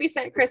 Doopy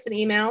sent Chris an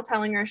email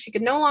telling her she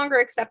could no longer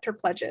accept her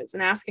pledges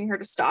and asking her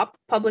to stop,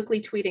 publicly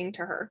tweeting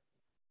to her.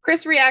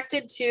 Chris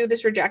reacted to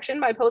this rejection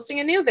by posting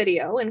a new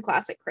video in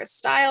classic Chris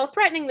style,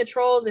 threatening the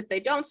trolls if they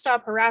don't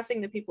stop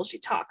harassing the people she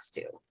talks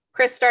to.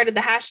 Chris started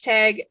the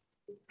hashtag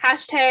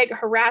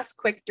harass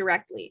quick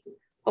directly,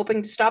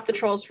 hoping to stop the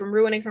trolls from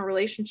ruining her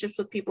relationships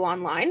with people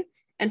online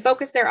and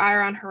focus their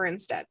ire on her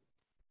instead.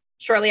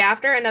 Shortly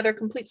after, another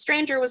complete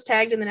stranger was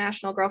tagged in the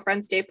National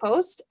Girlfriends Day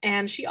post,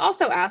 and she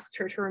also asked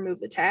her to remove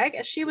the tag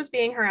as she was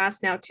being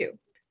harassed now too.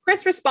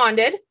 Chris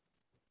responded,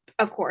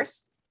 of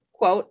course,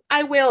 quote,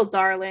 "I will,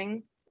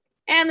 darling."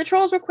 And the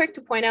trolls were quick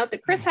to point out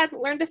that Chris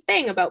hadn't learned a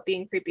thing about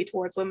being creepy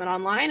towards women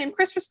online, and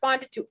Chris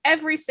responded to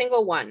every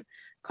single one,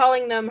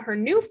 calling them her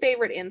new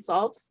favorite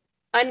insults,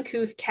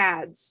 uncouth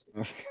cads.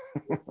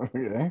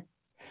 Okay.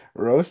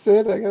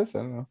 Roasted, I guess. I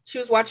don't know. She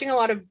was watching a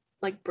lot of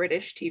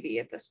British TV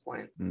at this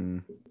point.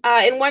 Mm.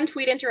 In one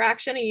tweet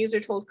interaction, a user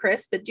told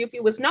Chris that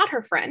Doopy was not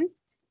her friend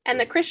and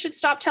that Chris should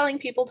stop telling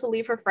people to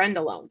leave her friend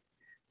alone.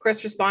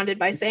 Chris responded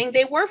by saying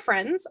they were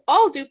friends.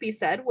 All Doopy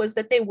said was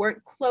that they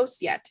weren't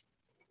close yet.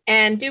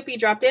 And Doopy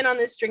dropped in on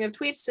this string of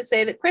tweets to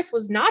say that Chris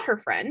was not her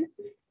friend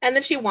and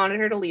that she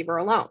wanted her to leave her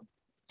alone.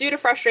 Due to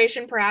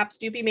frustration, perhaps,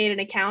 Doopy made an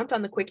account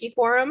on the Quickie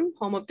forum,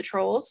 home of the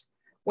trolls,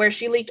 where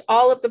she leaked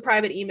all of the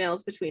private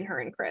emails between her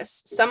and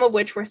Chris, some of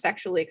which were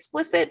sexually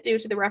explicit due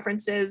to the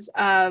references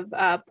of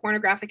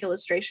pornographic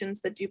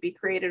illustrations that Doopy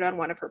created on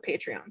one of her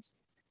Patreons.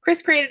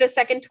 Chris created a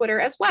second Twitter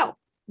as well,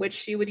 which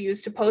she would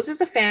use to pose as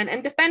a fan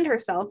and defend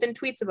herself in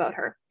tweets about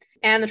her.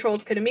 And the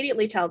trolls could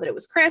immediately tell that it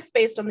was Chris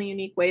based on the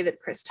unique way that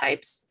Chris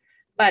types.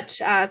 But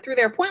through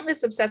their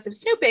pointless obsessive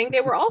snooping,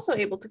 they were also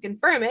able to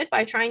confirm it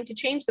by trying to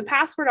change the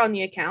password on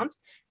the account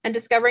and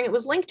discovering it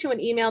was linked to an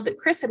email that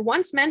Chris had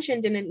once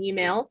mentioned in an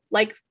email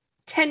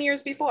 10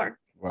 years before.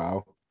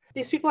 Wow.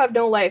 These people have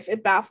no life.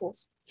 It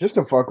baffles. Just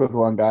to fuck with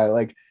one guy,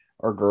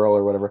 or girl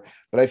or whatever.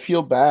 But I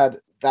feel bad.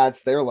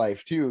 That's their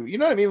life too. You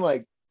know what I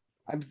mean?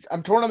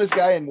 I'm torn on this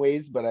guy in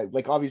ways, but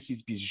obviously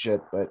he's a piece of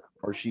shit,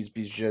 or she's a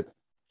piece of shit.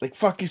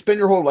 Fuck, you spend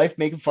your whole life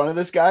making fun of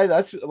this guy.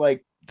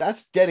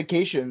 That's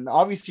dedication.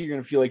 Obviously, you're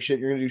gonna feel like shit.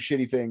 You're gonna do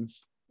shitty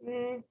things.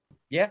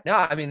 Yeah, no,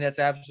 I mean that's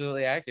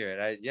absolutely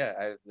accurate.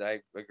 I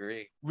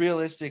agree.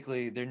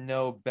 Realistically, they're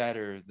no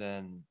better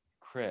than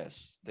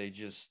Chris. They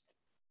just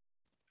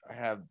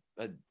have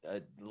a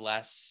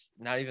less,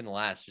 not even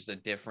less, just a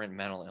different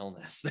mental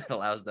illness that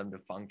allows them to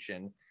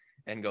function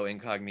and go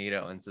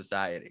incognito in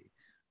society.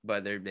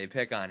 But they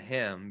pick on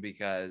him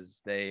because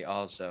they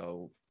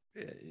also,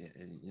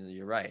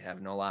 you're right,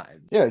 have no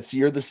lives. Yeah, it's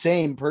you're the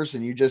same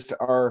person. You just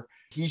are.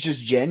 He's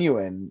just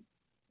genuine,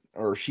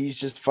 or she's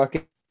just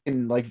fucking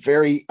like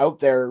very out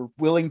there,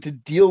 willing to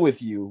deal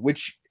with you.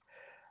 Which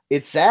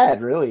it's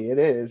sad, really. It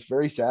is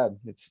very sad.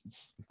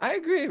 It's I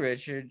agree,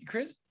 Richard.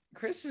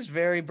 Chris is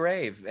very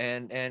brave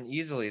and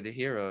easily the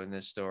hero in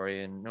this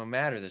story, and no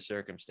matter the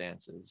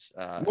circumstances.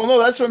 well, no,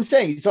 that's what I'm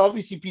saying. He's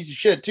obviously a piece of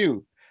shit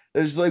too.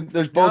 There's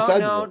both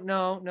sides.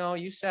 No.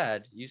 You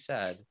said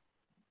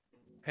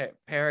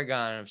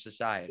paragon of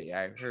society.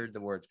 I heard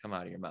the words come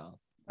out of your mouth.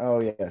 Oh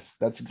yes,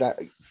 that's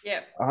exactly.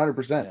 Yeah,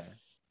 100%. That's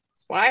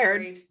what I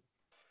heard.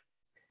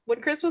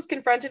 When Chris was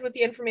confronted with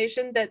the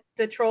information that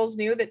the trolls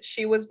knew that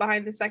she was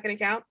behind the second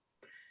account,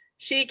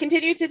 she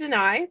continued to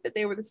deny that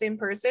they were the same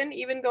person,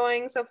 even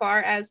going so far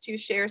as to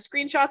share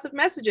screenshots of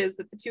messages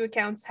that the two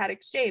accounts had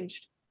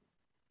exchanged.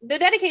 The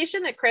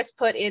dedication that Chris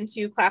put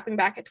into clapping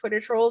back at Twitter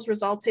trolls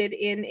resulted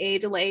in a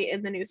delay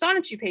in the new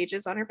Sonichu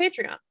pages on her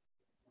Patreon.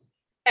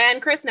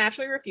 And Chris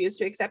naturally refused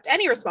to accept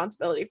any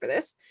responsibility for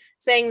this,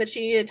 saying that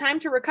she needed time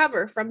to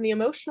recover from the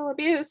emotional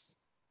abuse.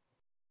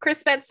 Chris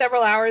spent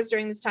several hours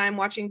during this time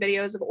watching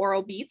videos of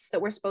oral beats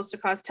that were supposed to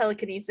cause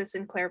telekinesis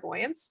and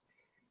clairvoyance.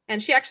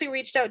 And she actually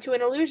reached out to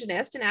an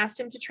illusionist and asked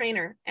him to train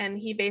her. And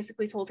he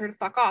basically told her to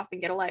fuck off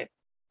and get a life.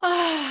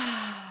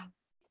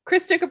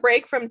 Chris took a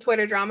break from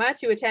Twitter drama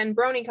to attend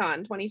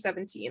BronyCon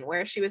 2017,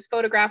 where she was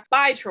photographed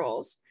by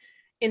trolls,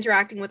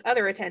 interacting with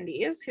other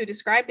attendees who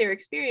described their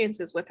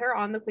experiences with her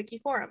on the Quickie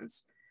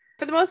forums.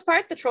 For the most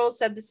part, the trolls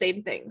said the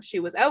same thing. She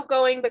was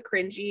outgoing but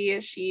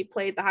cringy. She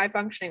played the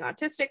high-functioning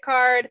autistic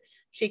card.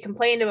 She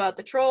complained about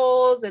the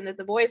trolls and that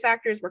the voice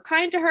actors were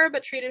kind to her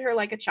but treated her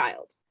like a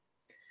child.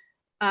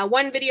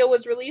 One video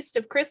was released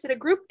of Chris at a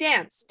group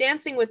dance,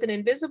 dancing with an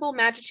invisible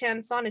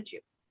Magichan Sonichu,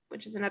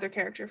 which is another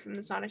character from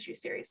the Sonichu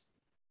series.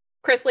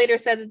 Chris later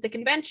said that the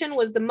convention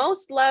was the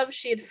most love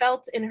she had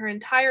felt in her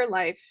entire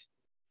life.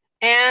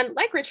 And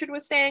like Richard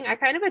was saying, I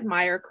kind of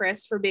admire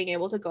Chris for being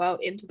able to go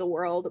out into the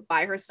world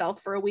by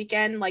herself for a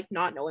weekend, like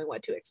not knowing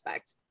what to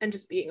expect and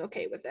just being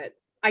okay with it.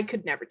 I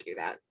could never do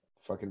that.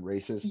 Fucking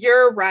racist.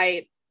 You're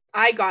right.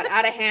 I got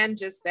out of hand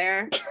just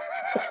there.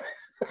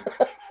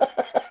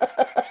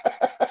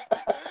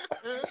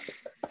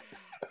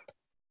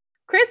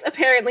 Chris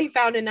apparently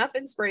found enough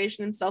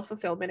inspiration and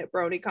self-fulfillment at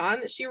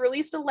BronyCon that she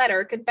released a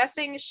letter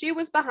confessing she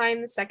was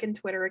behind the second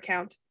Twitter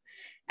account.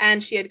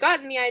 And she had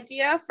gotten the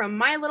idea from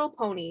My Little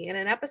Pony in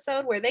an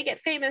episode where they get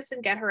famous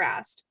and get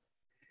harassed.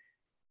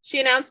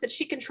 She announced that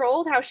she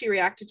controlled how she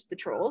reacted to the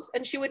trolls,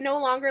 and she would no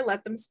longer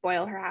let them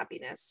spoil her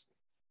happiness.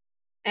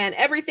 And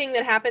everything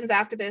that happens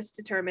after this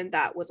determined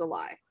that was a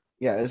lie.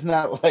 Yeah, isn't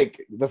that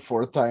like the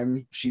fourth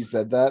time she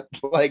said that?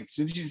 Like,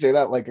 didn't she say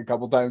that like a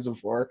couple times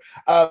before?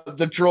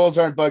 The trolls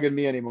aren't bugging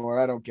me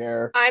anymore. I don't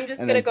care. I'm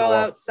just going to go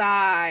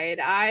outside.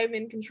 I'm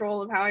in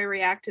control of how I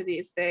react to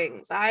these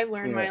things. I've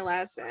learned my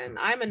lesson.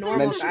 I'm a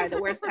normal guy that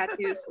wears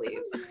tattoo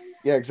sleeves.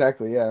 Yeah,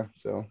 exactly. Yeah.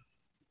 So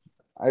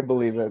I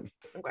believe it.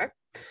 Okay.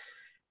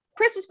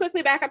 Chris was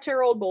quickly back up to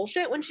her old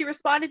bullshit when she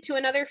responded to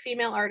another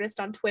female artist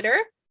on Twitter,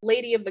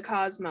 Lady of the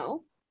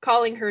Cosmo,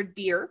 calling her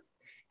dear.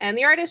 And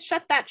the artist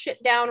shut that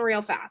shit down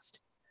real fast.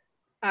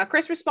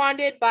 Chris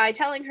responded by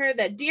telling her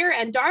that dear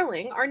and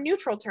darling are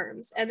neutral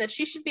terms and that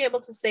she should be able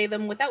to say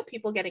them without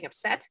people getting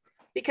upset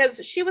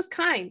because she was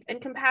kind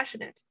and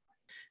compassionate.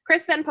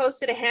 Chris then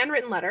posted a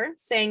handwritten letter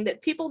saying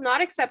that people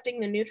not accepting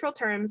the neutral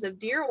terms of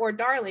dear or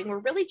darling were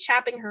really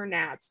chapping her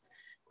nads,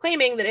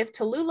 claiming that if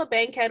Tallulah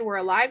Bankhead were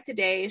alive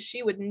today,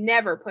 she would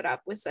never put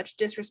up with such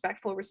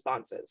disrespectful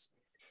responses.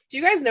 Do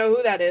you guys know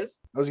who that is?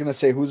 I was going to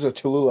say, who's a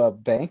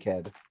Tallulah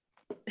Bankhead?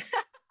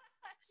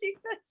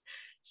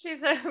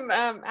 She's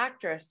a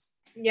actress.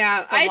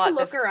 Yeah, I had to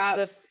look her up.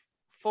 The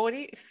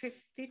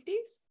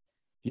 50s?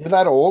 You're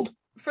that old?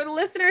 For the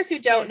listeners who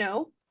don't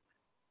know,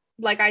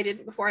 like I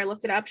didn't before I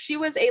looked it up, she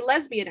was a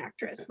lesbian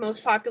actress,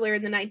 most popular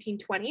in the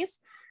 1920s.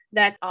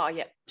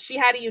 She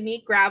had a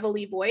unique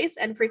gravelly voice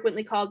and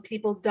frequently called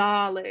people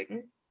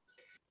darling.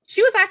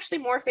 She was actually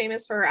more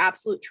famous for her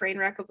absolute train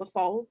wreck of a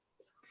fall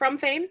from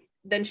fame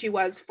than she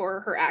was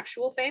for her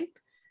actual fame.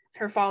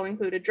 Her fall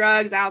included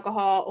drugs,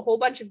 alcohol, a whole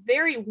bunch of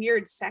very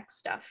weird sex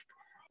stuff.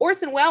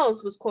 Orson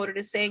Welles was quoted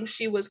as saying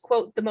she was,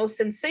 quote, the most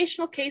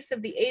sensational case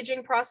of the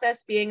aging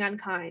process being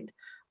unkind.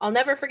 I'll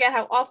never forget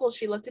how awful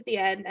she looked at the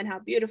end and how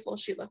beautiful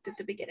she looked at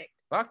the beginning.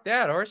 Fuck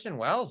that. Orson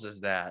Welles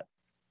is that.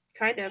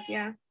 Kind of,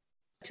 yeah.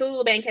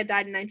 Tallulah Bankhead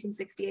died in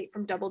 1968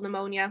 from double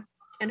pneumonia.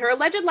 And her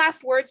alleged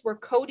last words were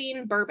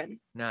codeine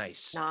bourbon.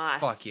 Nice.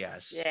 Fuck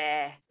yes.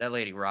 Yeah. That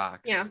lady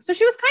rocks. Yeah. So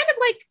she was kind of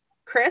like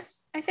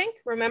Chris, I think,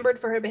 remembered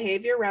for her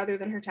behavior rather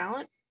than her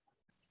talent.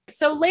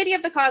 So Lady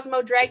of the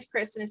Cosmo dragged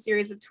Chris in a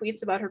series of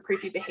tweets about her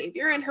creepy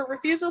behavior and her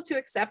refusal to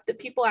accept that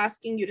people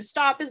asking you to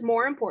stop is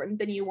more important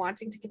than you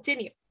wanting to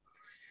continue.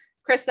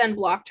 Chris then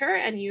blocked her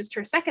and used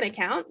her second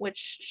account, which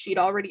she'd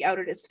already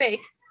outed as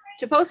fake,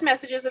 to post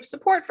messages of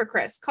support for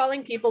Chris,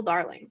 calling people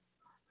darling.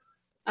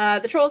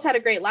 The trolls had a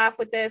great laugh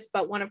with this,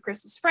 but one of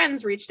Chris's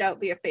friends reached out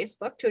via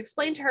Facebook to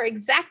explain to her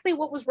exactly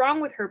what was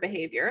wrong with her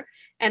behavior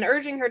and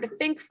urging her to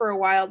think for a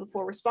while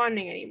before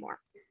responding anymore.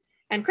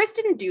 And Chris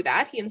didn't do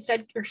that.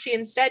 She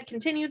instead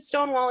continued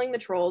stonewalling the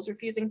trolls,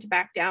 refusing to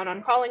back down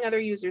on calling other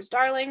users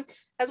darling,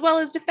 as well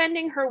as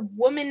defending her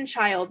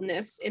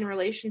woman-childness in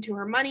relation to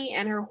her money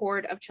and her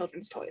hoard of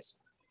children's toys.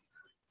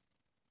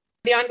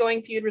 The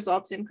ongoing feud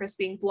resulted in Chris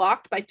being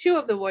blocked by 2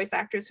 of the voice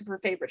actors of her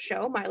favorite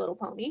show, My Little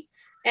Pony,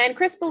 and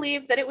Chris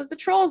believed that it was the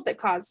trolls that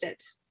caused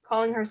it,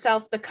 calling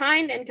herself the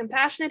kind and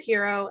compassionate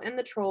hero and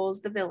the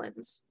trolls the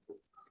villains.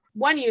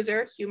 One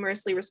user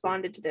humorously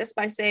responded to this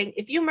by saying,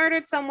 if you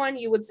murdered someone,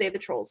 you would say the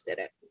trolls did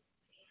it.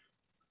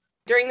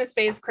 During this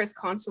phase, Chris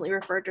constantly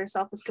referred to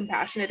herself as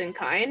compassionate and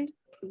kind,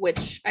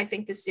 which I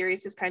think this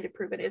series has kind of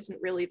proven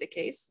isn't really the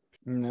case.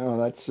 No,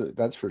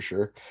 that's for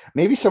sure.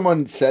 Maybe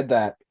someone said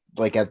that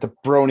like at the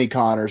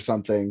BronyCon or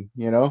something,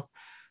 you know?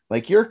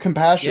 Like you're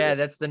compassionate. Yeah,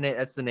 that's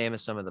the name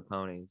of some of the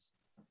ponies.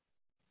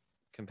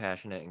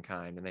 Compassionate and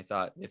kind, and they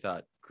thought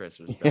Chris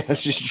was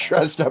She's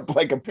dressed up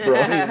like a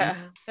brony.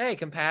 Hey,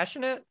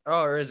 compassionate?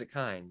 Oh, or is it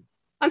kind?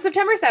 On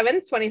September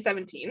 7th,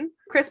 2017,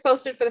 Chris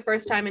posted for the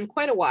first time in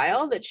quite a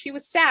while that she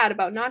was sad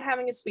about not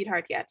having a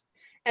sweetheart yet.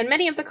 And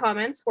many of the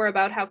comments were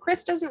about how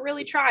Chris doesn't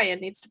really try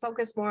and needs to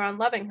focus more on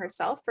loving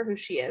herself for who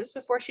she is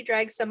before she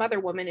drags some other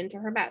woman into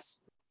her mess.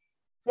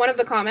 One of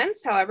the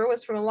comments, however,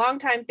 was from a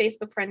longtime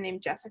Facebook friend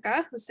named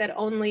Jessica, who said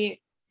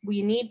only,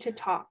 "We need to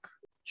talk."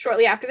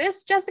 Shortly after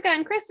this, Jessica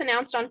and Chris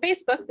announced on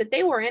Facebook that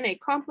they were in a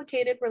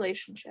complicated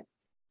relationship.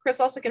 Chris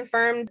also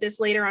confirmed this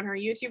later on her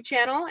YouTube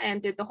channel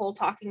and did the whole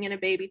talking in a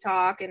baby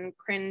talk and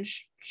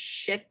cringe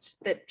shit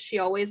that she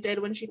always did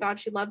when she thought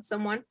she loved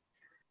someone.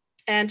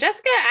 And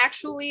Jessica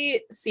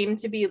actually seemed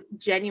to be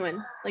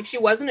genuine. Like, she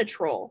wasn't a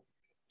troll.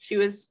 She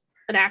was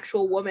an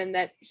actual woman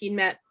that he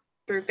met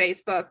through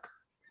Facebook,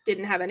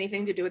 didn't have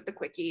anything to do with the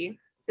quickie.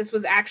 This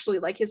was actually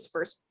like his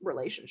first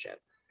relationship,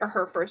 or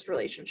her first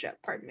relationship,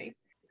 pardon me.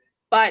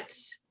 But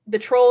the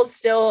trolls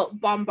still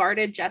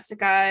bombarded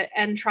Jessica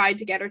and tried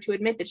to get her to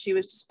admit that she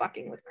was just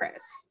fucking with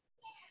Chris.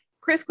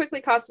 Chris quickly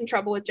caused some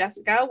trouble with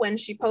Jessica when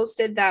she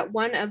posted that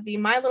one of the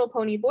My Little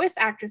Pony voice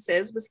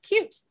actresses was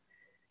cute.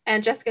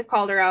 And Jessica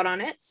called her out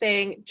on it,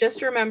 saying,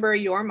 "Just remember,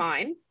 you're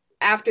mine."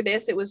 After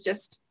this, it was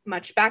just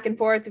much back and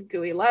forth of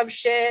gooey love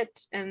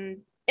shit.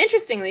 And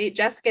interestingly,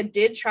 Jessica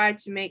did try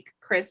to make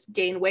Chris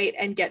gain weight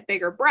and get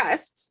bigger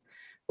breasts,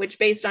 which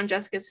based on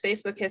Jessica's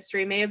Facebook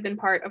history may have been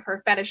part of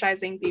her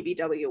fetishizing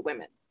BBW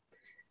women.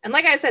 And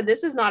like I said,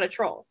 this is not a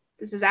troll.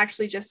 This is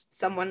actually just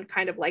someone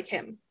kind of like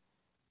him.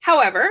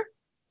 However,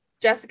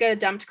 Jessica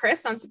dumped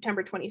Chris on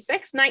September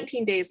 26,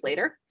 19 days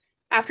later,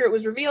 after it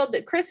was revealed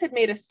that Chris had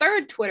made a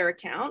third Twitter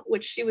account,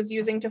 which she was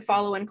using to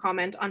follow and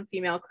comment on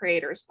female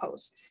creators'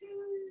 posts.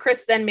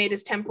 Chris then made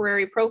his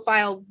temporary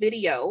profile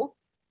video,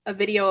 a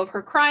video of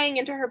her crying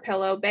into her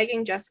pillow,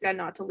 begging Jessica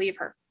not to leave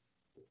her.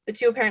 The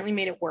two apparently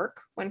made it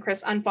work when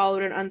Chris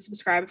unfollowed and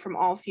unsubscribed from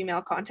all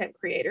female content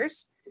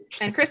creators.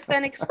 And Chris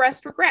then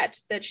expressed regret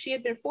that she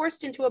had been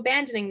forced into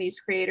abandoning these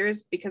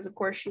creators because, of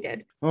course, she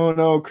did. Oh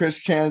no, Chris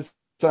Chan's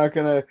not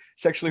gonna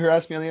sexually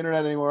harass me on the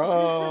internet anymore.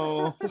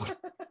 Oh.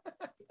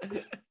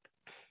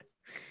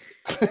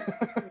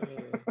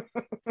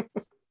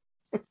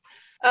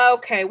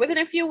 Okay, within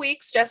a few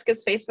weeks,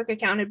 Jessica's Facebook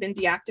account had been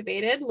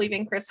deactivated,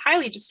 leaving Chris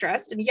highly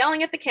distressed and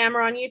yelling at the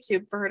camera on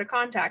YouTube for her to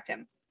contact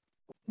him.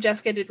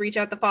 Jessica did reach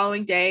out the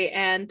following day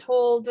and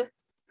told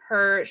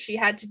her she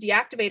had to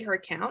deactivate her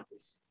account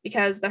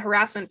because the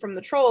harassment from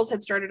the trolls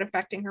had started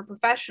affecting her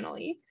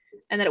professionally,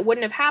 and that it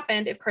wouldn't have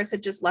happened if Chris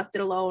had just left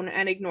it alone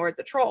and ignored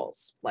the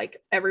trolls,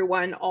 like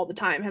everyone all the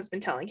time has been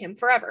telling him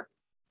forever.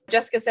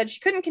 Jessica said she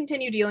couldn't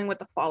continue dealing with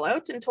the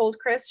fallout and told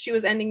Chris she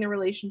was ending the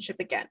relationship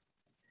again.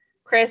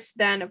 Chris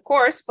then, of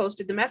course,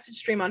 posted the message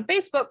stream on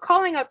Facebook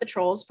calling out the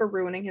trolls for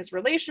ruining his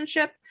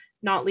relationship,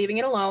 not leaving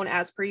it alone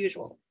as per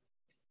usual.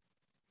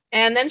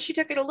 And then she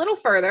took it a little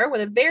further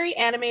with a very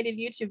animated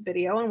YouTube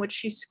video in which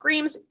she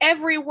screams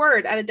every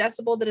word at a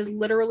decibel that is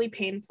literally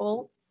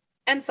painful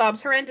and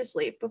sobs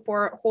horrendously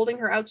before holding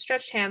her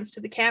outstretched hands to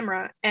the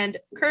camera and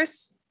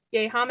curse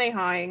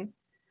yehamehaing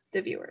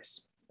the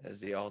viewers.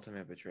 As the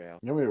ultimate betrayal.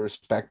 You know how many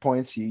respect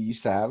points you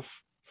used to have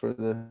for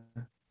the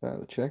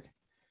chick?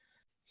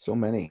 So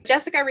many.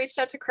 Jessica reached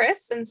out to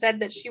Chris and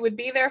said that she would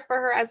be there for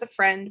her as a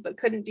friend, but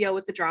couldn't deal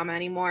with the drama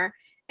anymore.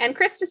 And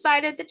Chris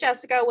decided that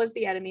Jessica was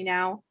the enemy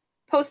now,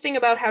 posting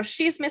about how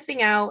she's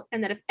missing out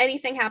and that if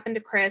anything happened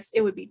to Chris,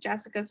 it would be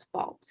Jessica's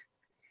fault.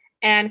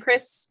 And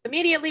Chris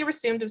immediately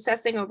resumed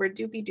obsessing over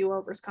Doopy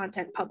Do-Over's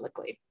content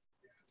publicly.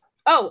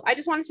 Oh, I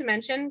just wanted to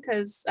mention,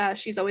 because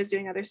she's always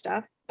doing other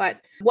stuff,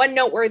 but one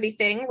noteworthy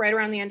thing right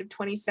around the end of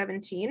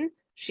 2017,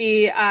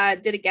 She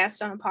did a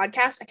guest on a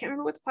podcast. I can't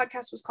remember what the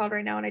podcast was called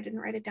right now, and I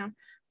didn't write it down.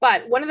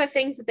 But one of the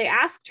things that they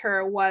asked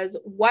her was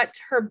what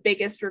her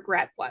biggest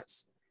regret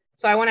was.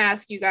 So I want to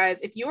ask you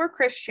guys, if you were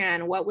Chris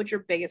Chan, what would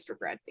your biggest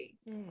regret be?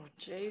 Oh,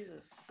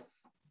 Jesus.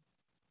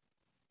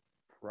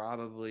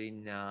 Probably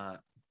not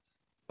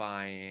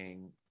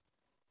buying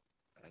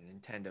a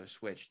Nintendo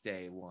Switch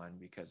day one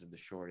because of the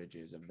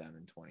shortages of them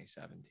in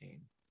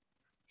 2017.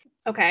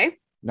 Okay.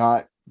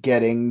 Not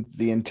getting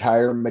the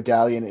entire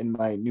medallion in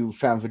my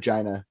newfound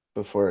vagina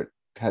before it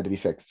had to be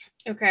fixed.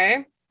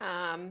 Okay.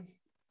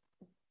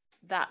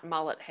 That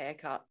mullet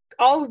haircut.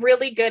 All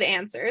really good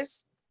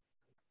answers.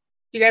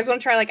 Do you guys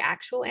want to try like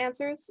actual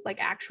answers? Like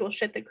actual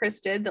shit that Chris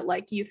did that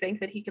like you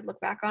think that he could look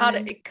back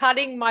on?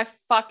 Cutting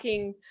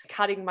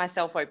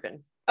myself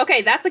open.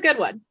 Okay, that's a good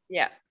one.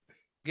 Yeah.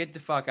 Get the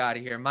fuck out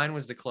of here. Mine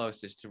was the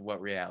closest to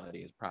what reality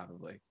is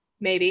probably.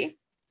 Maybe.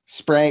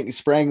 Spraying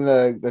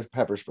the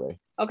pepper spray.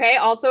 Okay,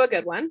 also a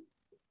good one.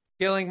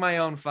 Killing my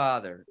own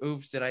father.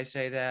 Oops, did I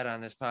say that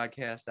on this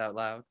podcast out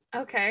loud?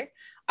 Okay.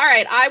 All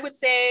right. I would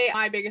say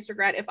my biggest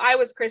regret, if I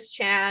was Chris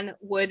Chan,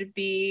 would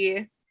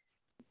be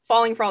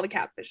falling for all the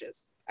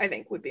catfishes, I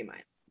think would be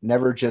mine.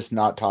 Never just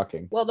not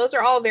talking. Well, those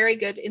are all very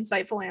good,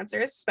 insightful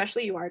answers,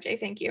 especially you, RJ.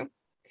 Thank you.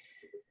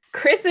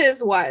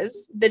 Chris's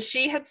was that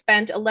she had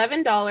spent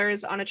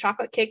 $11 on a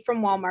chocolate cake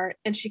from Walmart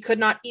and she could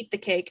not eat the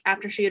cake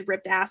after she had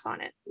ripped ass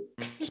on it.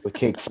 The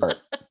cake fart.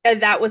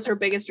 And that was her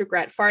biggest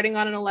regret, farting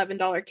on an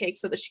 $11 cake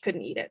so that she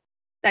couldn't eat it.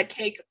 That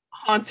cake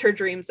haunts her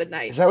dreams at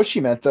night. Is that what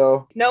she meant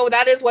though? No,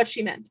 that is what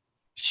she meant.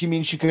 She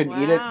means she couldn't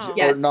eat it, Wow. or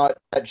Yes. not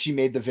that she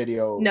made the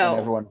video No.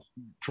 and everyone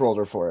trolled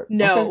her for it?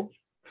 No. Okay.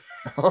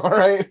 All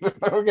right.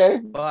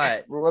 Okay.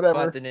 But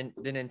Whatever. the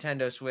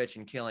Nintendo Switch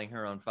and killing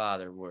her own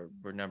father were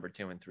number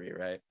 2 and 3,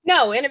 right?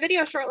 No, in a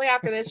video shortly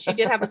after this, she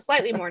did have a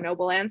slightly more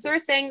noble answer,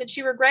 saying that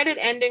she regretted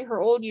ending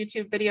her old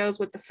YouTube videos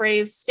with the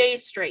phrase, stay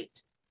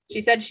straight. She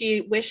said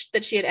she wished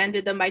that she had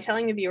ended them by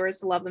telling the viewers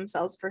to love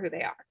themselves for who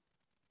they are.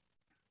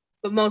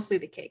 But mostly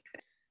the cake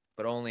thing.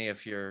 But only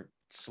if you're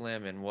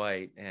slim and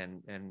white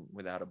and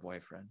without a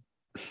boyfriend.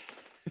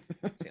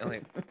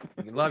 You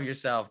can love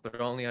yourself,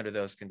 but only under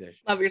those conditions.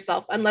 Love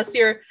yourself. Unless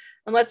you're,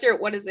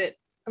 what is it?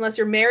 Unless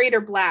you're married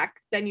or black,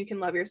 then you can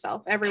love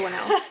yourself. Everyone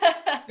else,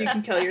 you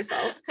can kill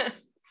yourself.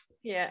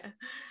 Yeah.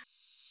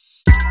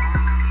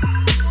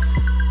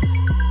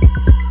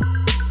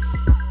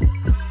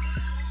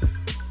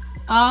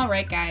 All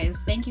right,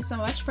 guys. Thank you so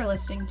much for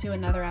listening to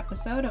another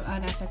episode of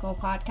Unethical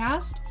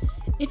Podcast.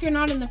 If you're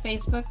not in the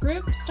Facebook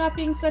group, stop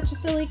being such a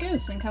silly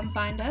goose and come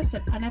find us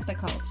at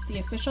Unethical, the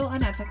official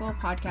Unethical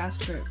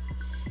podcast group.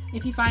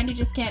 If you find you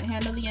just can't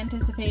handle the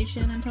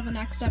anticipation until the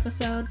next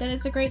episode, then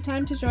it's a great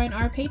time to join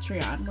our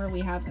Patreon, where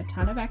we have a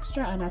ton of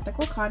extra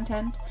unethical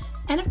content,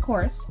 and of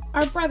course,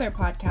 our brother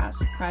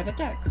podcast, Private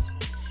Dicks.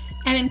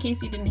 And in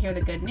case you didn't hear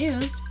the good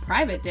news,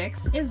 Private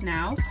Dicks is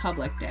now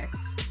Public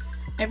Dicks.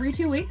 Every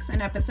 2 weeks,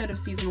 an episode of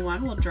Season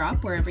 1 will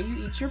drop wherever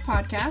you eat your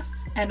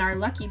podcasts, and our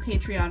lucky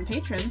Patreon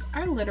patrons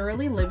are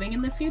literally living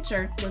in the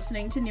future,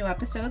 listening to new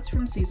episodes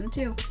from Season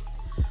 2.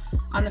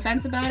 On the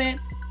fence about it?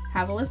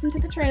 Have a listen to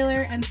the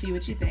trailer and see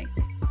what you think.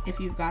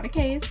 If you've got a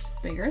case,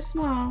 big or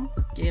small,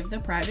 give the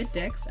Private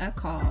Dicks a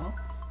call.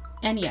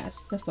 And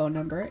yes, the phone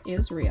number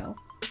is real.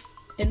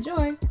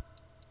 Enjoy!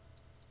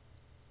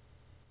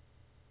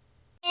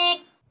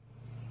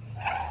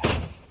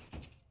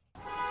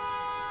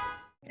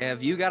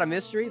 Have you got a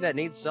mystery that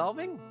needs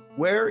solving?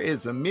 Where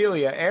is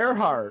Amelia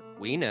Earhart?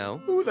 We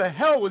know. Who the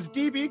hell was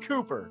DB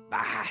Cooper?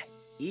 Ah,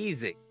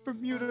 easy.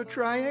 Bermuda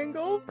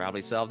Triangle?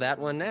 Probably solve that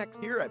one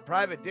next. Here at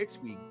Private Dicks,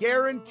 we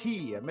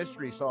guarantee a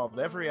mystery solved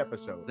every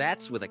episode.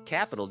 That's with a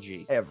capital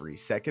G. Every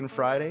second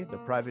Friday, the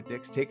Private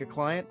Dicks take a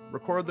client,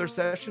 record their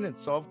session, and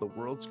solve the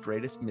world's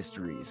greatest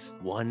mysteries.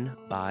 One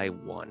by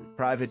one.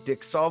 Private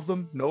Dicks solve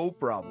them, no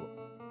problem.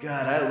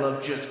 God, I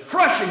love just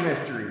crushing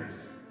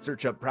mysteries.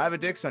 Search up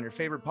Private Dicks on your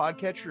favorite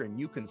podcatcher and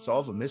you can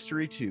solve a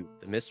mystery too.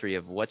 The mystery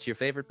of what's your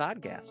favorite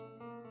podcast?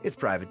 It's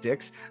Private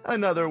Dicks,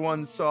 another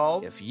one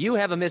solved. If you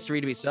have a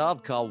mystery to be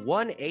solved, call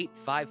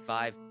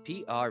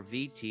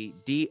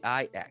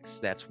 1-855-PRVT-DIX.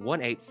 That's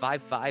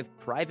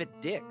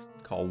 1-855-PRIVATE-DICKS.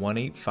 Call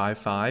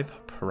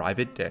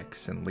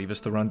 1-855-PRIVATE-DICKS and leave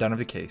us the rundown of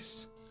the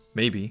case.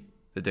 Maybe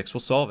the Dicks will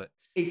solve it.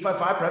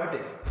 855 Private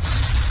Dicks.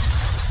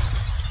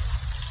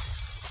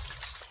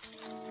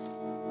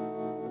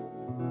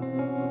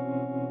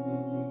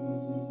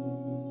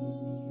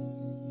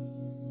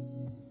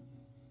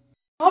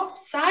 Stop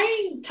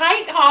saying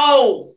taint-hole.